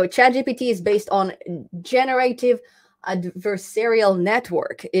 Okay, so ChatGPT is based on generative adversarial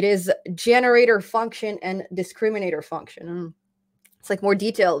network. It is generator function and discriminator function. It's like more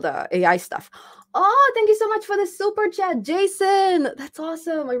detailed AI stuff. Oh, thank you so much for the super chat, Jason. That's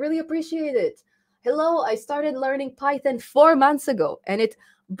awesome. I really appreciate it. Hello, I started learning Python 4 months ago, and it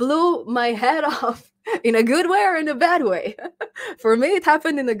blew my head off in a good way or in a bad way. For me, it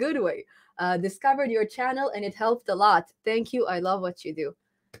happened in a good way. Discovered your channel and it helped a lot. Thank you. I love what you do.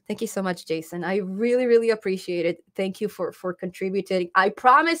 Thank you so much, Jason. I really appreciate it. Thank you for contributing. I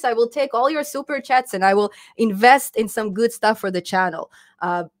promise I will take all your super chats and I will invest in some good stuff for the channel.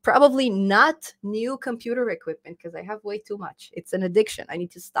 Probably not new computer equipment because I have way too much. It's an addiction. I need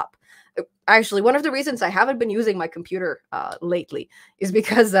to stop. Actually, one of the reasons I haven't been using my computer lately is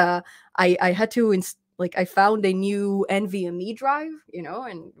because I had to I found a new NVMe drive,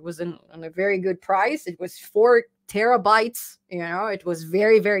 and it was on a very good price. It was 4 terabytes, it was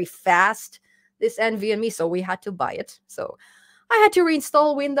very fast, this NVMe. So we had to buy it. So I had to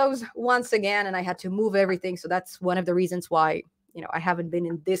reinstall Windows once again, and I had to move everything. So that's one of the reasons why, I haven't been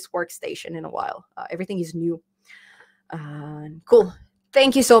in this workstation in a while. Everything is new. Cool.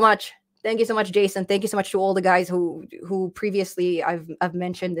 Thank you so much. Thank you so much, Jason. Thank you so much to all the guys who previously I've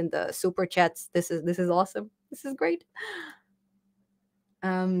mentioned in the super chats. This is awesome. This is great.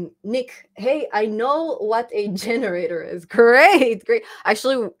 Nick, hey, I know what a generator is. Great, great.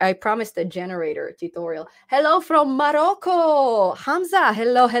 Actually, I promised a generator tutorial. Hello from Morocco. Hamza,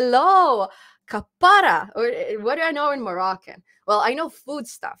 hello, hello. Kapara. What do I know in Moroccan? Well, I know food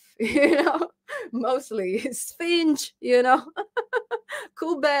stuff, mostly sphinge,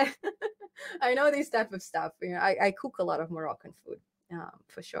 kube. I know these type of stuff. I cook a lot of Moroccan food,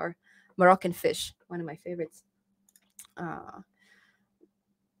 for sure. Moroccan fish, one of my favorites. Uh,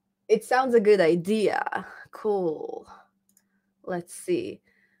 it sounds a good idea. Cool. Let's see.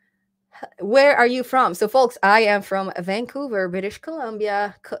 Where are you from? So, folks, I am from Vancouver, British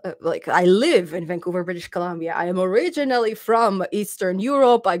Columbia. Like, I live in Vancouver, British Columbia. I am originally from Eastern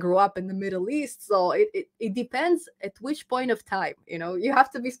Europe. I grew up in the Middle East. So, it depends at which point of time. You have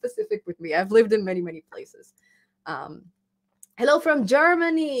to be specific with me. I've lived in many, many places. Um, Hello from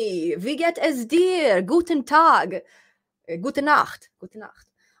Germany. Wie geht es dir? Guten Tag. Gute Nacht. Gute Nacht.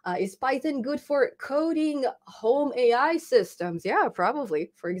 Is Python good for coding home AI systems? Yeah,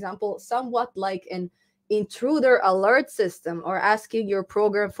 probably. For example, somewhat like an intruder alert system or asking your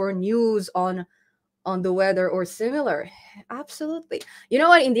program for news on the weather or similar. Absolutely. You know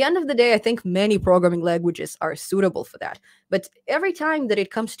what? In the end of the day, I think many programming languages are suitable for that. But every time that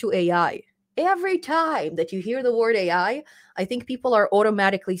it comes to AI, every time that you hear the word AI, I think people are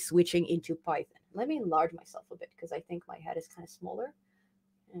automatically switching into Python. Let me enlarge myself a bit because I think my head is kind of smaller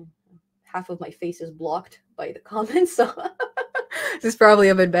and half of my face is blocked by the comments. So this is probably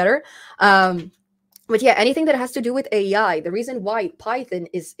a bit better. But yeah, anything that has to do with AI, the reason why Python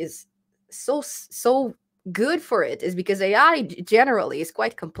is so good for it is because AI generally is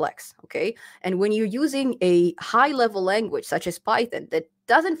quite complex, okay? And when you're using a high level language such as Python that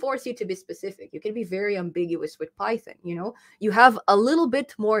doesn't force you to be specific, you can be very ambiguous with Python, you have a little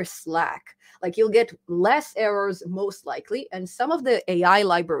bit more slack. Like you'll get less errors most likely, and some of the AI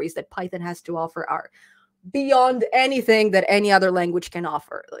libraries that Python has to offer are beyond anything that any other language can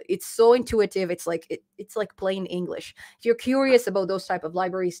offer. It's so intuitive. It's like plain English. If you're curious about those type of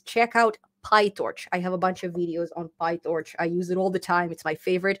libraries, check out PyTorch. I have a bunch of videos on PyTorch. I use it all the time. It's my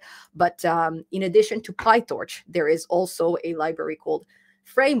favorite. But in addition to PyTorch, there is also a library called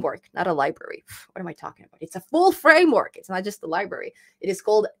Framework, not a library. What am I talking about? It's a full framework. It's not just a library. It is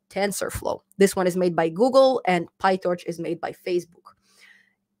called TensorFlow. This one is made by Google and PyTorch is made by Facebook.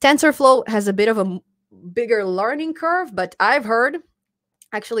 TensorFlow has a bit of a bigger learning curve, but I've heard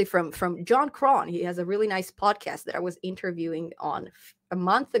actually from John Cron. He has a really nice podcast that I was interviewing on a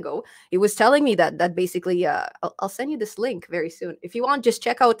month ago. He was telling me that basically I'll send you this link very soon if you want. Just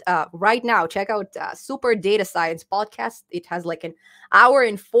check out right now, check out Super Data Science podcast. It has like an hour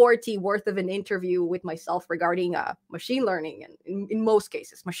and 40 worth of an interview with myself regarding machine learning, and in most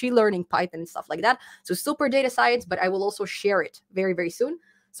cases machine learning, Python and stuff like that. So Super Data Science, but I will also share it very, very soon.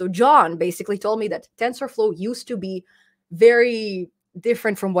 So John basically told me that TensorFlow used to be very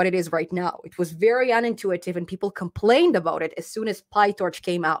different from what it is right now. It was very unintuitive and people complained about it as soon as PyTorch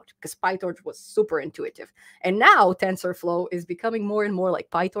came out because PyTorch was super intuitive. And now TensorFlow is becoming more and more like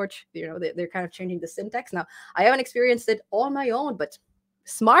PyTorch. They're kind of changing the syntax. Now, I haven't experienced it on my own, but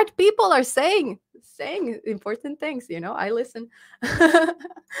smart people are saying important things. I listen.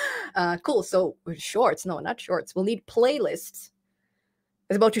 Cool. So shorts, no, not shorts. We'll need playlists.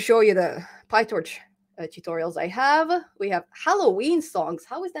 I was about to show you the PyTorch tutorials I have. We have Halloween songs.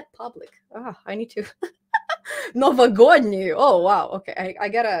 How is that public? I need to. Novogodny. Oh, wow. Okay, I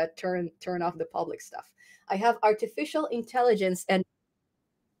gotta turn off the public stuff. I have artificial intelligence and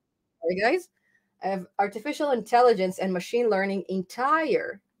sorry guys. I have artificial intelligence and machine learning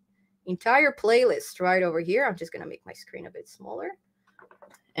entire playlist right over here. I'm just gonna make my screen a bit smaller.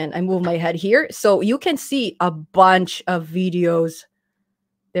 And I move my head here. So you can see a bunch of videos.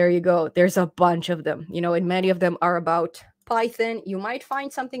 There you go. There's a bunch of them, and many of them are about Python. You might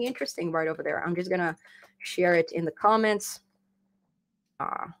find something interesting right over there. I'm just going to share it in the comments.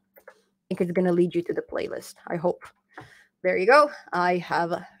 I think it's going to lead you to the playlist. I hope. There you go. I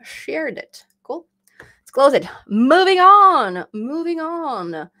have shared it. Cool. Let's close it. Moving on.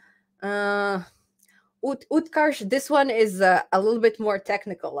 Utkarsh, this one is a little bit more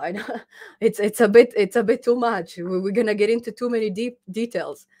technical. I know it's a bit too much. We're gonna get into too many deep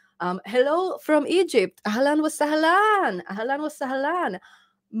details. Hello from Egypt. Ahlan wa sahlan.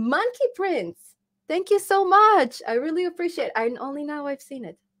 Monkey Prince. Thank you so much. I really appreciate it. And only now I've seen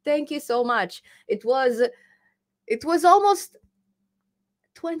it. Thank you so much. It was almost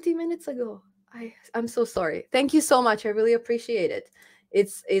 20 minutes ago. I'm so sorry. Thank you so much. I really appreciate it.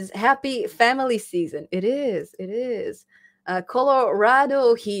 It's happy family season. It is.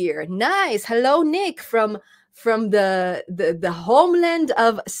 Colorado here. Nice. Hello, Nick from from the homeland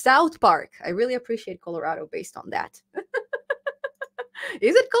of South Park. I really appreciate Colorado based on that.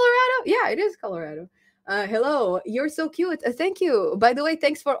 Is it Colorado? Yeah, it is Colorado. Hello, you're so cute. Thank you. By the way,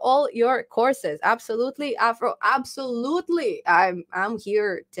 thanks for all your courses. Absolutely, Afro. Absolutely, I'm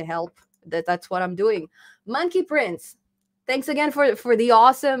here to help. That's what I'm doing. Monkey Prince, thanks again for the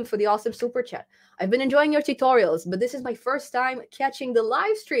awesome super chat. I've been enjoying your tutorials, but this is my first time catching the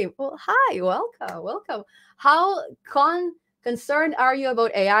live stream. Well, hi, welcome, welcome. How concerned are you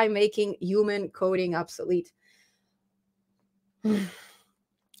about AI making human coding obsolete?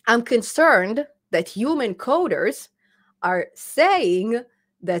 I'm concerned that human coders are saying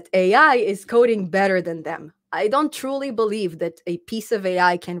that AI is coding better than them. I don't truly believe that a piece of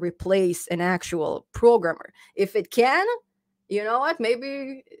AI can replace an actual programmer. If it can, you know what?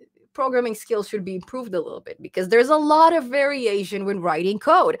 Maybe programming skills should be improved a little bit, because there's a lot of variation when writing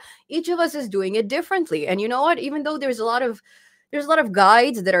code. Each of us is doing it differently. And you know what? Even though there's a lot of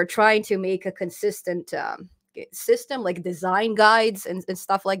guides that are trying to make a consistent system, like design guides and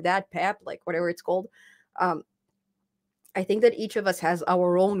stuff like that, PEP, like whatever it's called. Um, I think that each of us has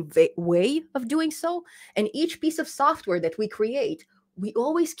our own way of doing so. And each piece of software that we create, we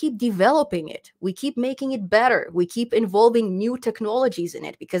always keep developing it. We keep making it better. We keep involving new technologies in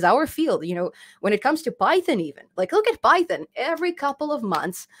it, because our field, when it comes to Python, even like look at Python, every couple of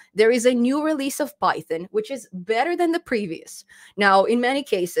months, there is a new release of Python, which is better than the previous. Now, in many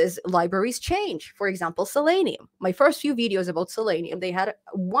cases, libraries change. For example, Selenium. My first few videos about Selenium, they had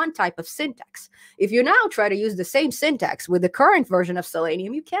one type of syntax. If you now try to use the same syntax with the current version of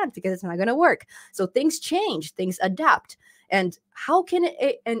Selenium, you can't, because it's not going to work. So things change, things adapt. And how can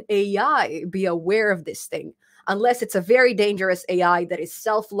an AI be aware of this thing unless it's a very dangerous AI that is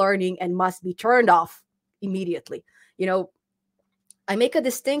self-learning and must be turned off immediately? I make a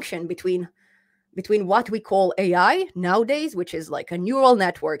distinction between what we call AI nowadays, which is like a neural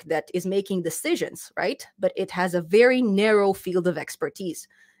network that is making decisions, right? But it has a very narrow field of expertise.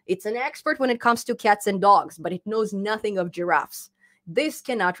 It's an expert when it comes to cats and dogs, but it knows nothing of giraffes. This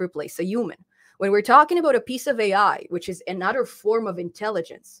cannot replace a human. When we're talking about a piece of AI, which is another form of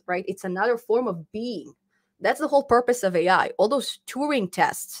intelligence, right? It's another form of being. That's the whole purpose of AI. All those Turing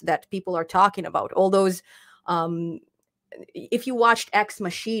tests that people are talking about, all those, if you watched Ex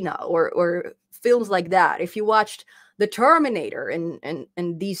Machina or films like that, if you watched The Terminator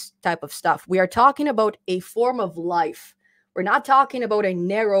and these type of stuff, we are talking about a form of life. We're not talking about a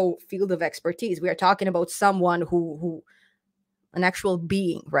narrow field of expertise. We are talking about someone who an actual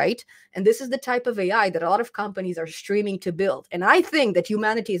being, right? And this is the type of AI that a lot of companies are streaming to build. And I think that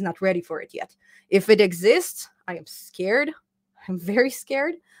humanity is not ready for it yet. If it exists, I am scared. I'm very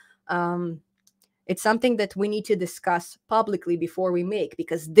scared. It's something that we need to discuss publicly before we make,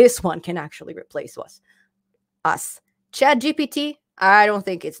 because this one can actually replace us. ChatGPT, I don't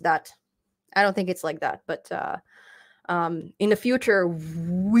think it's that. I don't think it's like that. But in the future,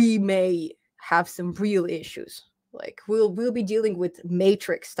 we may have some real issues. Like we'll be dealing with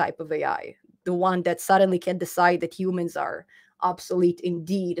Matrix type of AI, the one that suddenly can decide that humans are obsolete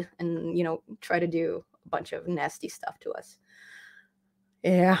indeed, and try to do a bunch of nasty stuff to us.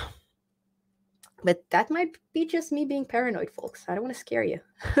 Yeah. But that might be just me being paranoid, folks. I don't want to scare you.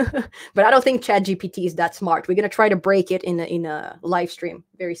 But I don't think ChatGPT is that smart. We're going to try to break it in a live stream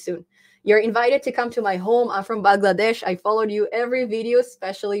very soon. You're invited to come to my home. I'm from Bangladesh. I followed you every video,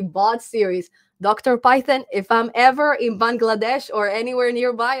 especially bot series. Dr. Python, if I'm ever in Bangladesh or anywhere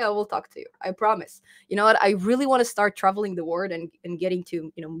nearby, I will talk to you. I promise. You know what? I really want to start traveling the world and getting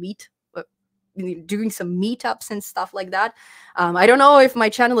to, meet, doing some meetups and stuff like that. I don't know if my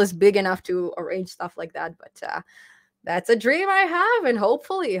channel is big enough to arrange stuff like that, but that's a dream I have. And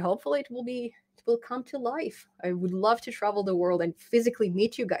hopefully it will come to life. I would love to travel the world and physically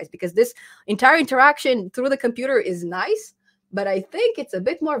meet you guys, because this entire interaction through the computer is nice. But I think it's a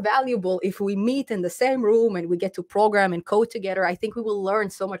bit more valuable if we meet in the same room and we get to program and code together. I think we will learn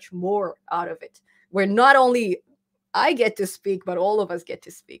so much more out of it, where not only I get to speak, but all of us get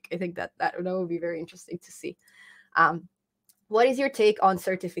to speak. I think that would be very interesting to see. What is your take on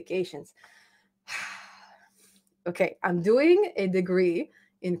certifications? Okay, I'm doing a degree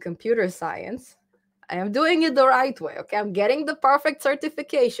in computer science. I am doing it the right way. Okay, I'm getting the perfect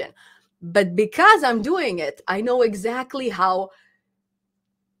certification. But because I'm doing it, I know exactly how.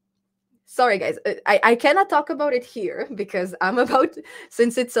 Sorry, guys, I cannot talk about it here because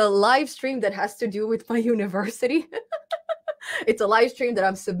since it's a live stream that has to do with my university. It's a live stream that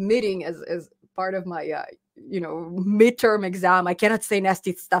I'm submitting as part of my, midterm exam. I cannot say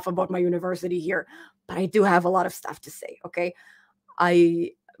nasty stuff about my university here, but I do have a lot of stuff to say. Okay,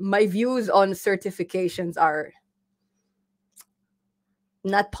 my views on certifications are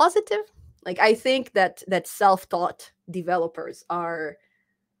not positive. Like, I think that self-taught developers are,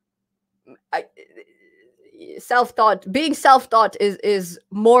 I, self-taught being self-taught is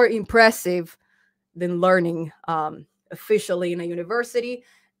more impressive than learning officially in a university.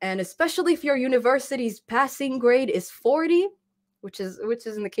 And especially if your university's passing grade is 40, which is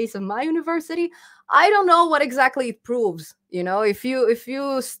in the case of my university, I don't know what exactly it proves. If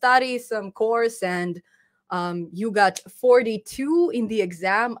you study some course and you got 42 in the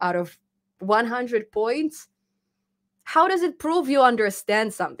exam out of 100 points, how does it prove you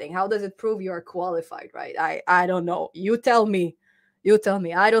understand something? How does it prove you are qualified, right? I don't know. You tell me.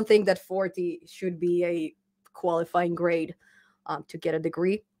 I don't think that 40 should be a qualifying grade to get a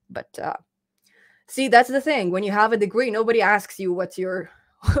degree. But see, that's the thing. When you have a degree, nobody asks you what's your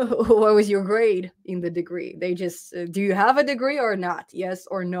what was your grade in the degree. They just do you have a degree or not? Yes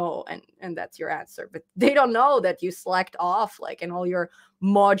or no, and that's your answer. But they don't know that you slacked off, like, and all your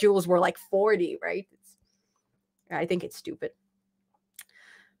modules were like 40, right? I think it's stupid.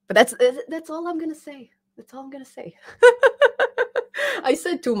 But that's all I'm gonna say. That's all I'm gonna say. I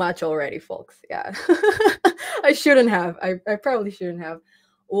said too much already, folks. Yeah. I shouldn't have. I probably shouldn't have.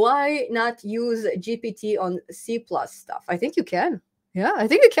 Why not use GPT on C plus stuff? I think you can. Yeah, I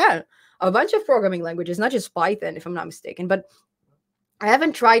think you can. A bunch of programming languages, not just Python, if I'm not mistaken, but I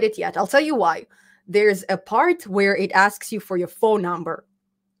haven't tried it yet. I'll tell you why. There's a part where it asks you for your phone number.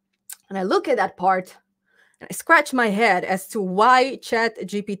 And I look at that part and I scratch my head as to why Chat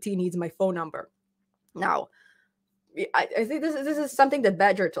GPT needs my phone number. Now, I think this is something that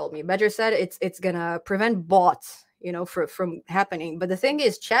Badger told me. Badger said it's gonna prevent bots, from happening. But the thing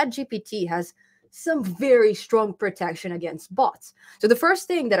is, Chat GPT has some very strong protection against bots. So the first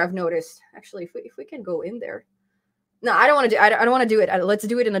thing that I've noticed, actually, if we can go in there. No, I don't want to do. I don't want to do it. Let's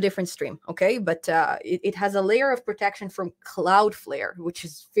do it in a different stream, okay? But it has a layer of protection from Cloudflare, which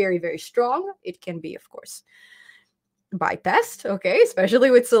is very, very strong. It can be, of course, bypassed, okay,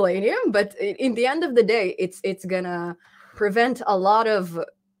 especially with Selenium. But in the end of the day, it's gonna prevent a lot of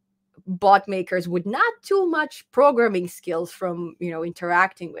bot makers with not too much programming skills from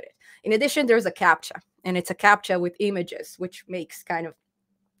interacting with it. In addition, there's a CAPTCHA, and it's a CAPTCHA with images, which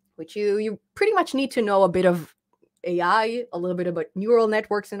you pretty much need to know a bit of AI, a little bit about neural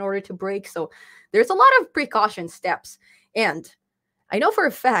networks in order to break. So there's a lot of precaution steps. And I know for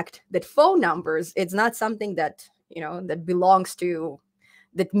a fact that phone numbers, it's not something that,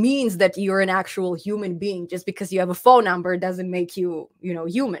 that means that you're an actual human being. Just because you have a phone number doesn't make you,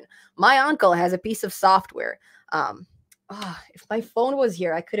 human. My uncle has a piece of software. If my phone was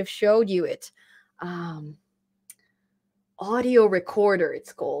here, I could have showed you it. Audio recorder,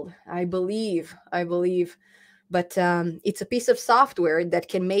 it's called, I believe. But it's a piece of software that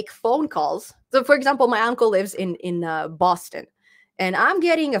can make phone calls. So, for example, my uncle lives in Boston, and I'm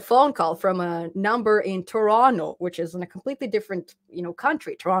getting a phone call from a number in Toronto, which is in a completely different,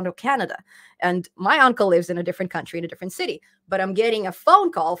 country, Toronto, Canada. And my uncle lives in a different country, in a different city. But I'm getting a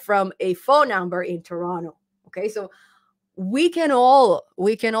phone call from a phone number in Toronto. Okay, so we can all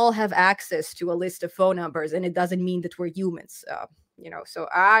have access to a list of phone numbers, and it doesn't mean that we're humans. So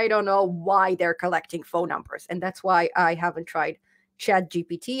I don't know why they're collecting phone numbers, and that's why I haven't tried Chat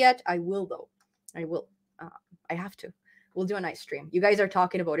GPT yet. I will, though. I will. I have to. We'll do a nice stream. You guys are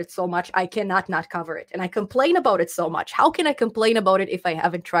talking about it so much, I cannot not cover it, and I complain about it so much. How can I complain about it if I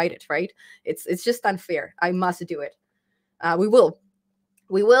haven't tried it? Right? It's just unfair. I must do it. We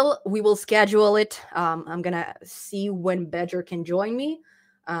will schedule it. I'm gonna see when Badger can join me,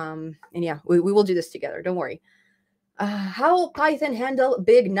 and yeah, we will do this together. Don't worry. How Python handle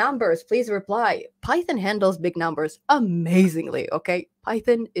big numbers? Please reply. Python handles big numbers amazingly. Okay,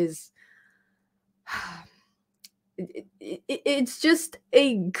 Python is it's just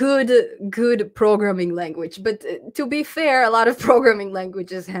a good programming language. But to be fair, a lot of programming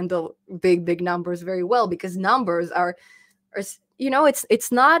languages handle big numbers very well, because numbers are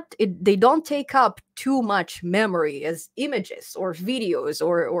it's not, they don't take up too much memory as images or videos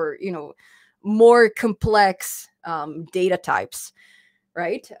or more complex data types,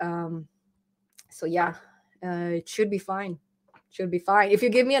 right? So yeah, it should be fine. If you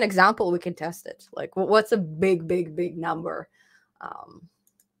give me an example, we can test it. Like, what's a big number?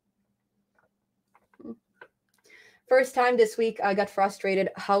 First time this week, I got frustrated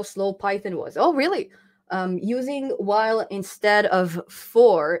how slow Python was. Oh, really? Using while instead of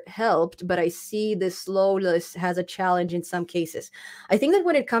for helped, but I see the slowness has a challenge in some cases. I think that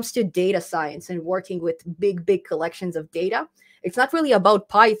when it comes to data science and working with big collections of data, it's not really about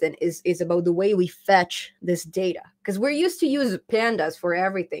Python, is about the way we fetch this data. because we're used to use pandas for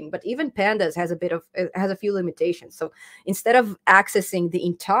everything, but even pandas has a few limitations. So instead of accessing the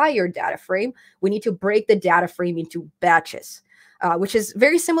entire data frame, we need to break the data frame into batches, which is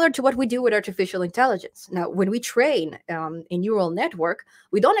very similar to what we do with artificial intelligence. Now, when we train a neural network,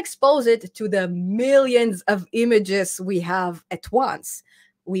 we don't expose it to the millions of images we have at once.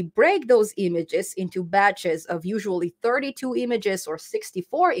 We break those images into batches of usually 32 images or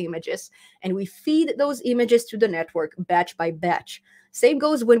 64 images, and we feed those images to the network batch by batch. Same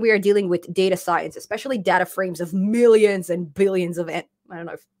goes when we are dealing with data science, especially data frames of millions and billions of, I don't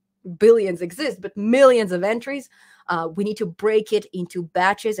know if billions exist, but millions of entries. We need to break it into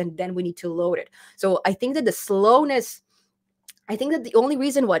batches, and then we need to load it. So I think that the only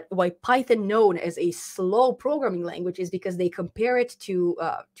reason why Python known as a slow programming language is because they compare it to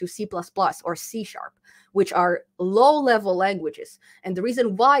C++ or C#, which are low-level languages. And the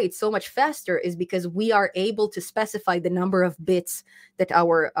reason why it's so much faster is because we are able to specify the number of bits that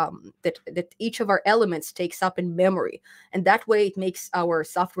our that each of our elements takes up in memory, and that way it makes our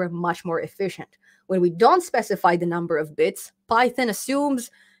software much more efficient. When we don't specify the number of bits, Python assumes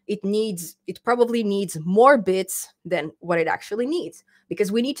it probably needs more bits than what it actually needs, because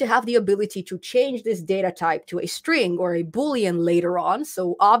we need to have the ability to change this data type to a string or a Boolean later on.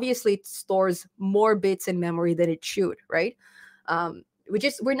 So obviously it stores more bits in memory than it should, right?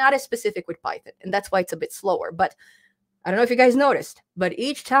 We're not as specific with Python, and that's why it's a bit slower. But I don't know if you guys noticed, but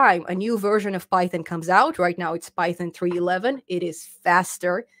each time a new version of Python comes out, right now it's Python 3.11, it is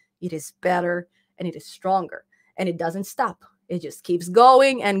faster, it is better, and it is stronger, and it doesn't stop. It just keeps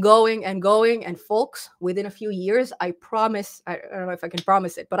going and going and going. And folks, within a few years, I promise, I don't know if I can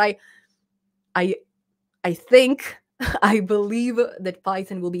promise it, but I think, I believe that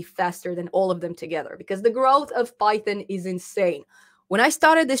Python will be faster than all of them together, because the growth of Python is insane. When I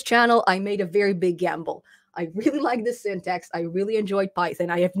started this channel, I made a very big gamble. I really like the syntax. I really enjoyed Python.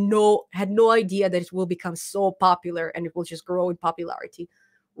 I had no idea that it will become so popular and it will just grow in popularity.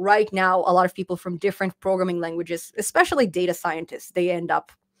 Right now, a lot of people from different programming languages, especially data scientists, they end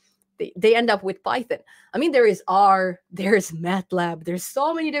up with Python. I mean, there is R, there's MATLAB, there's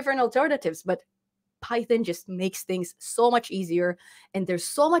so many different alternatives, but Python just makes things so much easier, and there's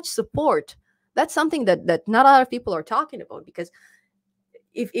so much support. That's something that not a lot of people are talking about, because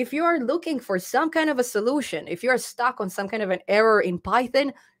if you are looking for some kind of a solution, if you're stuck on some kind of an error in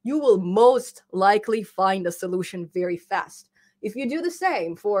Python, you will most likely find a solution very fast. If you do the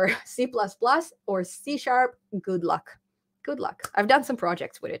same for C++ or C#, good luck. Good luck. I've done some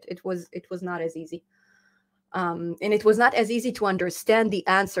projects with it. It was not as easy. And it was not as easy to understand the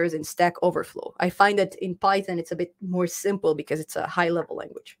answers in Stack Overflow. I find that in Python, it's a bit more simple because it's a high-level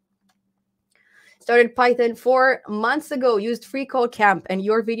language. Started Python 4 months ago, used Free Code Camp and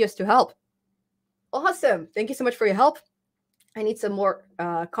your videos to help. Awesome. Thank you so much for your help. I need some more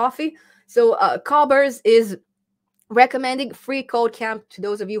coffee. So Cobbers is recommending Free Code Camp to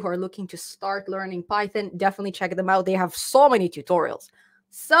those of you who are looking to start learning Python. Definitely check them out. They have so many tutorials.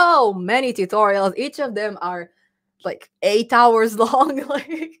 So many tutorials. Each of them are like 8 hours long,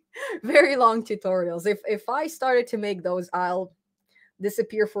 like very long tutorials. If I started to make those, I'll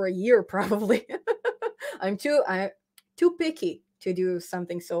disappear for a year probably. I'm too picky to do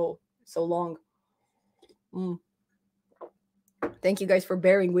something so long. Thank you guys for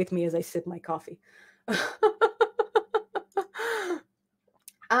bearing with me as I sip my coffee.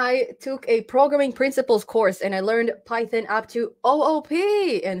 I took a programming principles course and I learned Python up to OOP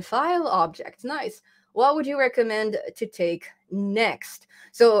and file objects. Nice. What would you recommend to take next?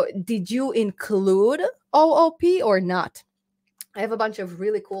 So did you include OOP or not? I have a bunch of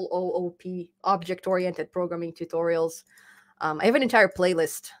really cool OOP, object-oriented programming tutorials. I have an entire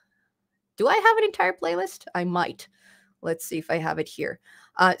playlist. Do I have an entire playlist? I might. Let's see if I have it here.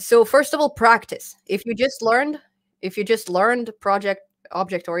 So first of all, practice. If you just learned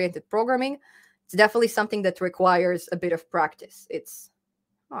object-oriented programming, it's definitely something that requires a bit of practice.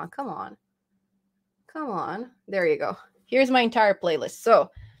 Oh, come on. There you go. Here's my entire playlist. So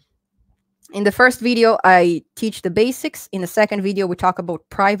in the first video, I teach the basics. In the second video, we talk about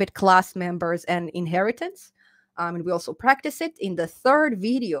private class members and inheritance. And we also practice it. In the third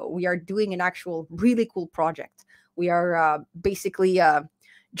video, we are doing an actual really cool project. We are basically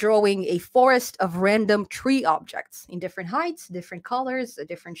drawing a forest of random tree objects in different heights, different colors,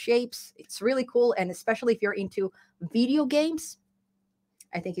 different shapes. It's really cool. And especially if you're into video games,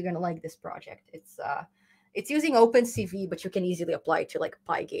 I think you're going to like this project. It's using OpenCV, but you can easily apply it to like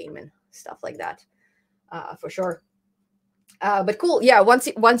Pygame and stuff like that, for sure. But cool, yeah.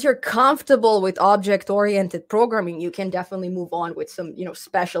 Once you're comfortable with object-oriented programming, you can definitely move on with some,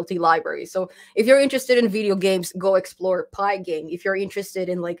 specialty libraries. So if you're interested in video games, go explore Pygame. If you're interested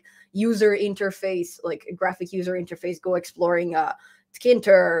in like user interface, like graphic user interface, go exploring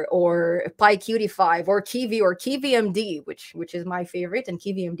Tkinter or PyQt5 or Kiwi or KiwiMD, which is my favorite, and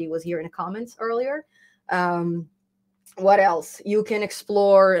KiwiMD was here in the comments earlier. What else? You can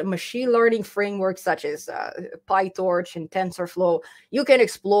explore machine learning frameworks such as PyTorch and TensorFlow. You can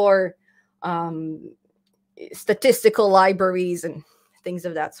explore statistical libraries and things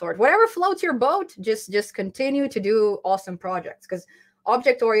of that sort. Whatever floats your boat, just continue to do awesome projects, because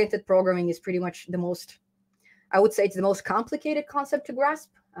object-oriented programming is pretty much the most, I would say it's the most complicated concept to grasp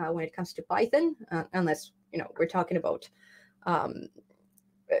when it comes to Python, unless, we're talking about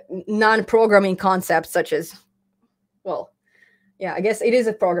non-programming concepts such as, well, yeah, I guess it is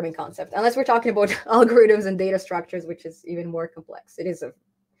a programming concept, unless we're talking about algorithms and data structures, which is even more complex. It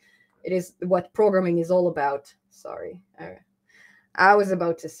is what programming is all about. Sorry, I was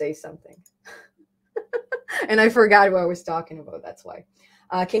about to say something, and I forgot what I was talking about. That's why.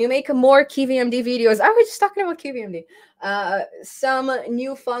 Can you make more KiwiMD videos? I was just talking about KiwiMD. Some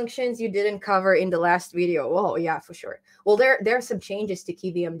new functions you didn't cover in the last video. Oh, yeah, for sure. Well, there are some changes to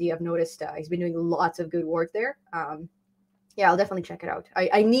KiwiMD. I've noticed he's been doing lots of good work there. Yeah, I'll definitely check it out.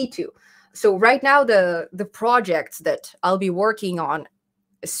 I need to. So right now, the projects that I'll be working on,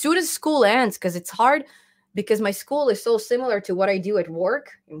 as soon as school ends, because it's hard, because my school is so similar to what I do at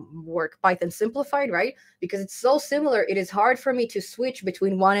work Python Simplified, right? Because it's so similar, it is hard for me to switch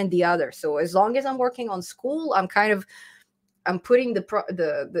between one and the other. So as long as I'm working on school, I'm putting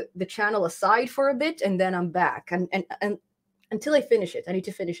the channel aside for a bit, and then I'm back. And until I finish it, I need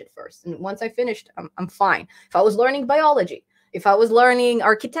to finish it first. And once I finished, I'm fine. If I was learning biology, if I was learning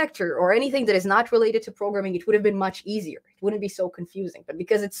architecture or anything that is not related to programming, it would have been much easier. It wouldn't be so confusing. But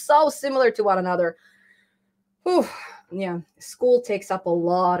because it's so similar to one another, yeah, school takes up a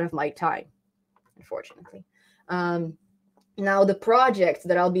lot of my time, unfortunately. Now, the project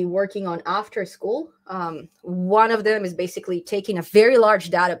that I'll be working on after school, one of them is basically taking a very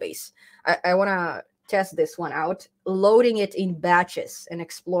large database. I want to test this one out, loading it in batches and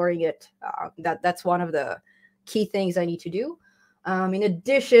exploring it. That's one of the key things I need to do. In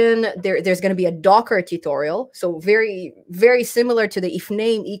addition, there's going to be a Docker tutorial. So very, very similar to the if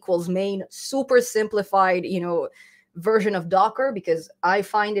name equals main, super simplified, version of Docker, because I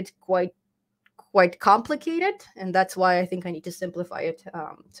find it quite complicated, and that's why I think I need to simplify it.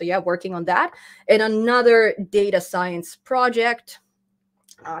 So yeah, working on that. And another data science project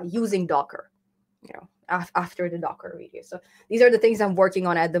using Docker, after the Docker video. So these are the things I'm working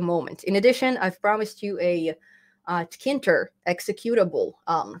on at the moment. In addition, I've promised you a Tkinter executable,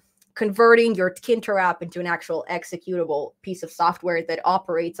 converting your Tkinter app into an actual executable piece of software that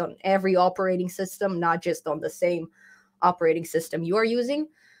operates on every operating system, not just on the same operating system you are using.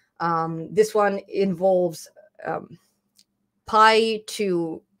 This one involves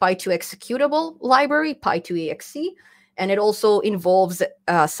Py2 executable library, Py2exe, and it also involves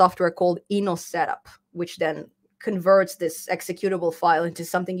a software called InnoSetup, which then converts this executable file into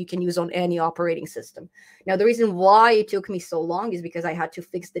something you can use on any operating system. Now, the reason why it took me so long is because I had to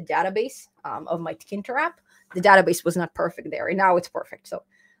fix the database of my Tkinter app. The database was not perfect there, and now it's perfect. So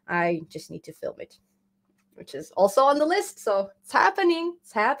I just need to film it, which is also on the list. So it's happening.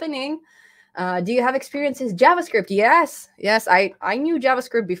 It's happening. Do you have experience in JavaScript? Yes. I knew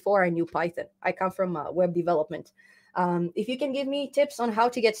JavaScript before I knew Python. I come from web development. If you can give me tips on how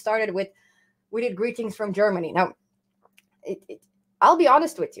to get started with it, greetings from Germany. Now, I'll be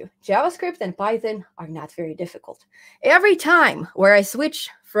honest with you. JavaScript and Python are not very difficult. Every time where I switch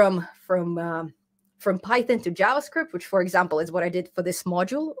from Python to JavaScript, which, for example, is what I did for this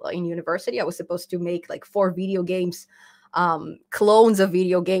module in university. I was supposed to make like 4 video games, clones of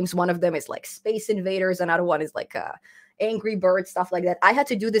video games. One of them is like Space Invaders. Another one is like Angry Birds, stuff like that. I had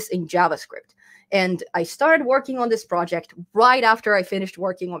to do this in JavaScript. And I started working on this project right after I finished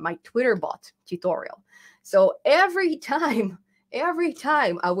working on my Twitter bot tutorial. So every time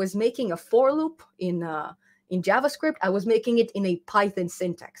I was making a for loop in JavaScript, I was making it in a Python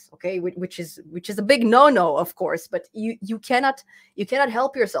syntax, okay, which is a big no-no, of course, but you cannot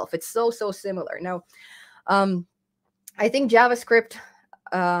help yourself. It's so similar. Now, I think JavaScript,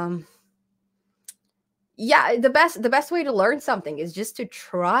 yeah, the best way to learn something is just to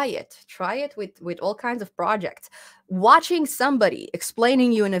try it with all kinds of projects. Watching somebody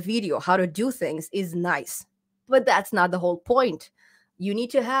explaining you in a video how to do things is nice, but that's not the whole point. you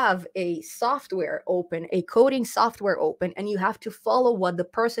need to have a software open, a coding software open, and you have to follow what the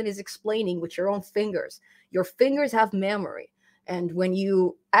person is explaining with your own fingers. Your fingers have memory. And when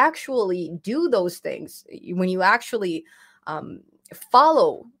you actually do those things, when you actually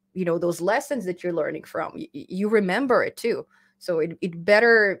follow, those lessons that you're learning from, you remember it too. So it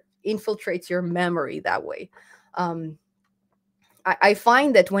better infiltrates your memory that way. I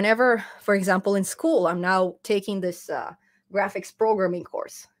find that whenever, for example, in school, I'm now taking this graphics programming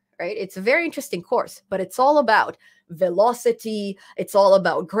course, right? It's a very interesting course, but it's all about velocity. It's all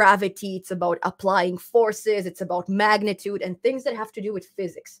about gravity. It's about applying forces. It's about magnitude and things that have to do with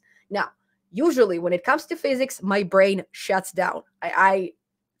physics. Now, usually when it comes to physics, my brain shuts down. I'm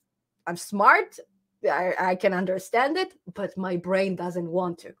smart. I can understand it, but my brain doesn't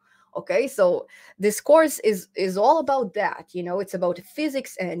want to. Okay, so this course is all about that. It's about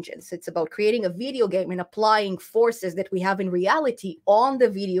physics engines. It's about creating a video game and applying forces that we have in reality on the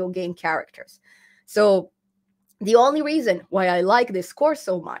video game characters. So the only reason why I like this course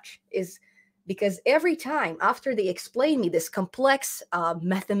so much is because every time after they explain me this complex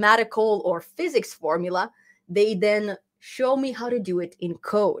mathematical or physics formula, they then show me how to do it in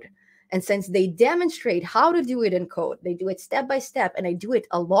code. And since they demonstrate how to do it in code, they do it step by step, and I do it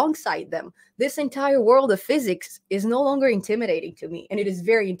alongside them, this entire world of physics is no longer intimidating to me. And it is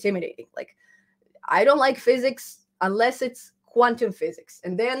very intimidating. Like, I don't like physics unless it's quantum physics.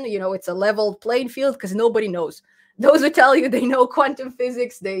 And then, it's a level playing field because nobody knows. Those who tell you they know quantum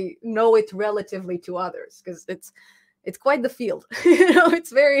physics, they know it relatively to others because it's quite the field.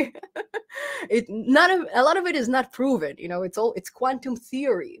 It's very a lot of it is not proven. It's quantum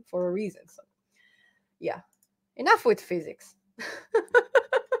theory for a reason. So yeah, enough with physics.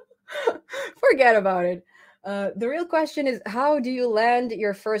 Forget about it. The real question is, how do you land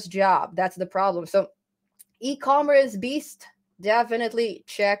your first job? That's the problem. So e-commerce beast, definitely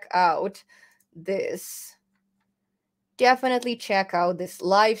check out this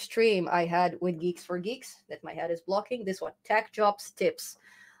live stream I had with Geeks for Geeks that my head is blocking. This one, Tech Jobs Tips.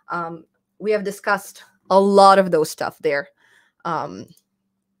 We have discussed a lot of those stuff there. For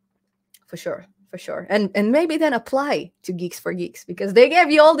sure. And maybe then apply to Geeks for Geeks because they gave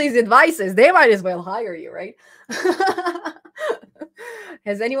you all these advices. They might as well hire you, right?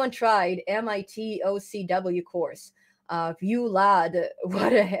 Has anyone tried MIT OCW course? View lad,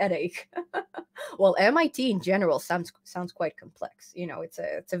 what a headache. Well, MIT in general sounds quite complex.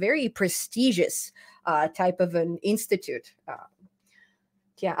 It's a very prestigious type of an institute.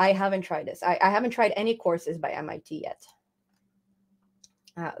 Yeah, I haven't tried this. I haven't tried any courses by MIT yet.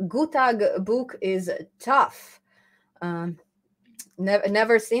 Gutag book is tough.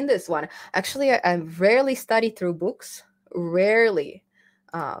 Never seen this one. Actually, I rarely study through books. Rarely.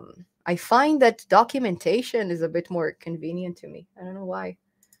 I find that documentation is a bit more convenient to me. I don't know why.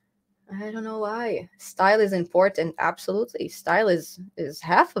 Style is important. Absolutely. Style is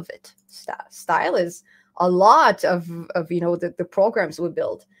half of it. Style is a lot of the programs we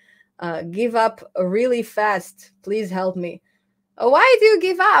build. Give up really fast. Please help me. Why do you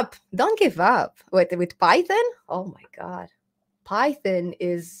give up? Don't give up. With Python? Oh my God. Python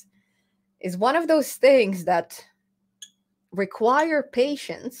is one of those things that require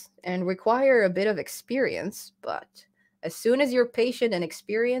patience and require a bit of experience, but as soon as you're patient and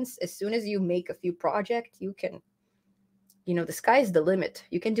experienced, as soon as you make a few projects, you can, the sky is the limit.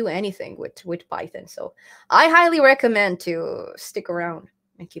 You can do anything with Python. So I highly recommend to stick around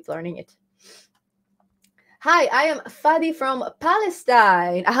and keep learning it. Hi, I am Fadi from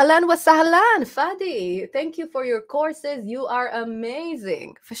Palestine. Ahlan wa sahlan, Fadi. Thank you for your courses. You are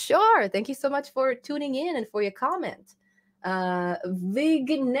amazing. For sure. Thank you so much for tuning in and for your comment.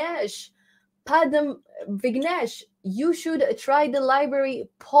 Vignesh, you should try the library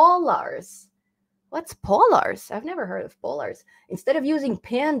Polars. What's Polars? I've never heard of Polars. Instead of using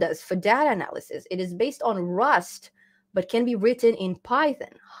pandas for data analysis, it is based on Rust, but can be written in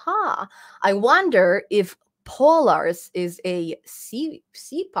Python. I wonder if Polars is a C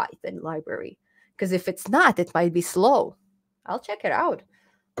Python library, because if it's not, it might be slow. I'll check it out.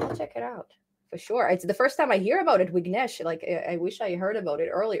 For sure. It's the first time I hear about it, Vignesh. Like, I wish I heard about it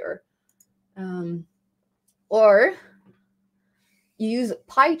earlier. Or you use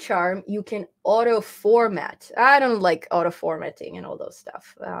PyCharm, you can auto format. I don't like auto formatting and all those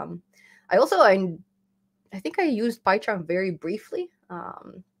stuff. I think I used PyCharm very briefly.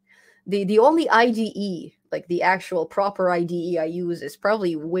 The only IDE, like the actual proper IDE I use, is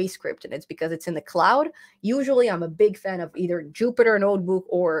probably WayScript, and it's because it's in the cloud. Usually I'm a big fan of either Jupyter Notebook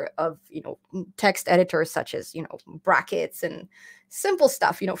or of, text editors such as, brackets and simple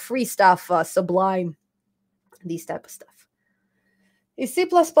stuff, free stuff, Sublime, these type of stuff. Is C++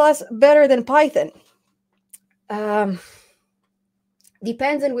 better than Python? Um,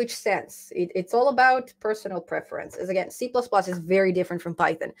 Depends in which sense. It's all about personal preferences. Again, C++ is very different from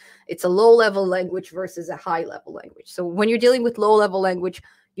Python. It's a low-level language versus a high-level language. So when you're dealing with low-level language,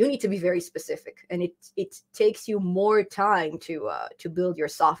 you need to be very specific, and it takes you more time to build your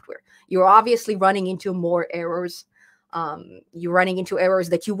software. You're obviously running into more errors. You're running into errors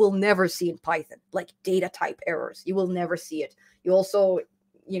that you will never see in Python, like data type errors. You will never see it. You also,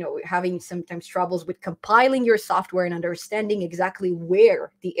 having sometimes troubles with compiling your software and understanding exactly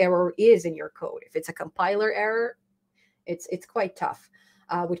where the error is in your code. If it's a compiler error, it's quite tough.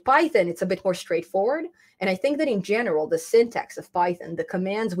 With Python, it's a bit more straightforward. And I think that in general, the syntax of Python, the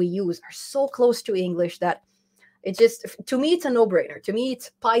commands we use are so close to English that it just, to me, it's a no-brainer. To me,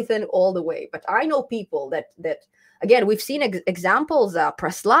 it's Python all the way. But I know people that again, we've seen examples.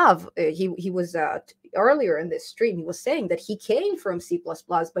 Praslav, he was earlier in this stream, he was saying that he came from C++,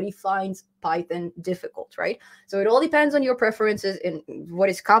 but he finds Python difficult, right? So it all depends on your preferences and what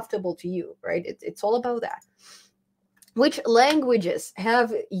is comfortable to you, right? It's all about that. Which languages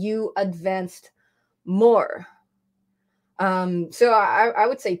have you advanced more? So I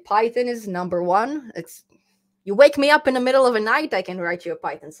would say Python is number one. You wake me up in the middle of a night, I can write you a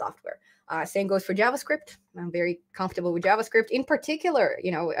Python software. Same goes for JavaScript. I'm very comfortable with JavaScript. In particular,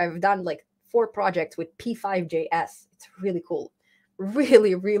 I've done like 4 projects with P5.js. It's really cool.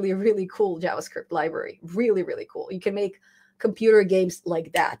 Really, really, really cool JavaScript library. Really, really cool. You can make computer games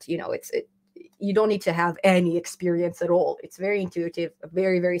like that. You don't need to have any experience at all. It's very intuitive,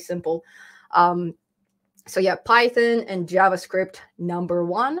 very, very simple. So yeah, Python and JavaScript, number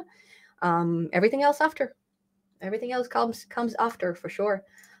one. Everything else after. Everything else comes after, for sure.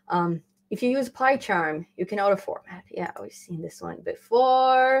 If you use PyCharm, you can auto format. Yeah, we've seen this one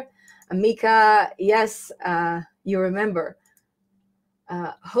before. Amika, yes, you remember.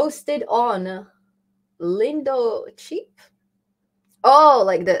 Hosted on Lindo Cheap. Oh,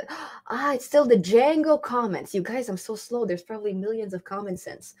 like it's still the Django comments. You guys, I'm so slow. There's probably millions of comments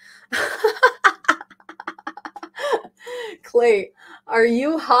since. Clay, are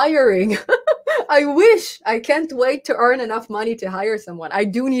you hiring? I wish. I can't wait to earn enough money to hire someone. I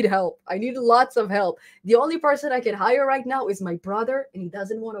do need help. I need lots of help. The only person I can hire right now is my brother, and he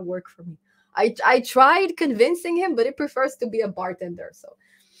doesn't want to work for me. I tried convincing him, but he prefers to be a bartender. So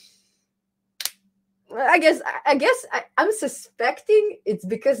I guess I'm suspecting it's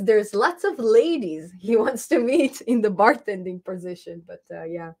because there's lots of ladies he wants to meet in the bartending position. But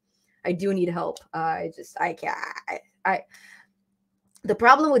yeah, I do need help. I can't. The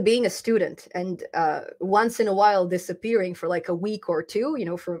problem with being a student and once in a while disappearing for like a week or two,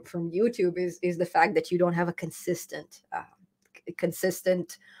 from YouTube is the fact that you don't have a consistent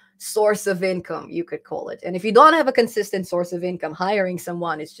source of income, you could call it. And if you don't have a consistent source of income, hiring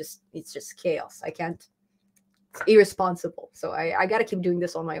someone it's just chaos. I can't. It's irresponsible. So I got to keep doing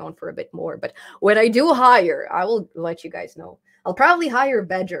this on my own for a bit more. But when I do hire, I will let you guys know. I'll probably hire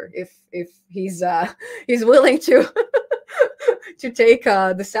Badger if he's willing to to take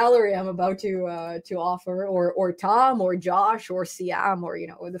the salary I'm about to offer, or Tom or Josh or Siam, or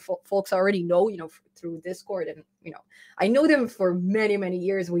the folks I already know through Discord, and I know them for many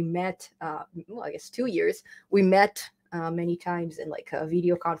years. We met well, I guess 2 years. We met many times in like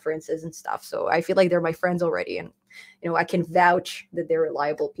video conferences and stuff. So I feel like they're my friends already, and I can vouch that they're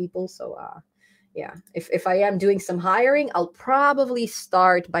reliable people. So yeah, if I am doing some hiring, I'll probably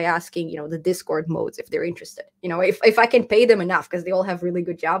start by asking, the Discord modes if they're interested. If I can pay them enough, because they all have really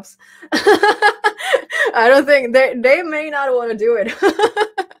good jobs. I don't think they may not want to do it.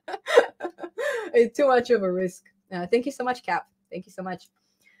 It's too much of a risk. Thank you so much, Cap. Thank you so much.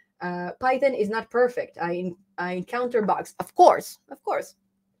 Python is not perfect. I encounter bugs. Of course.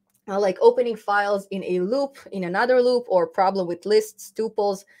 Like opening files in a loop, in another loop, or problem with lists,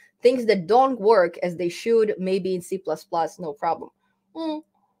 tuples, things that don't work as they should, maybe in C++, no problem.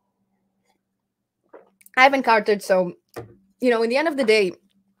 I've encountered, so, in the end of the day,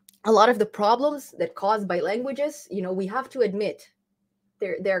 a lot of the problems that caused by languages, we have to admit,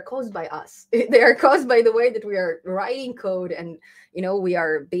 they're caused by us. They are caused by the way that we are writing code, and, we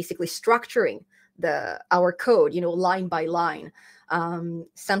are basically structuring our code, line by line.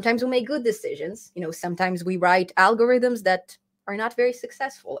 Sometimes we make good decisions, sometimes we write algorithms that are not very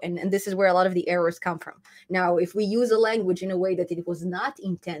successful. And this is where a lot of the errors come from. Now, if we use a language in a way that it was not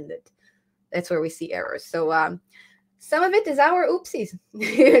intended, that's where we see errors. So some of it is our oopsies.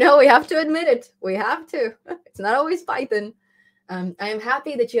 We have to admit it. We have to. It's not always Python. I am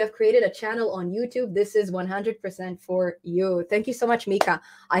happy that you have created a channel on YouTube. This is 100% for you. Thank you so much, Mika.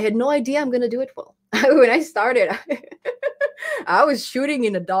 I had no idea I'm going to do it well. When I started, I was shooting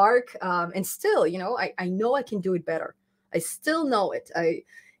in the dark, and still, I know I can do it better. I still know it.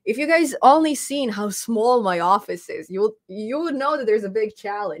 If you guys only seen how small my office is, you would know that there's a big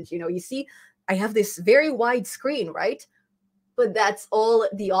challenge. You see, I have this very wide screen, right? But that's all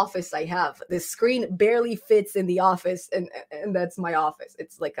the office I have. The screen barely fits in the office, and that's my office.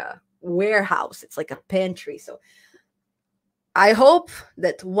 It's like a warehouse. It's like a pantry. So I hope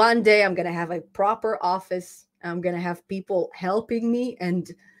that one day I'm gonna have a proper office. I'm gonna have people helping me,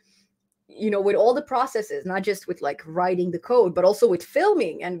 and with all the processes, not just with like writing the code, but also with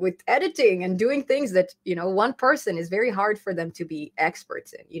filming and with editing and doing things that one person is very hard for them to be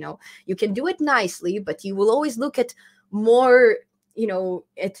experts in. You can do it nicely, but you will always look at more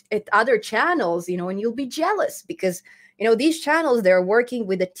at other channels, and you'll be jealous because these channels, they're working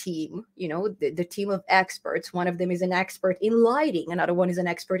with a team, the team of experts. One of them is an expert in lighting, another one is an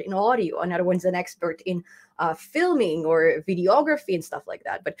expert in audio, another one's an expert in filming or videography and stuff like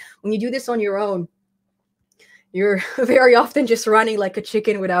that. But when you do this on your own, you're very often just running like a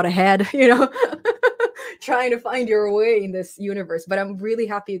chicken without a head, trying to find your way in this universe. But I'm really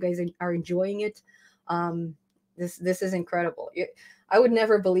happy you guys are enjoying it. This is incredible. I would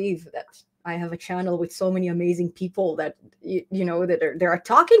never believe that I have a channel with so many amazing people that that are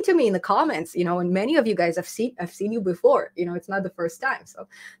talking to me in the comments, and many of you guys I've seen you before. It's not the first time, so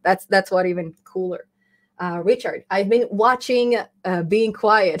that's what even cooler. Richard, I've been watching Being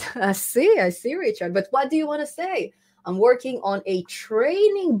Quiet. I see, Richard. But what do you want to say? I'm working on a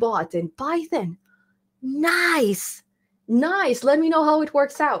training bot in Python. Nice. Let me know how it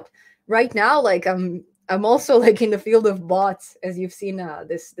works out. Right now, like I'm also like in the field of bots, as you've seen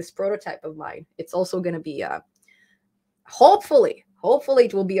this prototype of mine. It's also going to be hopefully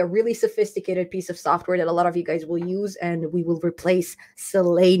it will be a really sophisticated piece of software that a lot of you guys will use, and we will replace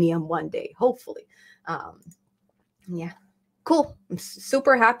Selenium one day, hopefully. Yeah, cool. I'm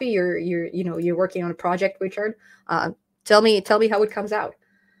super happy you're working on a project, Richard. Tell me how it comes out.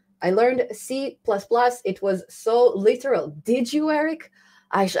 I learned C++. It was so literal. Did you, Eric?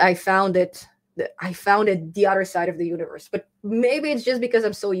 I found it. I found it the other side of the universe, but maybe it's just because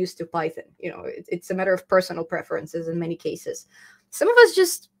I'm so used to Python. It's a matter of personal preferences in many cases. Some of us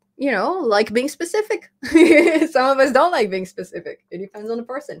just, like being specific. Some of us don't like being specific. It depends on the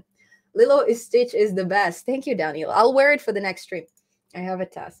person. Lilo is Stitch is the best. Thank you, Daniel. I'll wear it for the next stream. I have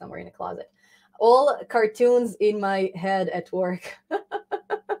it somewhere in the closet. All cartoons in my head at work.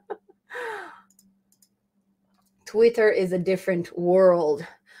 Twitter is a different world.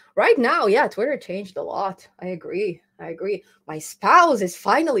 Right now, yeah, Twitter changed a lot. I agree. My spouse is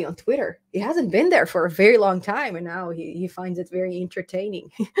finally on Twitter. He hasn't been there for a very long time, and now he finds it very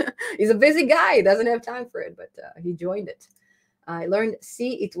entertaining. He's a busy guy. He doesn't have time for it, but he joined it. I learned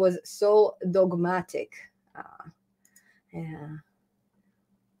C. It was so dogmatic. Yeah.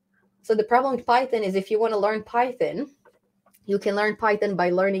 So the problem with Python is if you want to learn Python, you can learn Python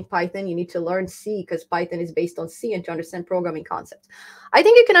by learning Python. You need to learn C because Python is based on C, and to understand programming concepts. I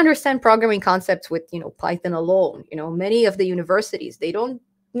think you can understand programming concepts with, Python alone. Many of the universities, they don't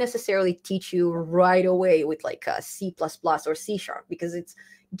necessarily teach you right away with like C++ or C# because it's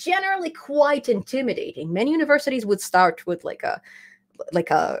generally quite intimidating. Many universities would start with like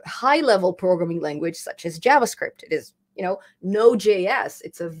a high-level programming language such as JavaScript. It is, Node.js.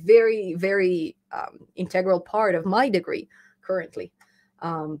 It's a very, very integral part of my degree currently.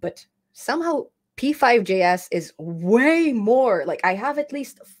 But somehow P5.js is way more. Like I have at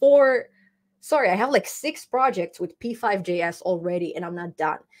least I have like 6 projects with P5.js already, and I'm not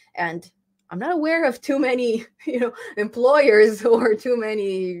done. And I'm not aware of too many, employers or too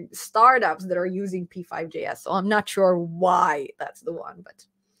many startups that are using P5.js. So I'm not sure why that's the one, but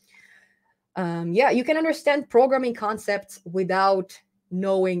yeah, you can understand programming concepts without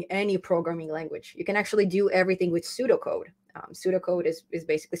knowing any programming language. You can actually do everything with pseudocode. Pseudocode is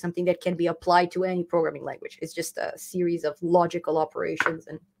basically something that can be applied to any programming language. It's just a series of logical operations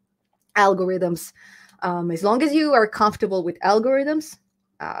and algorithms. As long as you are comfortable with algorithms,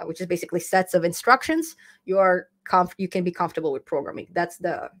 which is basically sets of instructions, you can be comfortable with programming. That's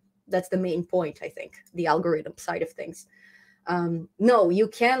the main point, I think, the algorithm side of things. No, you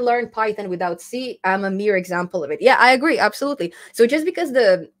can learn Python without C. I'm a mere example of it. Yeah, I agree, absolutely. So just because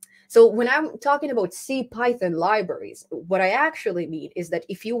so when I'm talking about C Python libraries, what I actually mean is that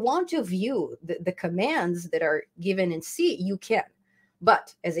if you want to view the commands that are given in C, you can.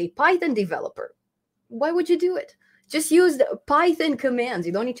 But as a Python developer, why would you do it? Just use the Python commands.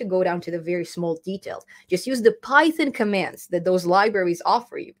 You don't need to go down to the very small details. Just use the Python commands that those libraries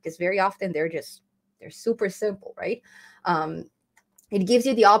offer you, because very often they're super simple, right? It gives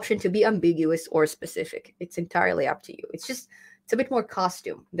you the option to be ambiguous or specific. It's entirely up to you. It's a bit more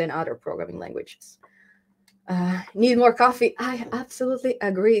costume than other programming languages. Need more coffee? I absolutely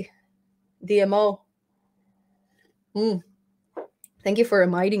agree. DMO. Thank you for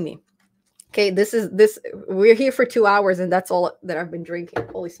reminding me. Okay, this. We're here for 2 hours, and that's all that I've been drinking.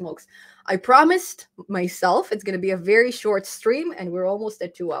 Holy smokes! I promised myself it's going to be a very short stream, and we're almost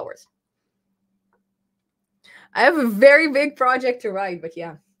at 2 hours. I have a very big project to write, but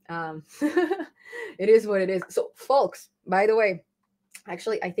yeah, it is what it is. So, folks, by the way,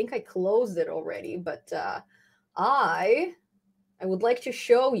 actually, I think I closed it already, but I would like to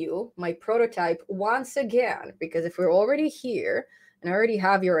show you my prototype once again, because if we're already here and I already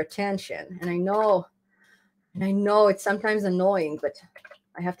have your attention, and I know it's sometimes annoying, but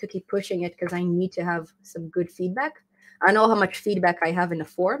I have to keep pushing it because I need to have some good feedback. I know how much feedback I have in the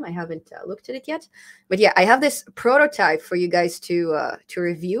form. I haven't looked at it yet, but yeah, I have this prototype for you guys to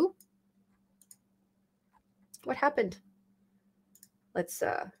review. What happened? Let's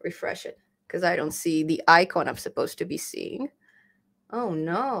refresh it because I don't see the icon I'm supposed to be seeing. Oh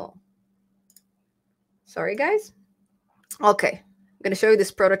no. Sorry, guys. Okay. I'm going to show you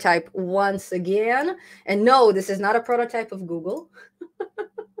this prototype once again. And no, this is not a prototype of Google.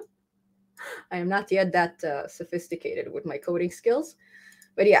 I am not yet that sophisticated with my coding skills.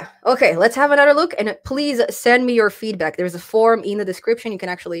 But yeah, okay, let's have another look. And please send me your feedback. There's a form in the description. You can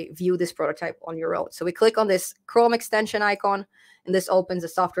actually view this prototype on your own. So we click on this Chrome extension icon, and this opens a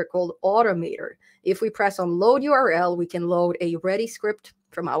software called Automator. If we press on load URL, we can load a ready script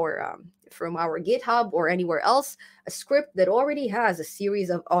from our GitHub or anywhere else, a script that already has a series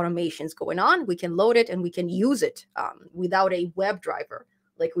of automations going on. We can load it and we can use it without a web driver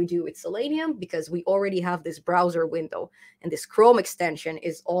like we do with Selenium, because we already have this browser window, and this Chrome extension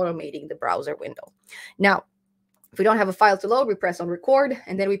is automating the browser window. Now, if we don't have a file to load, we press on record,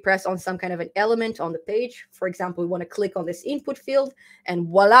 and then we press on some kind of an element on the page. For example, we want to click on this input field, and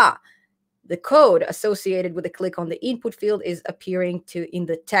voila, the code associated with the click on the input field is appearing in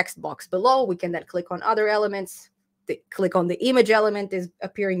the text box below. We can then click on other elements. The click on the image element is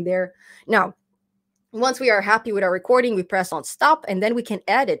appearing there. Now, once we are happy with our recording, we press on stop, and then we can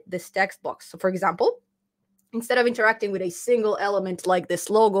edit this text box. So for example, instead of interacting with a single element like this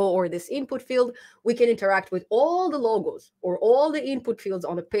logo or this input field, we can interact with all the logos or all the input fields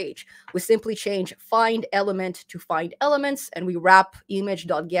on the page. We simply change find element to find elements, and we wrap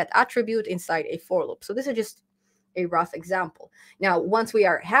image.get attribute inside a for loop. So this is just a rough example. Now, once we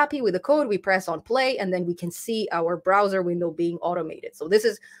are happy with the code, we press on play, and then we can see our browser window being automated. So this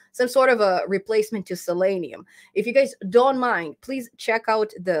is some sort of a replacement to Selenium. If you guys don't mind, please check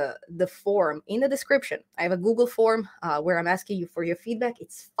out the form in the description. I have a Google form where I'm asking you for your feedback.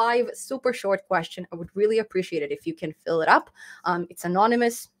 It's 5 super short questions. I would really appreciate it if you can fill it up. It's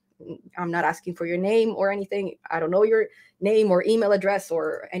anonymous. I'm not asking for your name or anything. I don't know your name or email address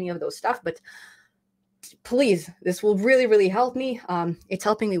or any of those stuff, but please, this will really, really help me. It's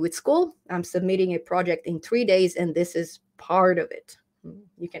helping me with school. I'm submitting a project in 3 days, and this is part of it.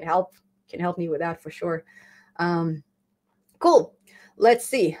 You can help me with that for sure. Cool. Let's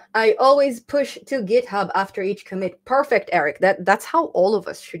see. I always push to GitHub after each commit. Perfect, Eric. That's how all of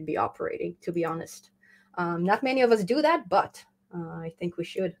us should be operating, to be honest. Not many of us do that, but I think we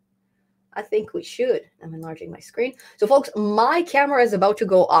should. I'm enlarging my screen. So folks, my camera is about to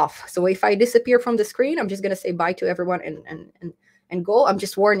go off. So if I disappear from the screen, I'm just going to say bye to everyone and go. I'm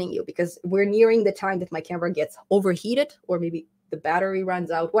just warning you because we're nearing the time that my camera gets overheated, or maybe the battery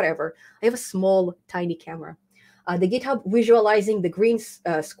runs out, whatever. I have a small, tiny camera. The GitHub visualizing the green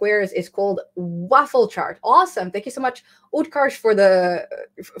squares is called waffle chart. Awesome. Thank you so much, Utkarsh, for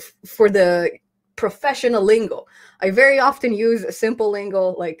the professional lingo. I very often use a simple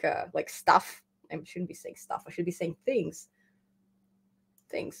lingo like stuff. I shouldn't be saying stuff. I should be saying things.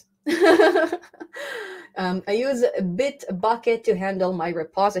 I use Bitbucket to handle my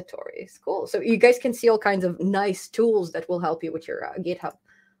repositories. Cool. So you guys can see all kinds of nice tools that will help you with your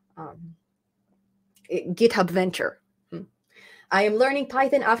GitHub venture. I am learning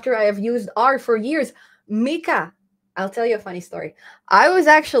Python after I have used R for years. Mika, I'll tell you a funny story. I was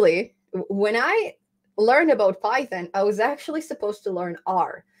actually, when I learned about Python, I was actually supposed to learn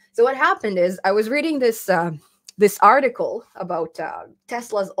R. So what happened is I was reading this article about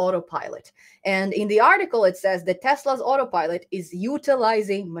Tesla's autopilot. And in the article, it says that Tesla's autopilot is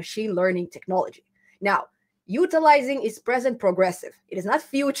utilizing machine learning technology. Now, utilizing is present progressive. It is not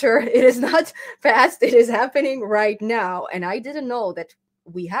future. It is not past. It is happening right now. And I didn't know that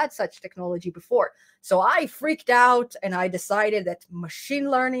we had such technology before. So I freaked out and I decided that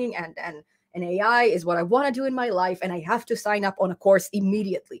machine learning and and AI is what I want to do in my life, and I have to sign up on a course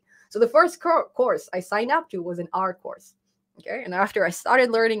immediately. So the first course I signed up to was an R course. Okay. And after I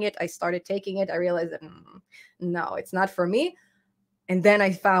started learning it, I started taking it. I realized that no, it's not for me. And then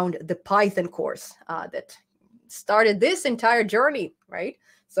I found the Python course that started this entire journey, right?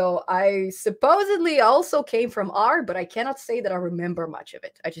 So I supposedly also came from R, but I cannot say that I remember much of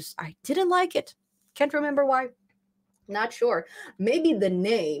it. I didn't like it. Can't remember why. Not sure. Maybe the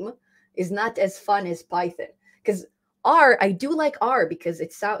name is not as fun as Python. Because R, I do like R because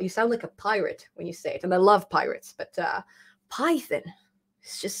you sound like a pirate when you say it. And I love pirates. But Python,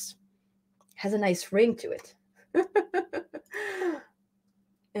 it's just has a nice ring to it.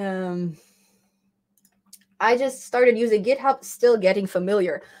 I just started using GitHub, still getting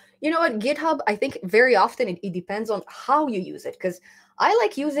familiar. You know what? GitHub, I think very often it depends on how you use it, because I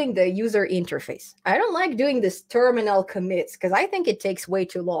like using the user interface. I don't like doing this terminal commits because I think it takes way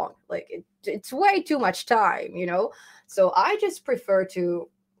too long. Like it's way too much time, you know? So I just prefer to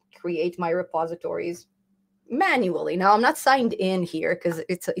create my repositories manually. Now I'm not signed in here because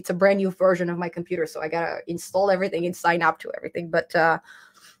it's a brand new version of my computer, so I gotta install everything and sign up to everything. But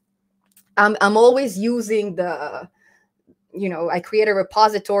I'm always using the, I create a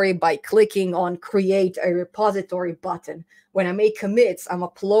repository by clicking on create a repository button. When I make commits, I'm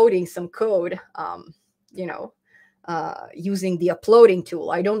uploading some code, using the uploading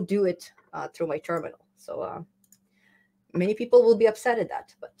tool. I don't do it through my terminal. So many people will be upset at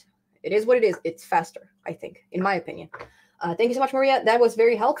that, but it is what it is. It's faster, I think, in my opinion. Thank you so much, Maria. That was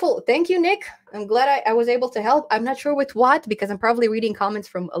very helpful. Thank you, Nick. I'm glad I was able to help. I'm not sure with what, because I'm probably reading comments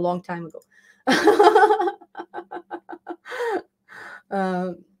from a long time ago.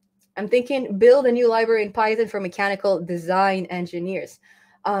 I'm thinking build a new library in Python for mechanical design engineers.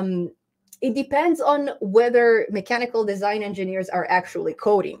 It depends on whether mechanical design engineers are actually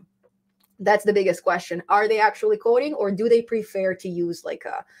coding. That's the biggest question. Are they actually coding, or do they prefer to use like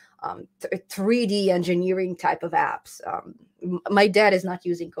a 3D engineering type of apps? My dad is not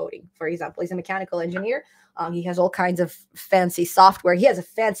using coding, for example. He's a mechanical engineer. He has all kinds of fancy software. He has a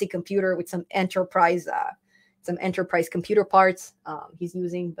fancy computer with some enterprise computer parts he's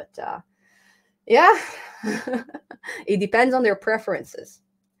using. But yeah, it depends on their preferences.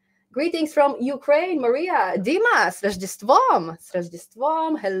 Greetings from Ukraine, Maria. Dima, s Rождеством. S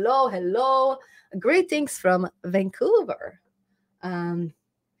Rождеством. Hello, hello. Greetings from Vancouver.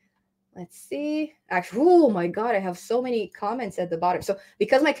 Let's see. Actually, oh my God, I have so many comments at the bottom. So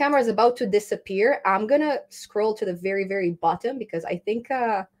because my camera is about to disappear, I'm gonna scroll to the very, very bottom, because I think,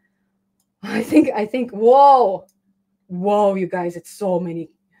 whoa, you guys, it's so many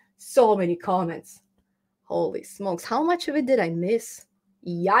comments. Holy smokes. How much of it did I miss?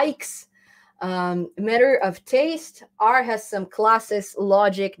 Yikes. Matter of taste. R has some classes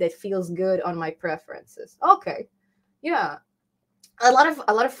logic that feels good on my preferences. Okay. Yeah. A lot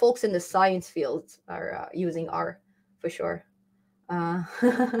of folks in the science field are using R for sure.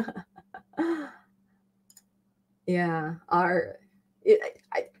 Yeah, R.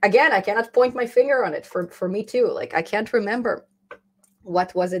 Again, I cannot point my finger on it. For me too. Like I can't remember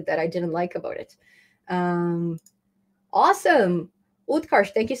what was it that I didn't like about it. Awesome.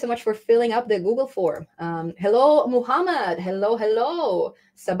 Utkarsh, thank you so much for filling up the Google form. Hello, Muhammad. Hello.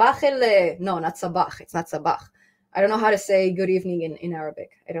 Sabah no, not sabah. It's not sabah. I don't know how to say good evening in Arabic.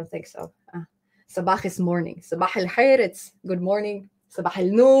 I don't think so. Sabah is morning. Sabah al-khair, it's good morning. Sabah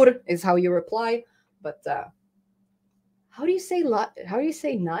al-nur is how you reply. But how do you say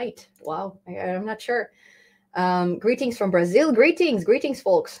night? Wow, I'm not sure. Greetings from Brazil. Greetings,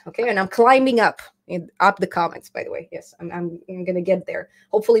 folks. Okay, and I'm climbing up the comments, by the way. Yes, I'm gonna get there.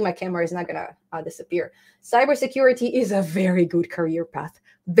 Hopefully my camera is not gonna disappear. Cybersecurity is a very good career path.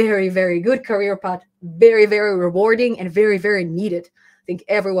 Very, very good career path. Very, very rewarding and very, very needed. I think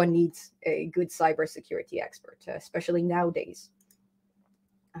everyone needs a good cybersecurity expert, especially nowadays.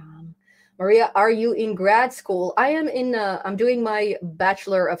 Maria, are you in grad school? I am I'm doing my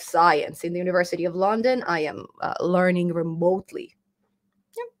Bachelor of Science in the University of London. I am learning remotely.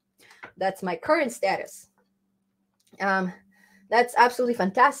 Yeah. That's my current status. That's absolutely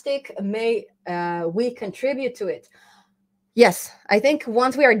fantastic. May we contribute to it? Yes, I think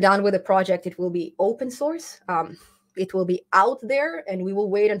once we are done with the project, it will be open source. It will be out there, and we will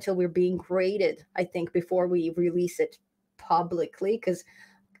wait until we're being graded, I think, before we release it publicly, because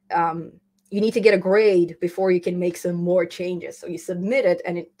you need to get a grade before you can make some more changes. So you submit it,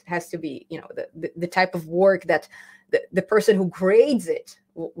 and it has to be, the type of work that the person who grades it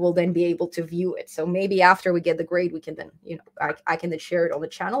we'll then be able to view it. So maybe after we get the grade, we can then, I can then share it on the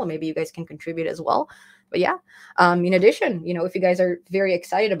channel, and maybe you guys can contribute as well. But yeah, in addition, if you guys are very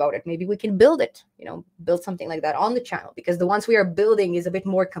excited about it, maybe we can build it, build something like that on the channel, because the ones we are building is a bit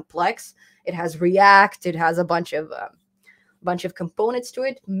more complex. It has React, it has a bunch of components to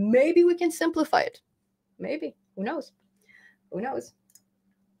it. Maybe we can simplify it. Maybe, who knows?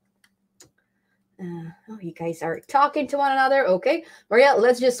 Oh, you guys are talking to one another. Okay, Maria,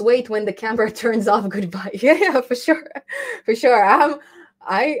 let's just wait when the camera turns off. Goodbye. Yeah, for sure.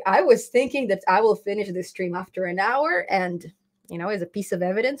 I was thinking that I will finish this stream after an hour, and as a piece of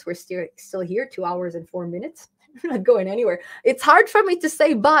evidence, we're still here, 2 hours and 4 minutes. I'm not going anywhere. It's hard for me to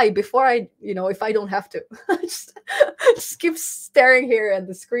say bye before if I don't have to. just keep staring here at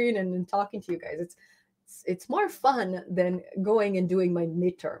the screen and talking to you guys. It's more fun than going and doing my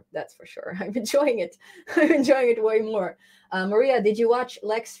midterm. That's for sure. I'm enjoying it. I'm enjoying it way more. Maria, did you watch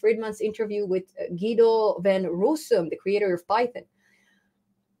Lex Friedman's interview with Guido van Rossum, the creator of Python?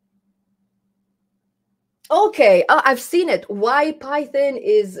 Okay, I've seen it. Why Python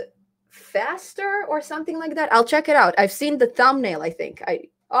is faster or something like that. I'll check it out. I've seen the thumbnail, I think.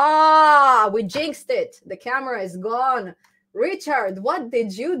 We jinxed it. The camera is gone. Richard, what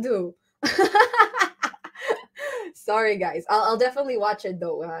did you do? Sorry, guys. I'll definitely watch it,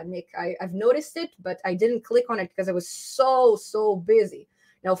 though, Nick. I've noticed it, but I didn't click on it because I was so busy.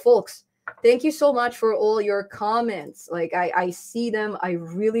 Now, folks, thank you so much for all your comments. Like, I see them. I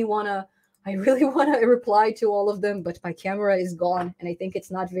really want to reply to all of them, but my camera is gone, and I think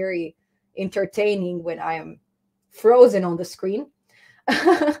it's not very entertaining when I am frozen on the screen.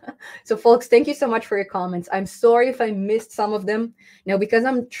 So, folks, thank you so much for your comments. I'm sorry if I missed some of them. Now, because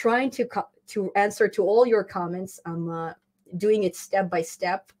I'm trying to answer to all your comments, I'm doing it step by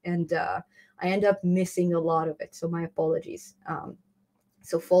step, and I end up missing a lot of it. So my apologies.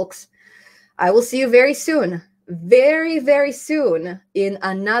 So, folks, I will see you very soon. Very soon in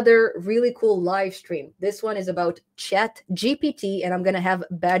another really cool live stream. This one is about Chat GPT, and I'm going to have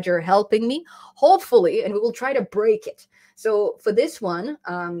Badger helping me, hopefully, and we will try to break it. So for this one,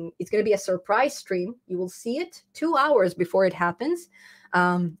 it's going to be a surprise stream. You will see it 2 hours before it happens.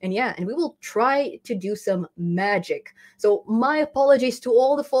 And we will try to do some magic. So my apologies to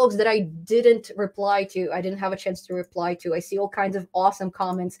all the folks that I didn't reply to. I didn't have a chance to reply to. I see all kinds of awesome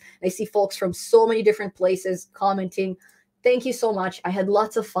comments. I see folks from so many different places commenting. Thank you so much. I had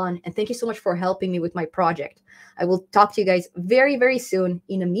lots of fun, and thank you so much for helping me with my project. I will talk to you guys very soon.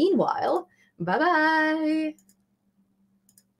 In the meanwhile, bye-bye.